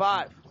Rab as the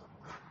 5.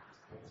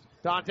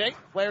 Dante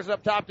flares it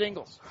up top to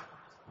Ingles.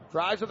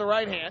 Drives with the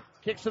right hand,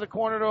 kicks to the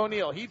corner to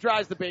O'Neal. He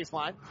drives the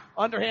baseline.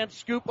 Underhand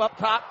scoop up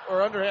top,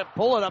 or underhand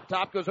pull it up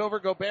top, goes over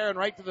Gobert and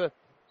right to the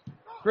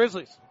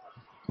Grizzlies.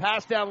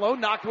 Pass down low,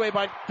 knocked away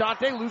by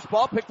Dante. Loose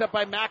ball, picked up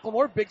by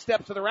McLemore. Big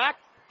steps to the rack.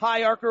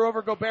 High arcer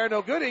over Gobert,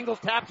 no good. Ingles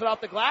taps it off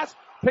the glass.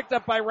 Picked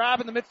up by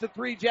Rab in the midst of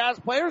 3 Jazz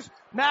players.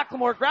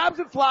 McLemore grabs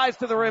it, flies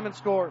to the rim and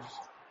scores.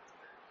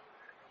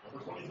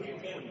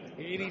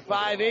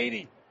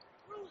 85-80.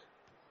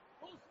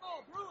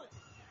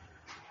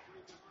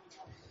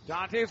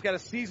 Dante's got a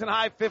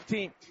season-high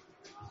 15.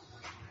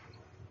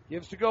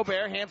 Gives to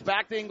Gobert, hands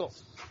back to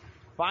Ingles.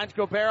 Finds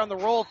Gobert on the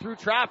roll through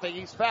traffic.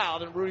 He's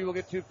fouled, and Rudy will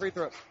get 2 free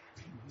throws.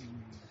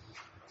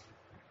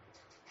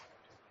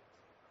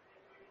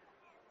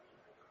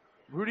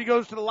 Rudy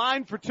goes to the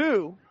line for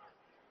 2.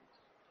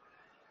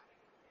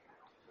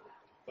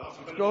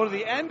 Let's go to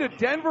the end of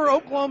Denver,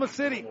 Oklahoma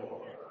City.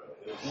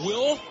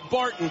 Will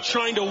Barton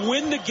trying to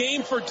win the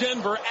game for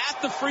Denver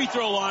at the free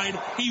throw line.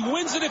 He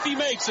wins it if he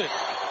makes it.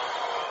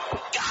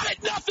 Got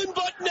it, nothing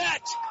but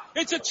net.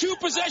 It's a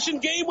 2-possession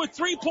game with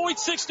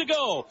 3.6 to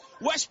go.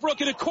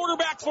 Westbrook in a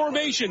quarterback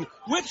formation.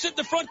 Whips it in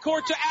the front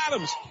court to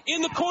Adams.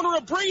 In the corner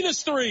of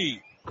Abrines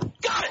 3.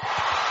 Got it.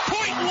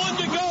 0.1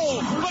 to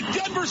go, but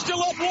Denver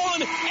still up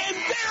 1, and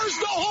there's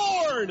the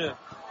horn.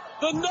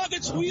 The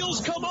Nuggets' wheels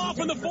come off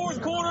in the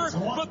fourth quarter,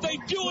 but they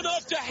do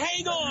enough to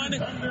hang on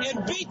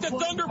and beat the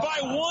Thunder by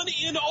 1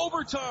 in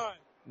overtime.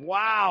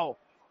 Wow.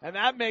 And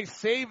that may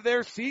save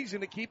their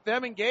season to keep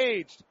them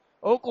engaged.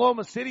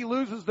 Oklahoma City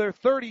loses their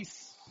 33rd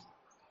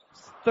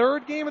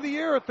game of the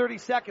year or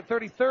 32nd?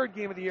 33rd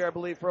game of the year, I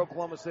believe, for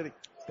Oklahoma City.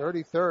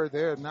 33rd.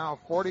 They're now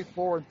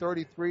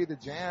 44-33. The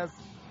Jazz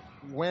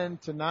win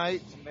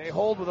tonight. They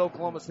hold with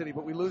Oklahoma City,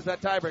 but we lose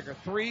that tiebreaker.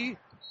 3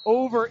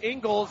 over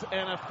Ingles,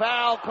 and a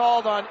foul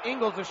called on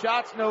Ingles. The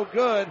shot's no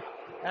good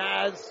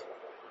as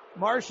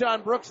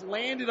Marshawn Brooks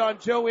landed on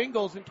Joe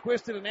Ingles and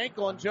twisted an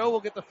ankle, and Joe will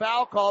get the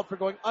foul called for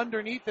going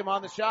underneath him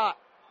on the shot.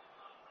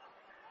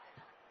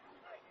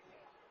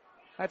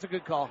 That's a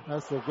good call.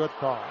 That's a good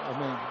call. I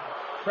mean,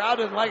 crowd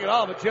doesn't like it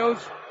all, but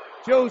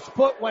Joe's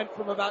foot went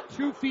from about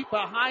 2 feet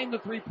behind the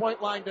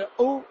 3-point line to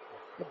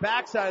the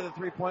backside of the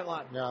 3-point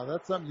line. Yeah,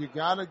 that's something you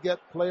got to get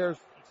players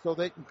so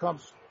they can come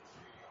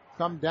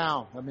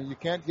down. I mean, you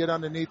can't get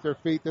underneath their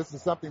feet. This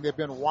is something they've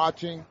been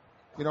watching,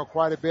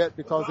 quite a bit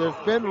because there's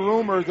been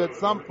rumors that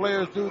some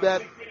players do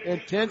that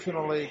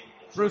intentionally.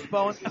 Bruce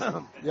Bowen.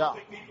 Yeah.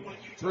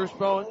 Bruce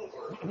Bowen.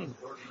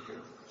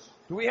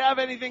 Do we have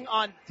anything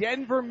on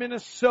Denver,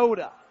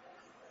 Minnesota?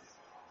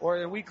 Or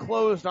are we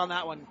closed on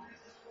that one?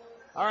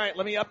 All right,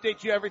 let me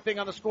update you everything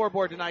on the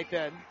scoreboard tonight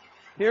then.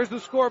 Here's the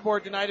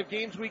scoreboard tonight of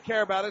games we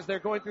care about as they're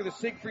going through the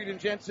Siegfried and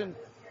Jensen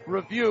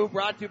review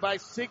brought to you by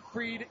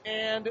Siegfried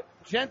and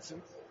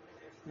Jensen.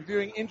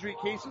 Reviewing injury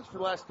cases for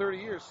the last 30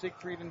 years,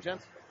 Siegfried and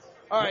Jensen.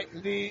 All right,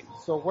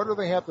 so what do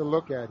they have to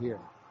look at here?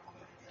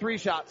 3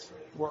 shots.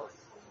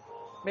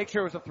 Make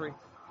sure it was a 3.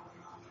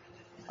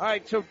 All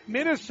right, so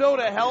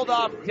Minnesota held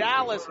off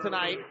Dallas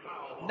tonight,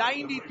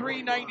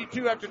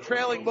 93-92 after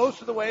trailing most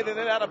of the way. They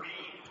then had a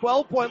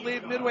 12-point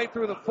lead midway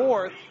through the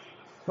 4th,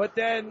 but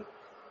then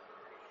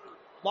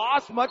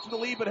lost much of the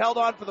lead but held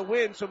on for the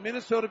win. So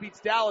Minnesota beats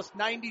Dallas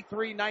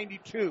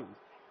 93-92.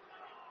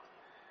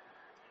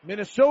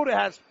 Minnesota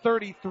has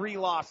 33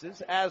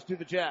 losses, as do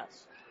the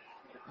Jazz.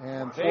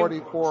 and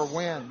 44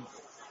 wins.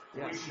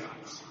 Yes.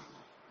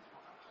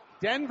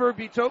 Denver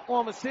beats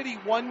Oklahoma City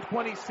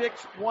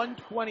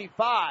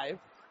 126-125.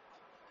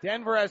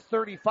 Denver has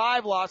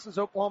 35 losses.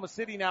 Oklahoma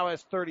City now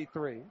has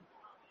 33.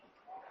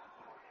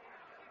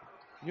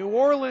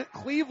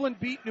 Cleveland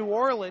beat New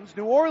Orleans.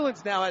 New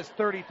Orleans now has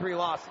 33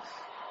 losses.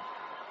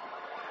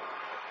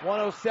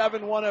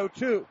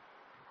 107-102.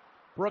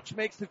 Brooks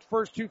makes the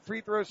first 2 free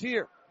throws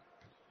here.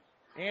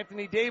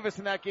 Anthony Davis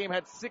in that game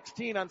had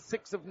 16 on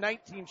 6 of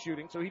 19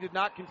 shooting, so he did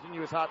not continue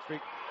his hot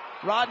streak.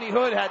 Rodney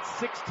Hood had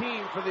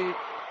 16 for the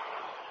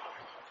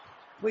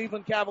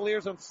Cleveland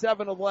Cavaliers on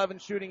 7 of 11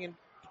 shooting in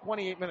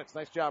 28 minutes.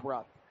 Nice job,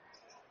 Rod.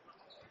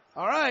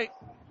 All right.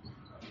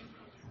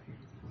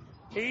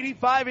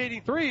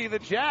 85-83, the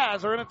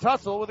Jazz are in a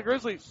tussle with the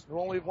Grizzlies, who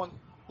only have one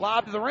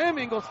lob to the rim.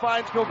 Ingles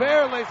finds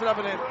Gobert, lays it up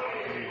and in.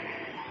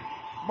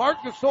 Marc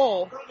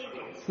Gasol,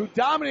 who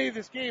dominated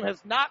this game,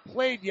 has not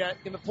played yet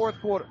in the fourth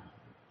quarter.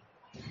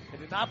 He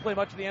did not play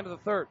much at the end of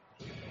the third.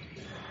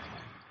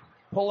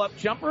 Pull-up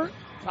jumper,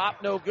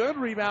 top no good,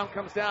 rebound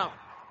comes down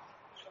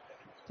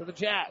to the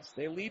Jazz.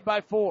 They lead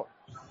by 4.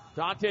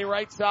 Dante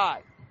right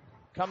side.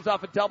 Comes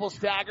off a double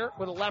stagger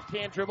with a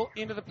left-hand dribble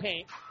into the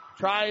paint.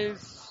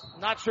 Tries,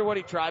 not sure what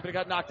he tried, but it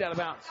got knocked out of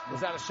bounds.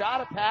 Was that a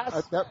shot, a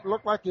pass? That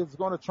looked like he was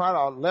going to try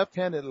a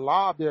left-handed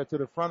lob there to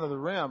the front of the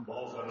rim.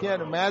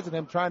 Can't imagine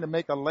him trying to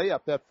make a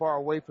layup that far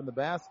away from the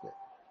basket.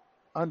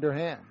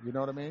 Underhand, you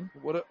know what I mean?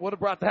 Would have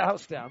brought the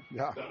house down.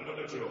 Yeah.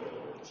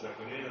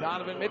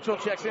 Donovan Mitchell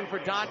checks in for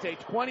Dante.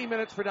 20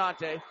 minutes for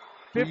Dante.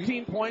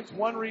 15 points,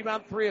 1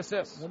 rebound, 3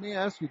 assists. Let me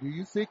ask you, do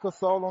you see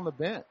Gasol on the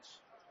bench?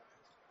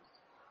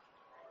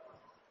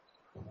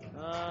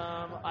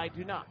 I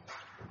do not.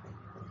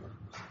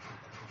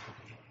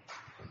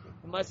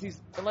 Unless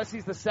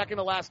he's the second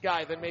to last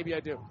guy, then maybe I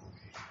do.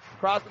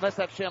 Unless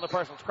that's Chandler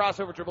Parsons.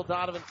 Crossover dribble,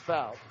 Donovan's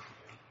fouled.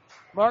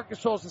 Marc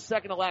Gasol's the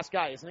second to last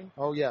guy, isn't he?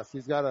 Oh yes,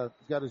 he's got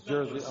his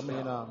jersey.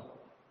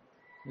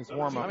 His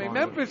warm up.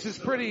 Memphis is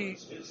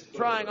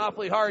trying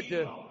awfully hard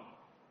to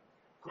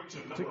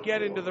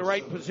get into the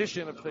right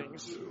position of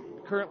things.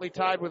 Currently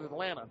tied with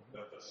Atlanta.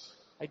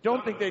 I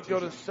don't think they'd go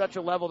to such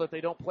a level that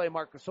they don't play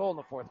Marc Gasol in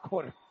the fourth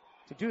quarter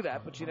to do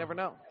that, but you never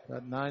know.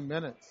 Got 9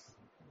 minutes.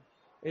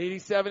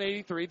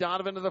 87-83.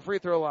 Donovan to the free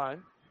throw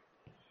line.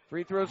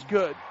 Free throw's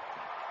good.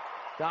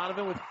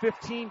 Donovan with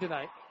 15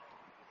 tonight.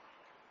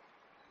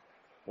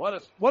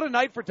 What a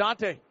night for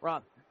Dante,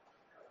 Ron.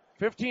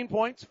 15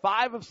 points,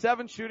 5 of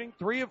 7 shooting,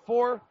 3 of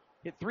 4,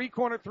 hit 3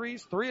 corner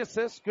threes, 3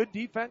 assists, good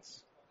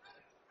defense.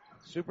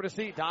 Super to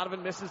see.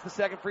 Donovan misses the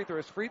second free throw.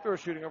 His free throw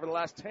shooting over the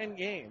last 10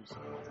 games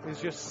is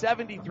just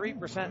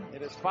 73%.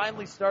 It has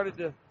finally started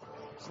to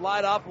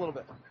slide off a little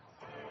bit.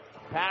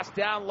 Pass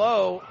down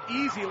low.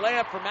 Easy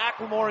layup for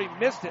McLemore. He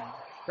missed it.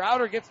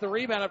 Crowder gets the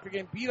rebound after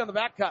getting beat on the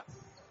back cut.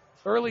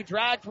 Early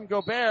drag from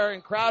Gobert,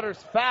 and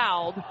Crowder's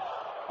fouled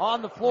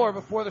on the floor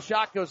before the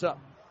shot goes up.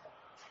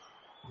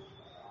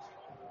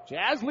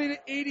 Jazz lead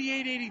at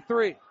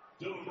 88-83.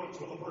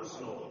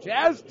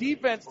 Jazz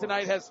defense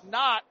tonight has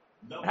not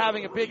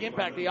having a big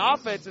impact. The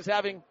offense is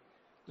having,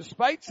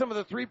 despite some of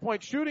the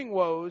three-point shooting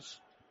woes,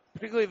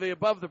 particularly the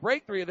above the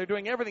break three, they're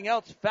doing everything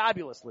else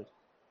fabulously.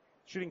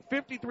 Shooting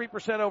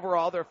 53%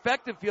 overall. Their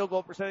effective field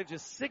goal percentage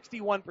is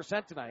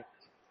 61% tonight.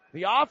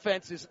 The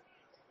offense is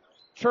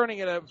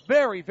churning at a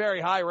very,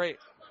 very high rate.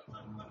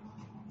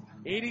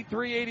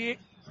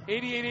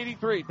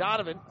 88-83.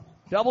 Donovan,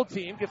 double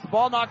team, gets the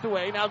ball knocked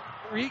away, now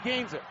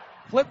regains it.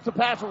 Flips the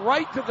pass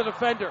right to the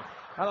defender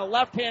on a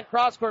left-hand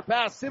cross-court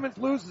pass. Simmons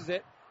loses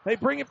it. They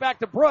bring it back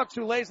to Brooks,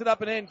 who lays it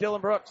up and in.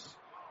 Dylan Brooks.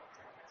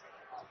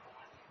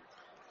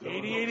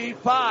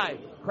 80-85.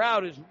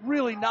 Crowd is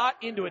really not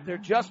into it. They're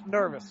just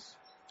nervous.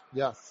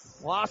 Yes.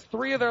 Lost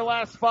 3 of their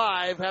last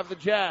 5, have the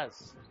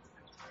Jazz.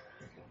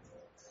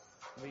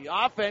 The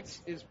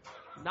offense is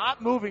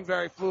not moving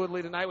very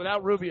fluidly tonight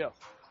without Rubio.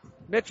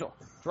 Mitchell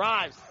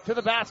drives to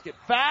the basket.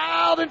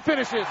 Fouled and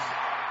finishes.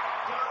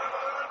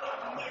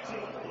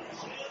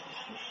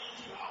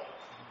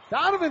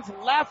 Donovan's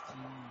left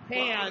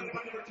hand.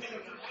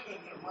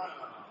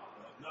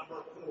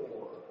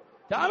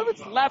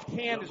 Donovan's left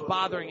hand is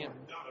bothering him.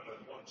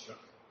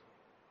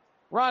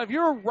 Ron, if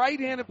you're a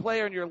right-handed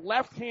player and your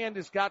left hand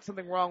has got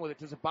something wrong with it,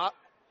 does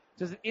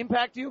it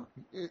impact you?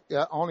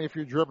 Yeah, only if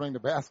you're dribbling the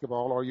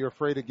basketball or you're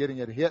afraid of getting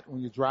it hit when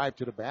you drive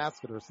to the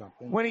basket or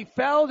something. When he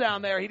fell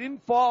down there, he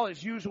didn't fall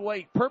his usual way.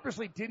 He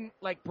purposely didn't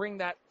bring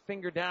that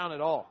finger down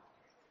at all.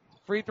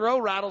 Free throw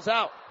rattles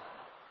out.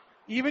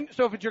 Even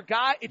so, if it's your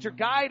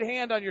guide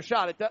hand on your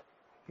shot,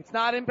 it's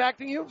not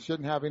impacting you.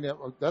 Shouldn't have any.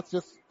 That's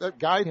just that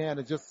guide hand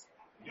is just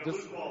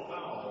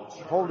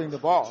holding the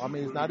ball. I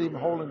mean, it's not even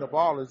holding the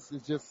ball. It's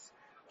just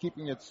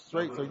keeping it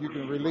straight so you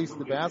can release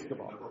the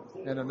basketball.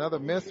 And another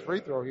missed free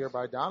throw here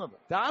by Donovan.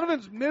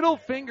 Donovan's middle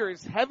finger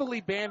is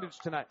heavily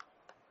bandaged tonight.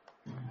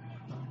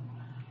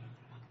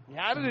 He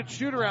had it at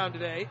shoot around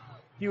today.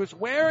 He was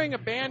wearing a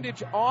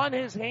bandage on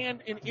his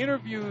hand in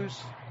interviews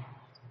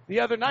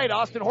the other night.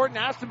 Austin Horton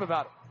asked him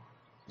about it.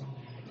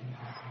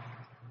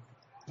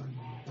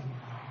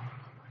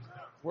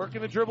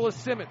 Working the dribble is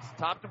Simmons.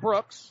 Top to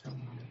Brooks.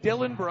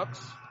 Dylan Brooks.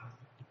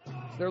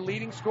 Their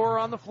leading scorer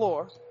on the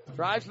floor.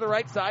 Drives to the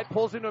right side.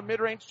 Pulls into a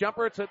mid-range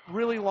jumper. It's a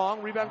really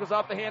long. Rebound goes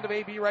off the hand of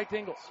AB right to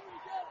Ingles.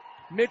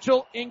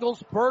 Mitchell,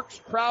 Ingles,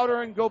 Burks,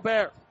 Crowder, and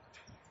Gobert.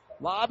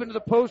 Lob into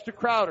the post to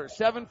Crowder.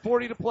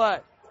 7:40 to play.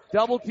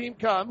 Double team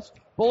comes.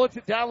 Bullets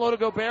it down low to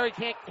Gobert.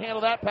 He can't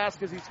handle that pass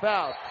because he's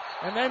fouled.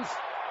 And then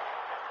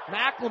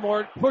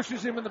McLemore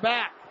pushes him in the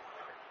back.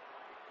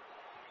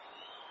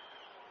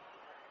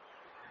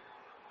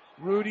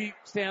 Rudy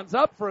stands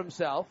up for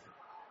himself.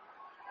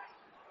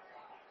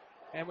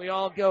 And we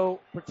all go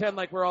pretend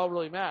like we're all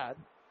really mad.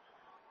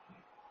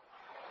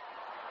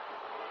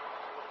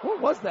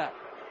 What was that?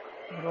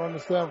 I don't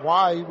understand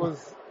why he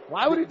was.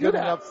 Why would he do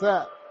that?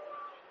 Upset.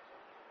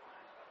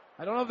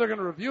 I don't know if they're going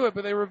to review it,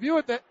 but they review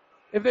it.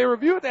 If they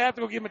review it, they have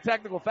to go give him a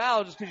technical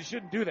foul just because you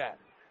shouldn't do that.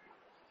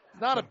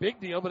 It's not a big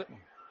deal, but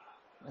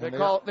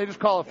they just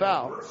call a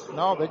foul.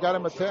 No, they got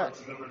him a tech.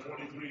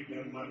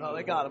 No,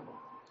 they got him.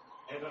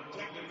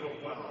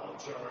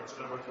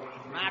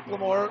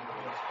 McLemore,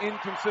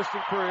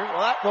 inconsistent career. Well,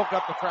 that woke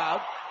up the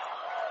crowd.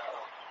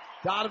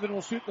 Donovan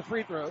will shoot the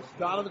free throws.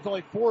 Donovan's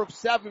only 4 of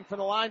 7 from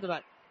the line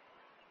tonight.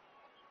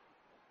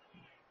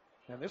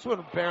 And this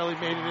one barely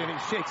made it in. He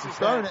shakes his head.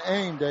 Starting to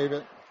aim,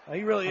 David.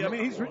 He really,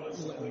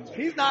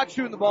 he's not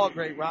shooting the ball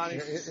great, Ronnie.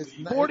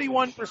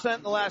 41%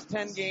 in the last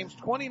 10 games,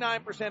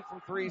 29%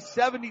 from 3,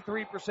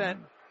 73%.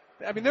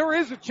 I mean, there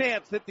is a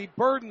chance that the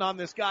burden on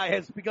this guy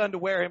has begun to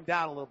wear him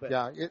down a little bit.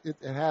 Yeah, it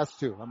has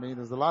to. I mean,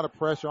 there's a lot of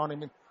pressure on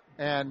him,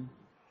 and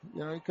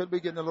he could be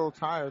getting a little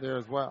tired there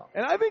as well.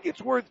 And I think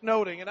it's worth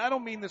noting, and I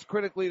don't mean this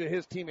critically to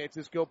his teammates,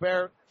 is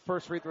Gobert,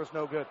 first free throw's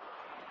no good.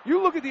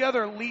 You look at the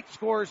other elite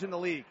scorers in the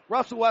league.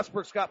 Russell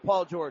Westbrook's got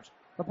Paul George.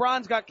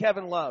 LeBron's got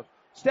Kevin Love.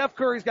 Steph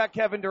Curry's got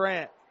Kevin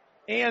Durant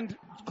and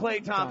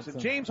Klay Thompson.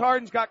 James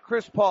Harden's got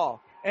Chris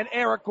Paul and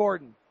Eric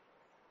Gordon.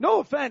 No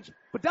offense,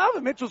 but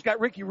Donovan Mitchell's got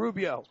Ricky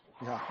Rubio.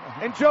 Yeah.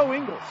 And Joe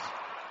Ingles.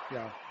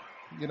 Yeah.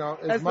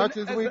 As much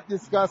as we've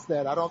discussed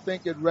that, I don't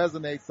think it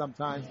resonates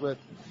sometimes with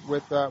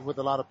a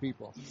lot of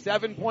people.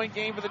 7-point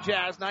game for the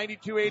Jazz,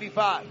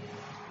 92-85.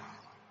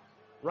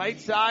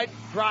 Right side,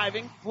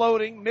 driving,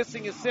 floating,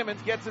 missing is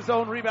Simmons, gets his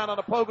own rebound on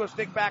a pogo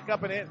stick, back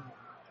up and in.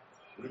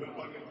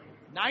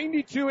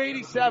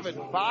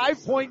 92-87,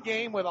 5-point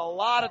game with a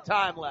lot of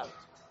time left.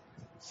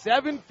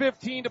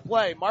 7:15 to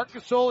play. Marc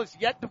Gasol is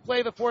yet to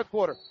play the fourth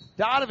quarter.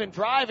 Donovan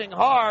driving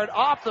hard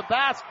off the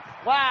glass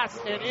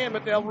and in,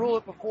 but they'll rule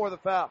it before the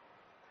foul.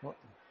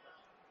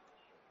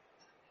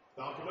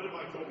 Foul committed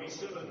by Kobe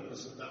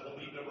Simmons. That will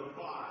be number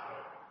 5.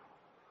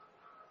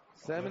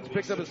 Simmons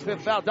picks up his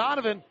 5th foul.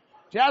 Donovan,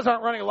 Jazz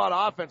aren't running a lot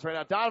of offense right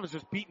now. Donovan's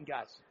just beating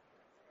guys.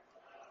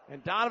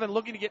 And Donovan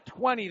looking to get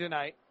 20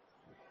 tonight.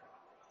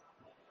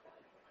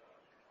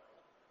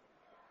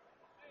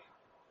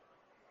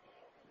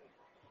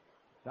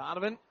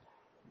 Donovan's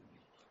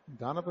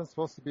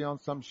supposed to be on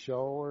some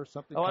show or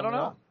something. Oh, I don't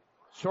know. Up.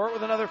 Short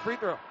with another free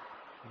throw.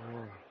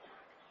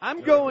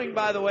 I'm going,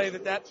 by the way,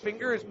 that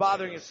finger is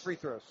bothering his free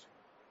throws.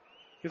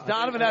 Because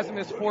Donovan hasn't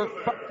missed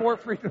four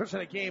free throws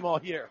in a game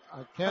all year.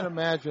 I can't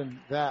imagine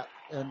that.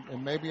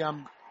 And maybe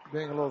I'm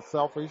being a little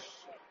selfish.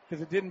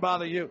 Because it didn't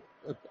bother you.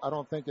 I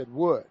don't think it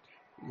would,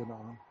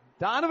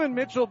 Donovan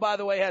Mitchell, by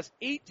the way, has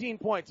 18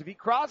 points. If he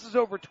crosses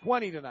over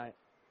 20 tonight,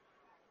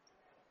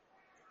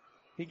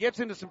 he gets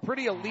into some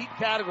pretty elite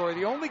category.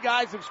 The only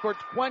guys who've scored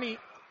 20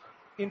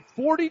 in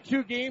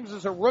 42 games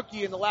as a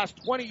rookie in the last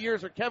 20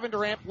 years are Kevin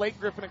Durant, Blake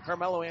Griffin, and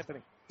Carmelo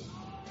Anthony.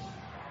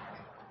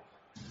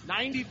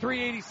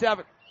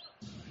 93-87.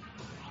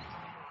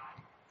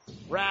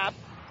 Rapp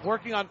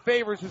working on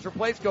Favors, who's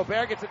replaced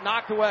Gobert, gets it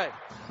knocked away.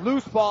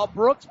 Loose ball,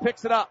 Brooks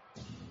picks it up.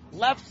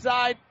 Left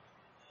side,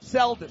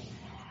 Selden.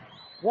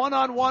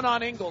 One-on-one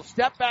on Ingles.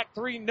 Step back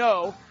 3,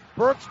 no.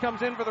 Burks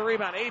comes in for the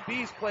rebound.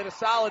 AB's played a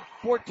solid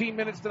 14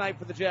 minutes tonight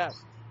for the Jazz.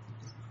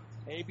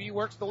 AB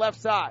works the left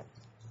side.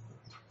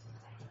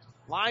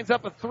 Lines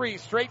up a 3,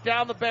 straight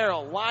down the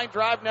barrel. Line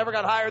drive, never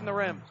got higher than the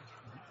rim.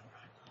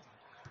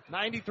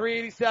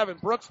 93-87.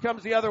 Brooks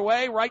comes the other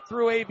way, right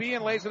through AB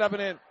and lays it up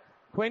and in.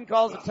 Quinn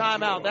calls a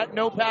timeout. That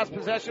no pass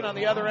possession on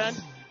the other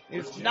end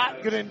is not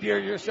going to endear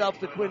yourself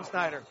to Quinn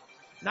Snyder.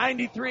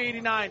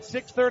 93-89,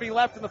 6:30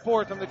 left in the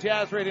fourth on the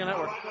Jazz Radio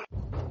Network.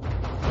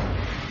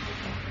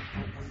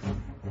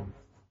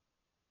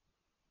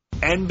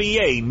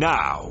 NBA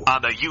now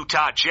on the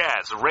Utah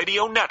Jazz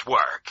Radio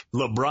Network.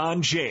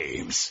 LeBron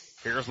James.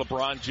 Here's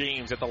LeBron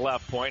James at the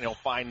left point. He'll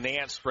find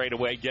Nance straight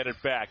away, get it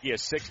back. He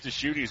has 6 to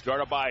shoot. He's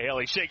guarded by Hill.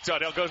 He shakes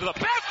on Hill, goes to the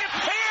basket,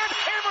 and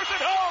hammers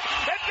it home.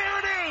 And there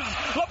it is.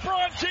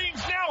 LeBron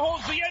James now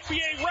holds the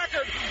NBA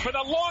record for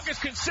the longest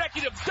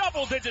consecutive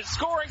double-digit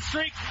scoring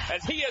streak,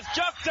 as he has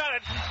just done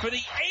it for the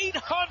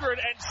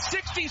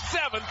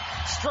 867th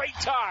straight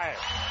time.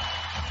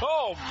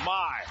 Oh,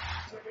 my.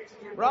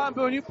 Ron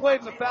Boone, you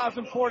played in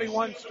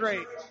 1,041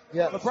 straight.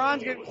 Yes.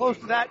 LeBron's getting close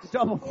to that, to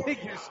double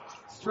figures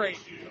straight.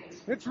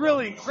 It's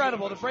really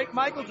incredible to break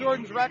Michael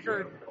Jordan's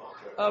record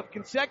of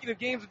consecutive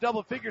games of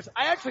double figures.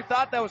 I actually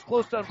thought that was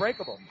close to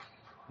unbreakable.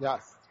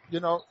 Yes.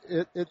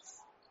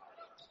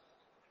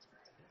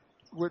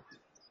 with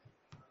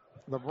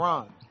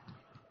LeBron,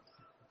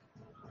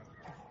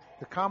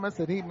 the comments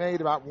that he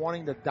made about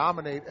wanting to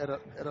dominate at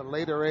a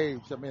later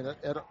age. I mean,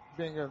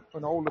 being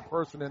an older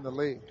person in the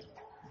league.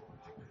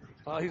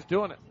 He's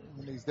doing it.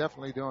 And he's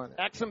definitely doing it.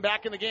 Exum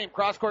back in the game.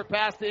 Cross-court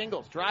pass to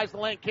Ingles. Drives the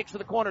lane, kicks to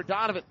the corner.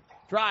 Donovan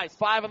drives,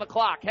 5 on the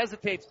clock,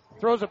 hesitates,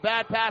 throws a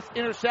bad pass,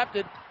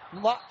 intercepted,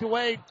 locked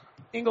away.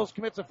 Ingles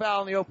commits a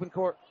foul in the open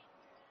court.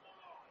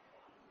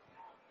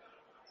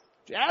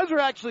 Jazz are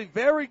actually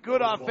very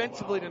good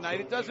offensively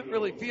tonight. It doesn't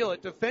really feel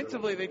it.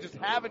 Defensively, they just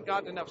haven't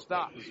gotten enough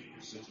stops.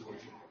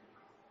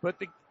 But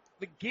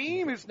the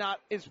game is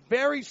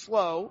very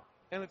slow,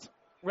 and it's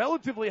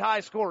relatively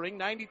high scoring,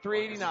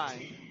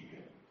 93-89.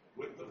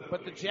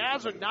 But the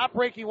Jazz are not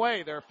breaking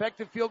away. Their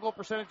effective field goal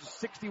percentage is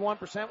 61%,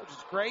 which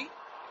is great.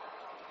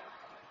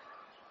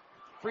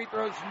 Free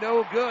throws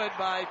no good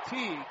by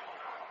Teague.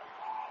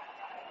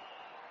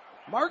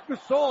 Marc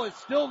Gasol has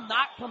still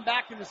not come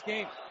back in this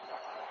game.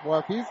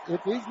 Well,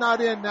 if he's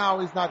not in now,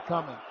 he's not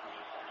coming.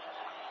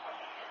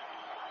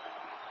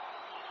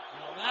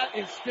 Well, that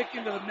is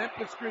sticking to the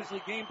Memphis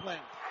Grizzlies game plan.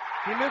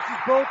 He misses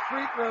both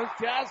free throws.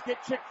 Jazz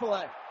get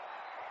Chick-fil-A.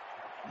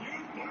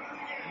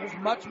 There's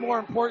much more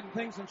important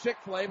things than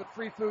Chick-fil-A, but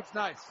free food's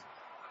nice.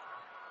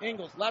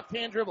 Ingles,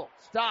 left-hand dribble,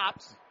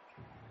 stops,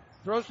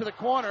 throws to the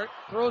corner,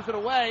 throws it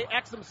away.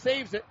 Exum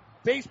saves it,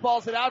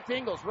 baseballs it out to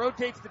Ingles,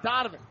 rotates to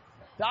Donovan.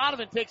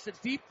 Donovan takes a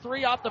deep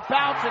three off the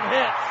bounce and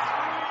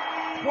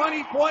hits.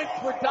 20 points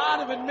for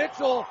Donovan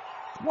Mitchell,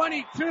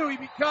 22. He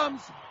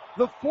becomes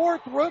the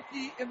 4th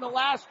rookie in the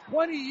last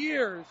 20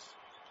 years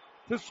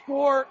to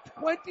score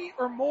 20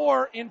 or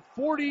more in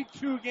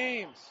 42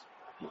 games.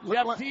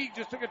 Jeff Teague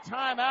just took a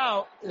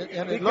timeout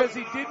because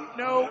he didn't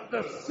know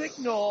the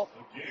signal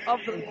of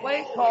the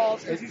play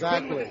calls because he's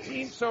been with the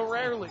team so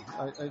rarely.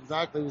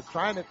 Exactly. He was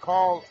trying to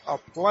call a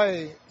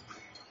play,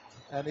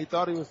 and he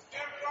thought he was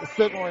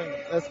signaling,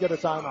 let's get a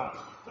timeout.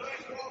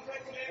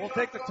 We'll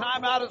take the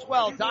timeout as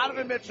well.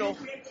 Donovan Mitchell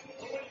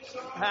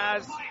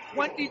has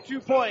 22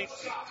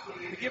 points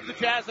to give the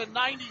Jazz a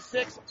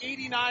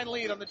 96-89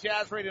 lead on the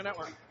Jazz Radio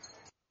Network.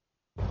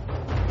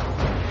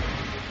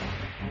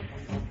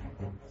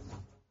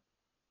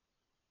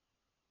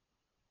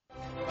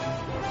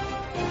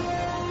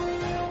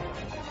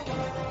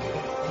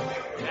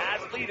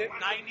 Jazz lead it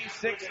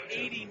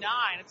 96-89.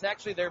 It's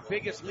actually their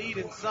biggest lead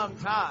in some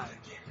time.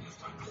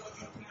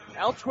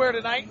 Elsewhere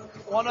tonight,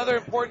 one other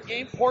important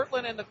game,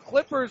 Portland and the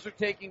Clippers are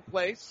taking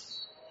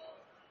place.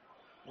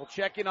 We'll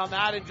check in on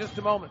that in just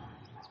a moment.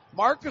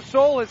 Marc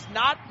Gasol has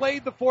not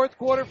played the 4th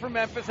quarter for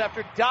Memphis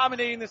after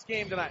dominating this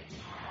game tonight.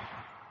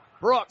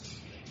 Brooks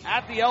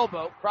at the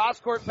elbow,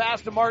 cross-court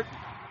pass to Martin.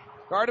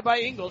 Guarded by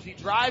Ingles. He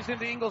drives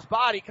into Ingles'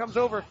 body, comes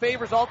over,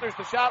 favors, alters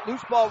the shot,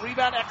 loose ball,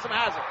 rebound, Exum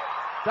has it.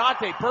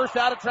 Dante bursts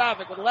out of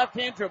traffic with a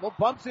left-hand dribble,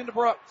 bumps into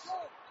Brooks.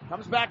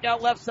 Comes back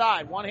out left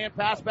side, one-hand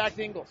pass back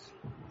to Ingles.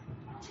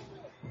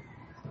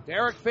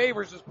 Derek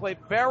Favors has played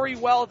very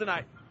well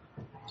tonight.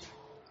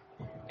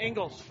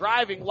 Ingles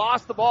driving,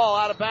 lost the ball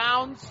out of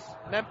bounds.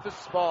 Memphis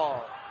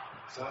ball.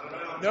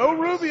 No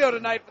Rubio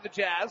tonight for the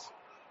Jazz.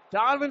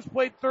 Donovan's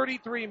played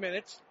 33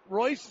 minutes.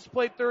 Royce has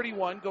played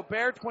 31.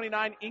 Gobert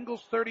 29.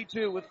 Ingles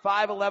 32 with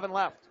 5:11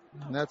 left.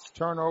 And that's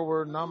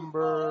turnover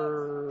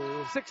number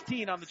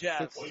 16 on the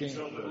Jazz. 16.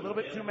 A little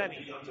bit too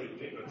many.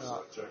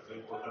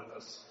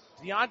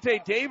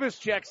 Deontay Davis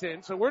checks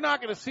in, so we're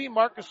not going to see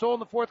Marc Gasol in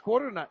the 4th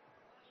quarter tonight.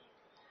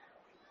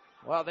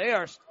 Well, they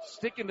are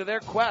sticking to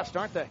their quest,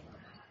 aren't they?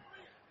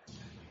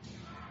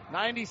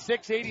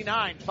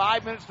 96-89.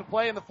 5 minutes to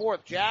play in the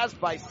 4th. Jazz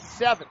by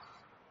 7.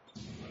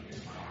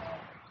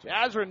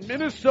 Jazz are in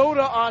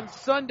Minnesota on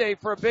Sunday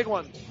for a big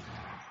one.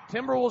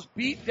 Timberwolves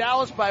beat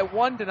Dallas by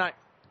 1 tonight.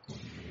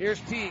 Here's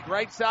Teague,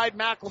 right side,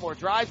 McLemore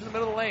drives in the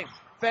middle of the lane,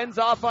 fends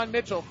off on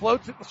Mitchell,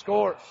 floats it and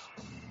scores.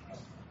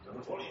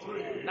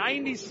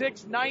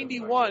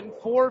 96-91,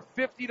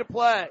 4:50 to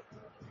play.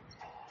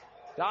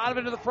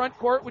 Donovan to the front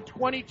court with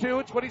 22.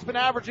 It's what he's been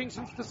averaging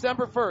since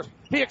December 1st.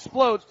 He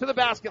explodes to the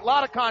basket. A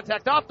lot of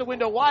contact. Off the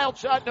window. Wild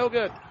shot. No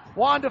good.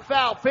 Wanda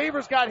foul.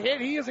 Favors got hit.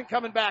 He isn't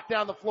coming back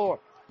down the floor.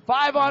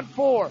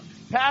 5-on-4.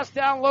 Pass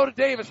down low to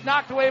Davis.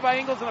 Knocked away by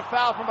Ingles and a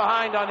foul from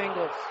behind on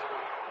Ingles.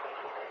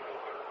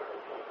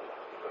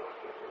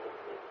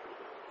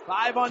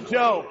 5 on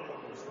Joe.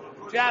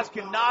 Jazz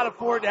cannot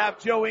afford to have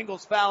Joe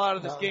Ingles foul out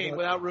of this game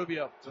without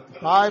Rubio.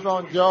 5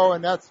 on Joe,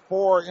 and that's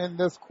 4 in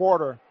this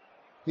quarter.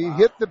 He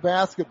hit the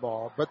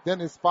basketball, but then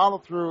his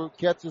follow-through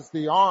catches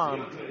the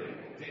arm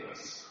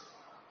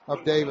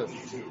of Davis.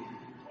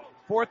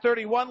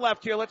 4:31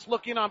 left here. Let's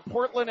look in on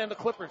Portland and the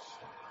Clippers.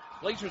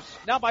 Blazers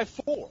now by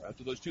 4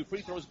 after those 2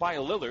 free throws by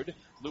Lillard.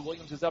 Lou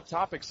Williams is up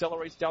top,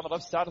 accelerates down the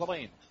left side of the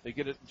lane. They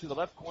get it to the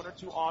left corner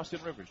to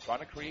Austin Rivers, trying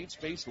to create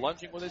space,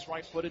 lunging with his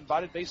right foot,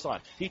 invited baseline.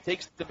 He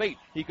takes the bait.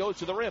 He goes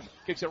to the rim,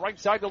 kicks it right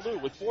side to Lou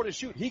with 4 to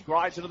shoot. He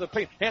glides into the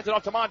paint, hands it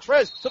off to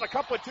Montrez to the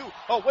cup with 2.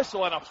 A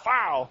whistle and a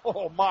foul.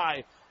 Oh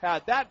my.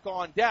 Had that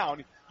gone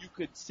down, you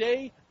could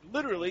say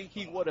literally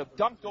he would have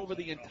dunked over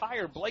the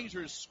entire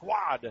Blazers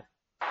squad.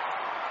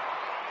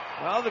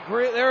 Well,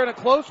 they're in a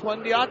close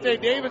one.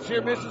 Deontay Davis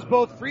here misses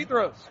both free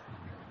throws.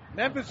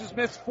 Memphis has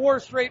missed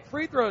 4 straight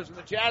free throws, and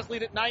the Jazz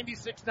lead at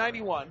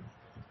 96-91.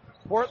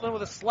 Portland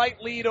with a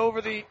slight lead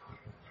over the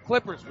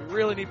Clippers. We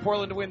really need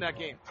Portland to win that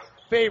game.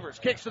 Favors,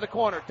 kicks to the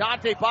corner.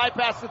 Dante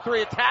bypasses the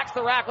 3, attacks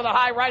the rack with a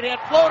high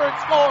right-hand floater and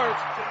scores.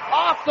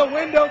 Off the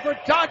window for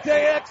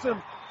Dante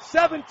Exum.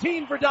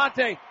 17 for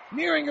Dante,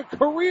 nearing a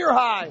career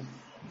high.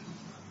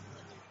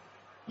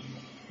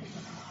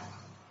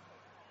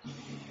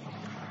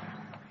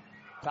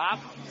 Top,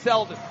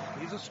 Selden.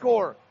 He's a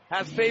scorer.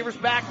 Has Favors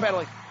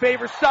backpedaling.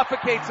 Favors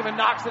suffocates him and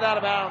knocks it out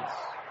of bounds.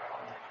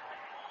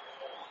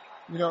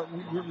 You know,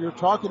 you're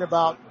talking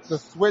about the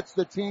switch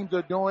the teams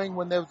are doing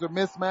when there's a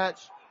mismatch.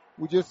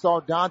 We just saw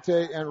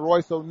Dante and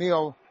Royce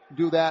O'Neal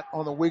do that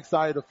on the weak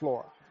side of the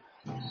floor.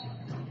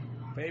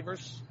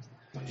 Favors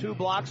 2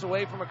 blocks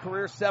away from a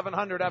career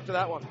 700 after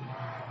that one.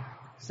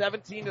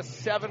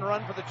 17-7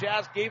 run for the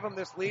Jazz gave them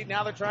this lead.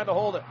 Now they're trying to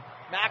hold it.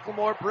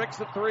 McLemore bricks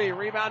the 3.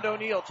 Rebound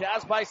O'Neal.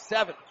 Jazz by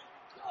 7.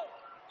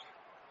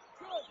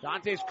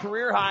 Dante's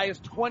career high is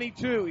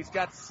 22. He's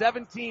got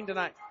 17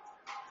 tonight.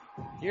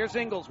 Here's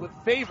Ingles with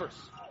Favors.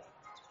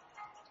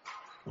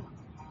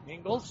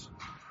 Ingles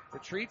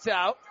retreats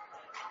out.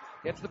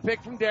 Gets the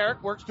pick from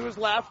Derek. Works to his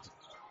left.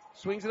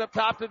 Swings it up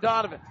top to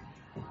Donovan.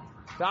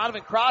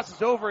 Donovan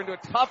crosses over into a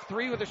tough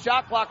 3 with the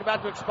shot clock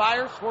about to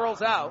expire.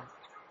 Swirls out.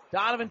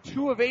 Donovan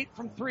 2 of 8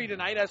 from 3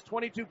 tonight. Has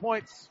 22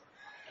 points.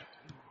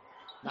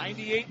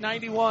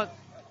 98-91.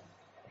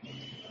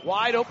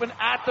 Wide open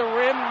at the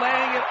rim.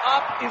 Laying it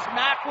up is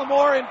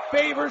McLemore, and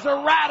Favors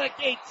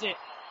eradicates it.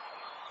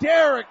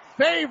 Derek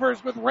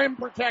Favors with rim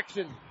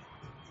protection.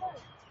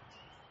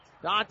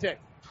 Dante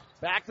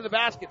back to the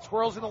basket.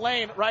 Swirls in the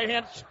lane. Right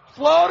hand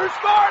floater.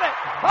 Scored it.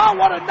 Oh,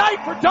 what a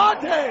night for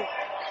Dante.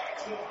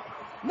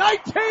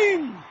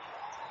 19.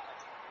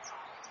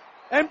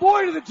 And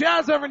boy, do the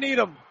Jazz ever need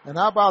him. And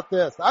how about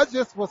this? I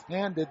just was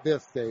handed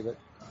this, David.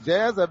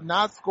 Jazz have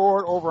not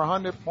scored over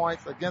 100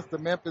 points against the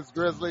Memphis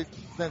Grizzlies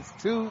since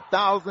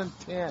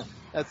 2010.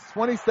 That's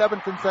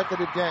 27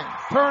 consecutive games.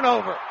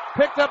 Turnover.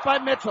 Picked up by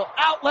Mitchell.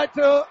 Outlet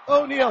to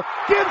O'Neal.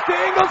 Gives to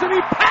Ingles, and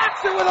he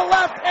packs it with a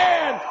left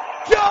hand.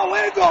 Joe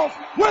Ingles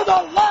with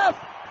a left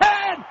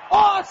hand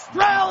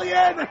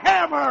Australian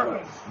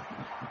hammer.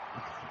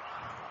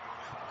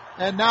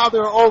 And now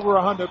they're over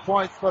 100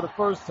 points for the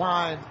first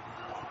time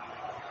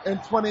in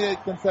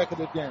 28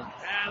 consecutive games.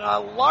 And the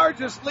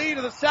largest lead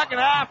of the second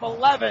half,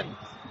 11.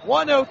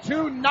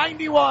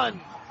 102-91.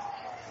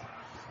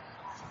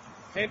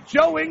 And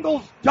Joe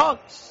Ingles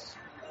dunks.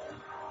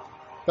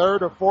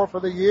 3rd or 4th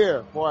of the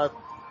year. Boy,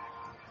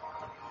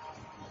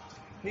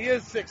 he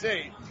is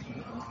 6'8".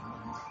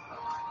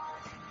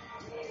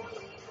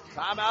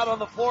 Timeout on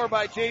the floor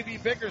by J.B.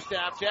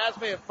 Bickerstaff. Jazz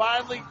may have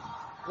finally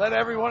let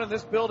everyone in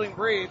this building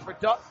breathe. For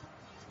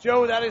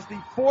Joe, that is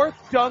the 4th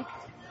dunk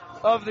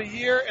of the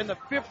year and the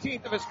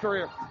 15th of his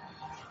career.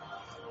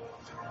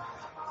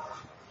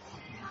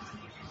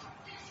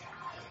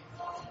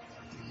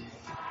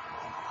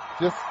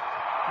 Just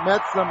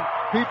met some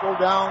people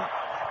down,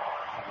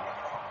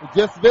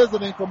 just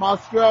visiting from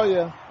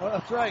Australia. Well,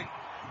 that's right.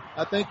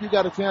 I think you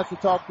got a chance to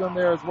talk to them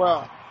there as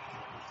well.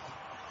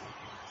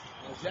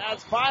 The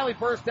Jazz finally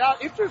burst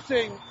out.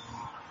 Interesting,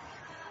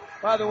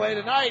 by the way,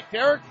 tonight,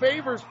 Derek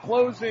Favors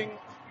closing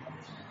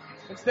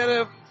instead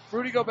of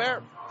Rudy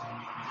Gobert.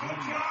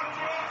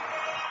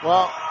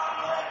 Well,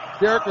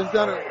 Derek has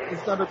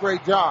done a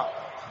great job,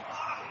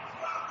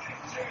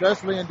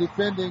 especially in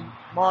defending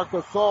Marc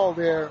Gasol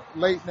there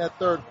late in that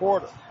 3rd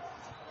quarter.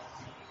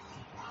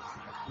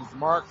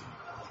 Mark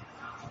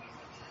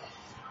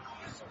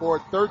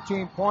scored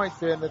 13 points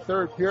there in the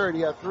 3rd period.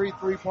 He had 3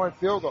 3-point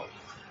field goals.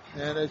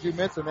 And as you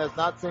mentioned, has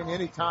not seen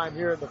any time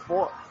here in the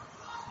 4th.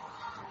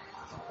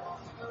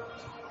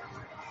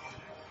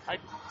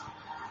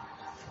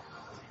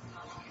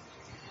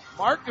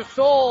 Marc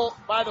Gasol,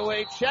 by the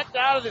way, checked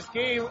out of this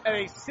game at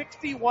a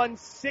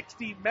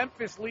 61-60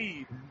 Memphis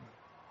lead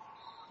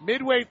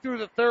midway through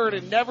the 3rd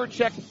and never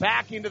checked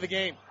back into the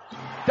game.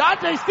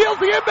 Dante steals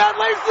the inbound,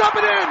 lays it up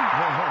and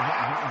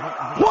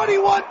in.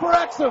 21 for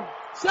Exum.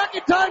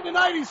 Second time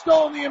tonight he's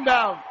stolen the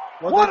inbound.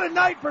 What a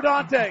night for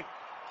Dante.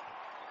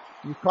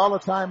 You call a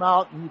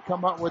timeout and you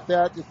come up with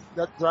that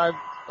drives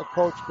a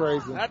coach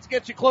crazy. That's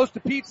gets you close to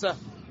pizza.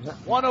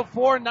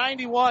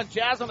 104-91.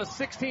 Jazz on a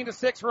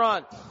 16-6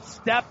 run.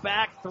 Step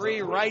back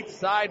 3, right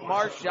side,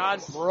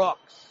 Marshawn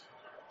Brooks.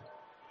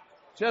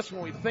 Just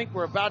when we think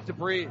we're about to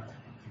breathe.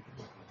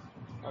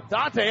 Well,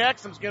 Dante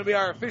Exum's going to be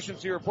our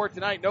efficiency report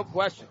tonight, no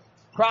question.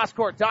 Cross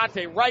court,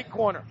 Dante, right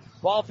corner.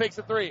 Ball fakes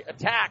a 3,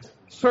 attacks,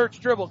 search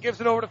dribble, gives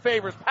it over to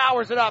Favors,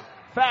 powers it up,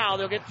 foul.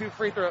 They'll get 2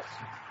 free throws.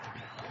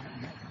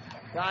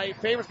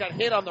 Favors got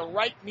hit on the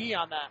right knee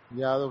on that.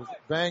 Yeah, those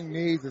bang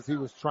knees as he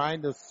was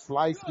trying to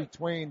slice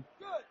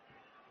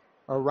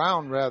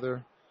around.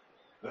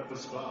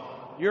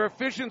 Your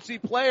efficiency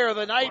player of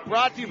the night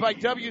brought to you by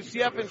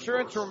WCF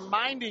Insurance,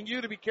 reminding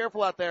you to be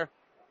careful out there.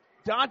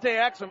 Dante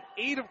Exum,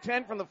 8 of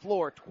 10 from the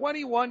floor,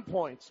 21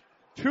 points,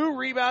 2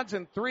 rebounds,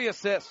 and 3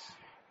 assists.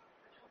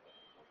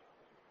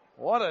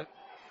 What a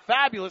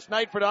fabulous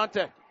night for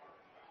Dante.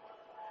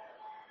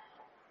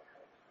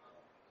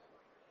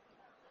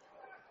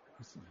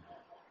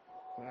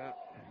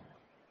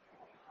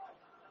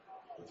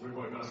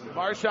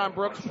 Marshawn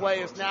Brooks' play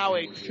is now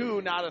a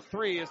 2, not a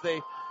 3, as they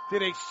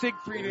did a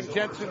Siegfried and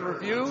Jensen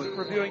review,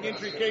 reviewing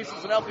injury cases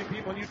and helping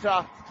people in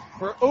Utah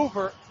for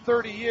over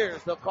 30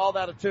 years. They'll call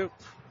that a 2.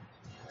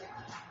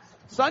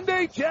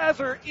 Sunday, Jazz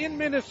are in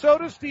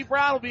Minnesota. Steve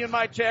Brown will be in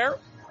my chair,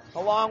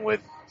 along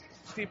with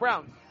Steve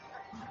Brown.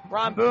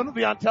 Ron Boone will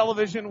be on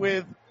television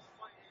with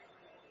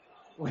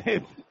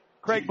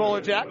Craig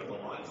Bolerjack.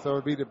 So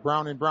it'd be the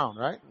Brown and Brown,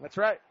 right? That's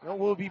right.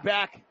 We'll be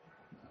back.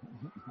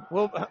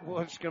 We're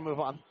just going to move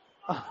on.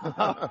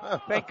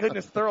 Thank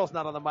goodness Thurl's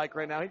not on the mic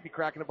right now. He'd be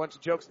cracking a bunch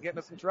of jokes and getting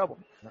us in trouble.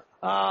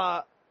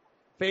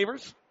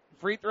 Favors,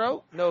 free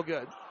throw, no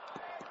good.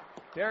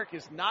 Derek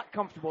is not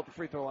comfortable at the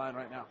free throw line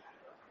right now.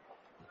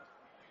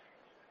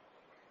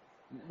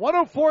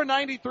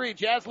 104-93,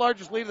 Jazz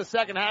largest lead of the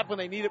second half when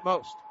they need it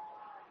most.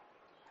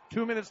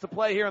 2 minutes to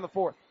play here in the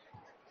fourth.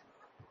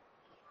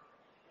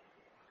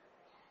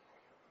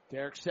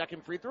 Derek's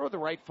second free throw, the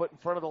right foot in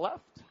front of the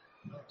left.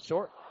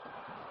 Short.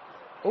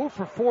 0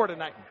 for 4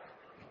 tonight.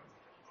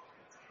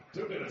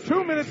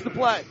 2 minutes to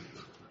play.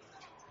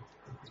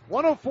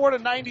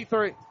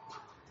 104-93.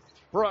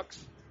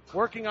 Brooks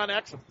working on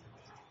Exum.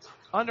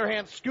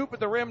 Underhand scoop at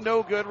the rim,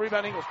 no good.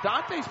 Rebound Ingles.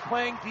 Dante's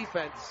playing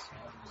defense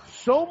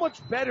so much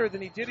better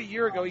than he did a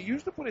year ago. He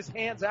used to put his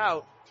hands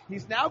out.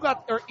 He's now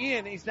got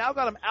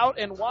them out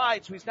and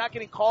wide, so he's not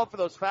getting called for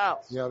those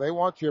fouls. Yeah, they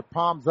want your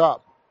palms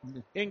up.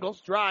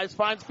 Ingles drives,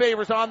 finds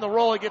Favors on the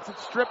roll. He gets it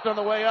stripped on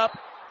the way up,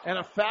 and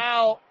a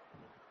foul.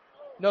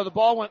 No, the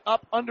ball went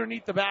up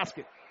underneath the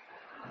basket.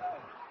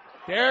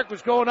 Derek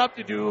was going up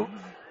to do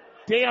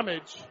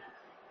damage.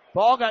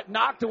 Ball got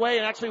knocked away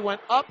and actually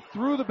went up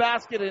through the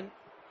basket and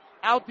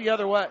out the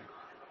other way.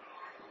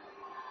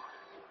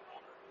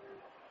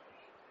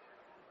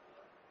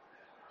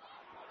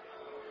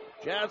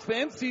 Jazz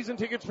fans, season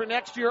tickets for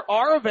next year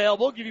are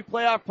available. Give you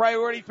playoff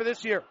priority for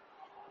this year.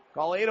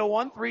 Call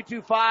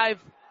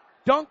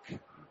 801-325-DUNK.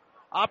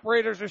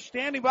 Operators are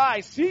standing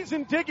by.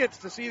 Season tickets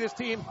to see this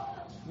team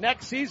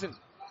next season.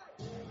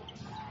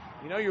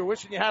 You know, you're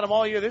wishing you had them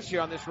all year this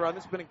year on this run.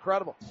 This has been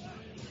incredible.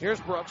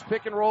 Here's Brooks.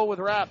 Pick and roll with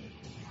Rapp.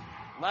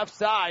 Left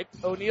side.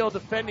 O'Neal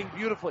defending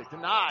beautifully.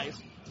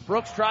 Denies.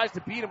 Brooks tries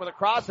to beat him with a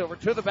crossover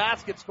to the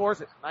basket.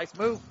 Scores it. Nice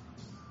move.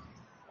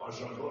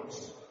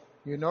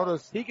 You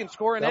notice he can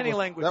score in any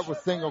language. That was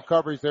single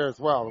coverage there as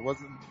well. It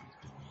wasn't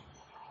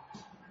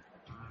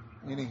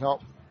any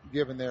help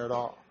given there at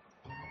all.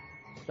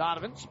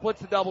 Donovan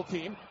splits the double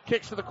team.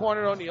 Kicks to the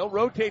corner. O'Neal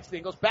rotates the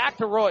Ingles. Back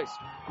to Royce.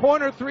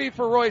 Corner 3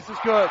 for Royce is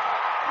good.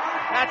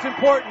 That's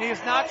important. He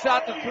has not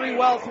shot the 3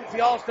 well since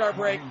the All-Star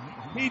break.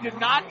 He did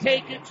not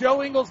take it.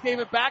 Joe Ingles gave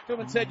it back to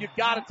him and said, "You've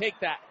got to take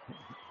that."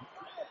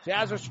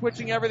 Jazz are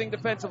switching everything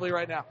defensively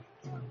right now.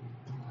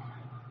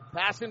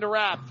 Pass into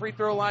Rapp. Free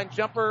throw line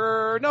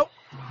jumper. Nope.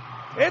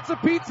 It's a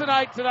pizza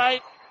night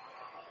tonight.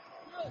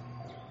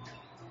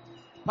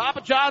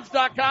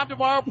 PapaJohns.com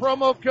tomorrow.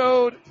 Promo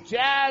code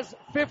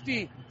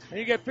Jazz50. And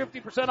you get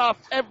 50% off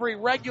every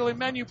regular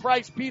menu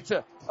price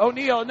pizza.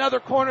 O'Neal, another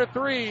corner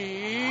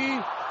 3.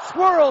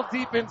 Swirl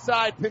deep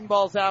inside.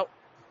 Pinball's out.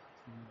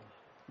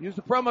 Use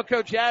the promo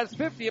code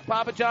Jazz50 at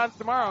Papa John's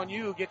tomorrow, and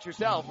you get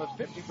yourself a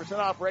 50%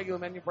 off regular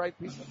menu price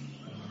pizza.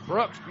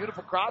 Brooks,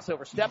 beautiful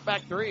crossover. Step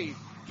back 3.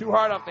 Too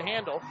hard off the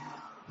handle.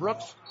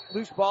 Brooks,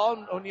 loose ball,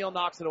 and O'Neal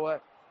knocks it away.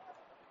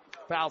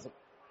 Fouls him.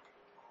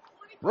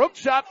 Brooks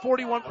shot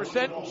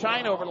 41% in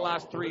China over the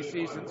last 3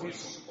 seasons.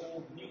 He's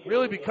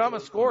really become a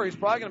scorer. He's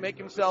probably going to make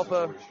himself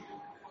find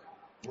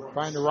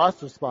a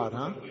roster spot,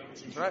 huh?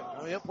 That's right. I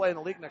mean, he'll play in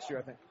the league next year,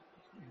 I think.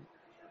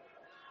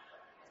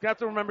 He's got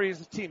to remember he's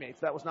his teammates.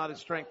 That was not his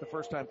strength the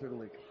first time through the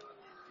league.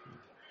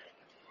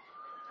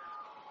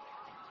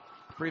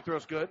 Free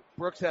throw's good.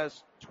 Brooks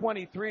has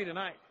 23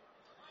 tonight.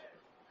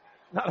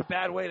 Not a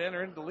bad way to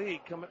enter into the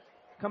league.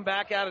 Come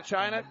back out of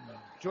China,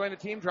 join the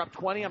team, drop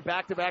 20 on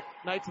back-to-back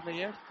nights in the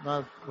year.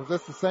 Now, was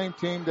this the same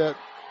team that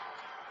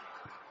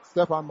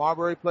Stephon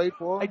Marbury played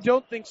for? I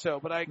don't think so,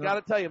 but I got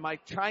to tell you, my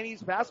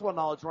Chinese basketball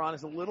knowledge, Ron,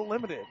 is a little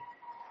limited.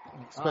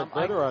 Expect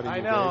better out of you,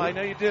 I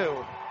know you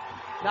do.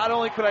 Not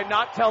only could I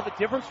not tell the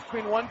difference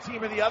between one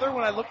team and the other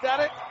when I looked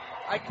at it,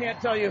 I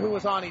can't tell you who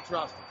was on each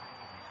roster.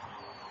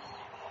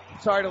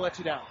 Sorry to let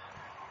you down.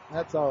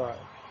 That's all right.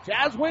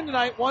 Jazz win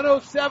tonight,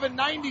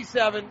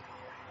 107-97.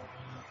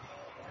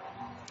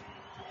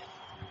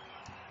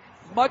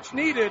 Much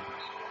needed.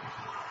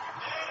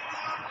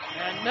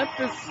 And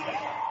Memphis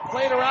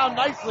played around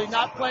nicely,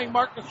 not playing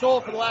Marc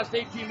Gasol for the last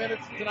 18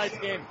 minutes of tonight's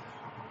game.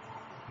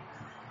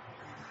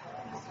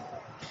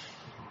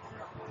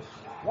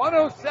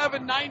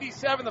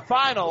 107-97 the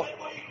final.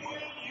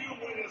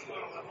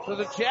 So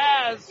the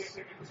Jazz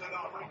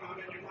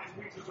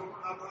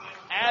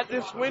add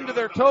this win to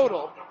their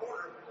total.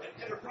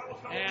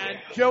 And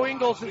Joe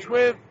Ingles is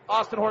with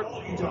Austin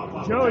Horton.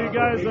 Joe, you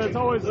guys, it's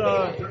always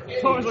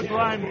a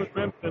grind with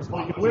Memphis.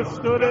 But you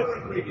withstood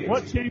it.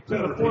 What changed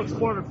in the fourth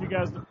quarter for you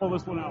guys to pull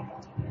this one out?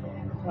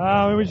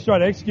 We just tried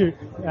to execute.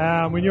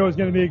 We knew it was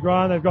going to be a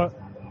grind. They've got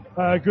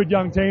a good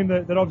young team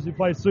that obviously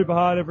plays super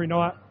hard every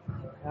night.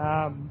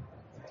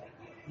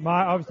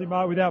 Mark,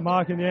 without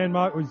Mark in the end,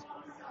 Mark was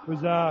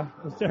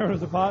tearing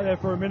us apart there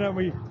for a minute.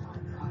 We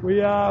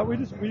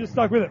just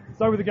stuck with it,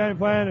 stuck with the game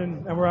plan,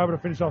 and we're able to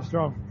finish off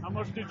strong. How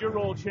much did your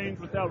role change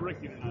without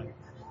Ricky tonight?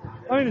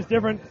 I mean, it's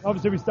different.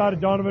 Obviously, we started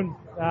Donovan.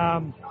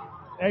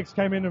 X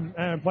came in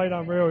and played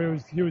unreal.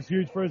 He was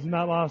huge for us in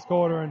that last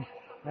quarter, and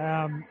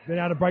being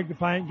able to break the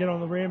paint, get on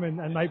the rim,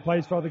 and make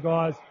plays for other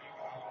guys.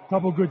 A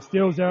couple of good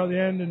steals there at the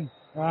end, and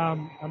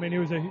I mean, he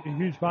was a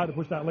huge part to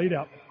push that lead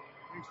out.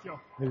 Thanks,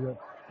 Joe.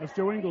 That's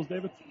Joe Ingles,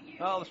 David.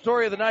 Well, the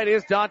story of the night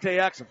is Dante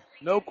Exum.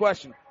 No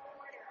question.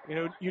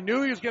 You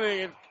knew he was going to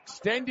get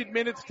extended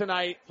minutes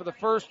tonight for the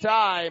first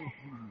time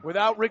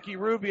without Ricky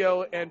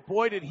Rubio, and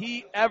boy, did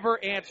he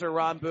ever answer,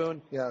 Ron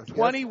Boone. Yeah,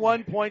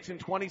 21 points in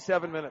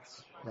 27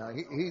 minutes. Yeah,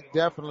 he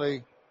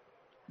definitely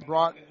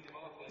brought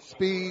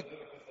speed,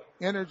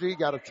 energy,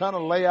 got a ton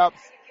of layups,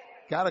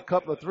 got a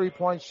couple of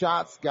three-point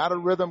shots, got a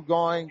rhythm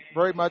going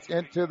very much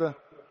into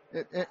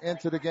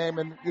the game,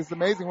 and it's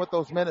amazing what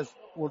those minutes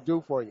will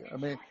do for you. I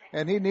mean,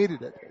 and he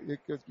needed it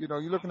because,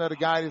 you're looking at a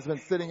guy who's been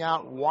sitting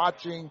out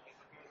watching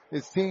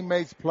his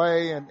teammates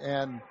play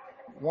and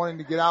wanting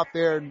to get out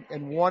there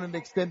and wanting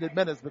extended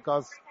minutes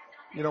because,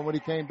 when he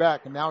came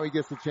back, and now he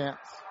gets a chance.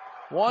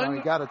 Now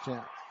he got a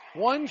chance.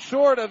 One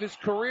short of his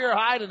career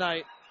high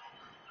tonight,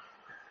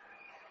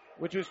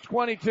 which was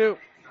 22.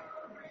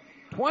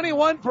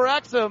 21 for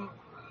Exum,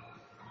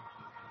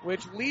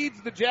 which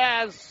leads the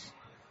Jazz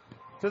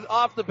to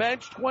off the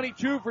bench.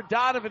 22 for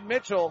Donovan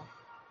Mitchell.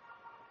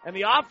 And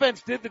the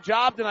offense did the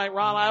job tonight,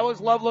 Ron. I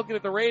always love looking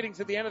at the ratings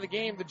at the end of the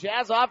game. The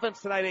Jazz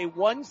offense tonight, a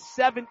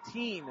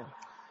 117.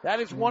 That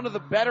is one of the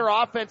better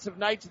offensive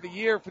nights of the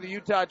year for the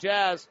Utah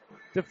Jazz.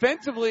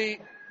 Defensively,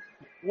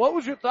 what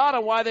was your thought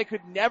on why they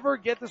could never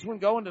get this one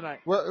going tonight?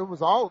 Well, it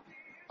was all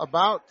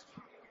about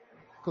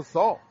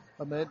Gasol.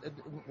 I mean,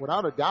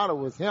 without a doubt, it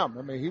was him.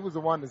 I mean, he was the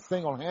one that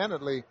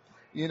single-handedly,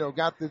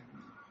 got the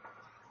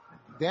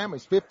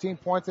damage. 15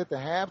 points at the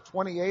half,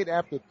 28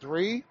 after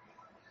 3,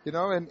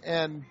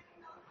 and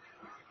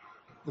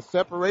the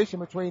separation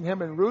between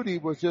him and Rudy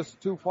was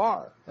just too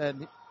far.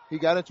 And he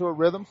got into a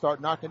rhythm,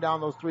 started knocking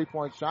down those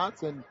 3-point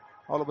shots, and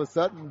all of a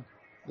sudden,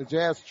 the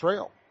Jazz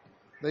trailed.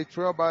 They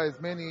trailed by as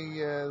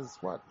many as,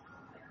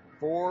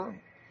 4?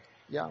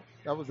 Yeah,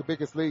 that was the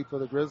biggest lead for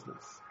the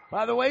Grizzlies.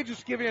 By the way,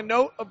 just giving a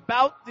note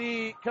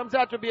comes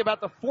out to be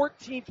about the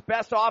 14th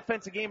best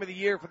offensive game of the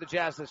year for the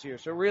Jazz this year.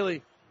 So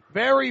really,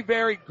 very,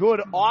 very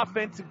good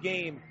offensive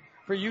game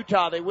for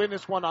Utah. They win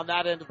this one on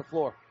that end of the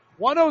floor.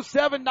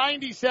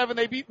 107-97,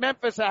 they beat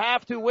Memphis, a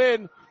have to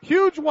win.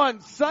 Huge one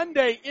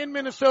Sunday in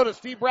Minnesota.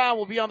 Steve Brown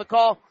will be on the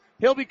call.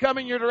 He'll be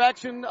coming your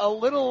direction a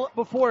little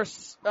before,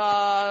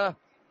 5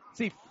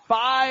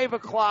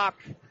 o'clock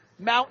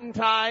Mountain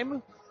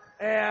Time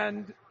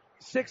and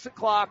 6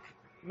 o'clock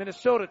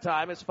Minnesota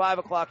time. It's 5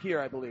 o'clock here,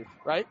 I believe,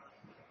 right?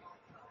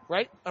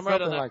 Right? I'm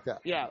right on that. Something like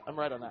that. Yeah, I'm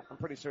right on that. I'm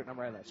pretty certain I'm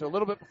right on that. So a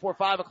little bit before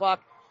 5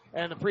 o'clock,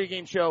 and the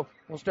pregame show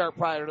will start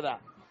prior to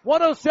that.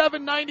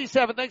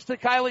 107-97. Thanks to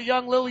Kylie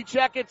Young, Lily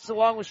Checketts,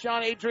 along with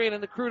Sean Adrian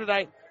and the crew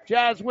tonight.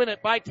 Jazz win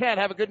it by 10.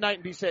 Have a good night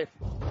and be safe.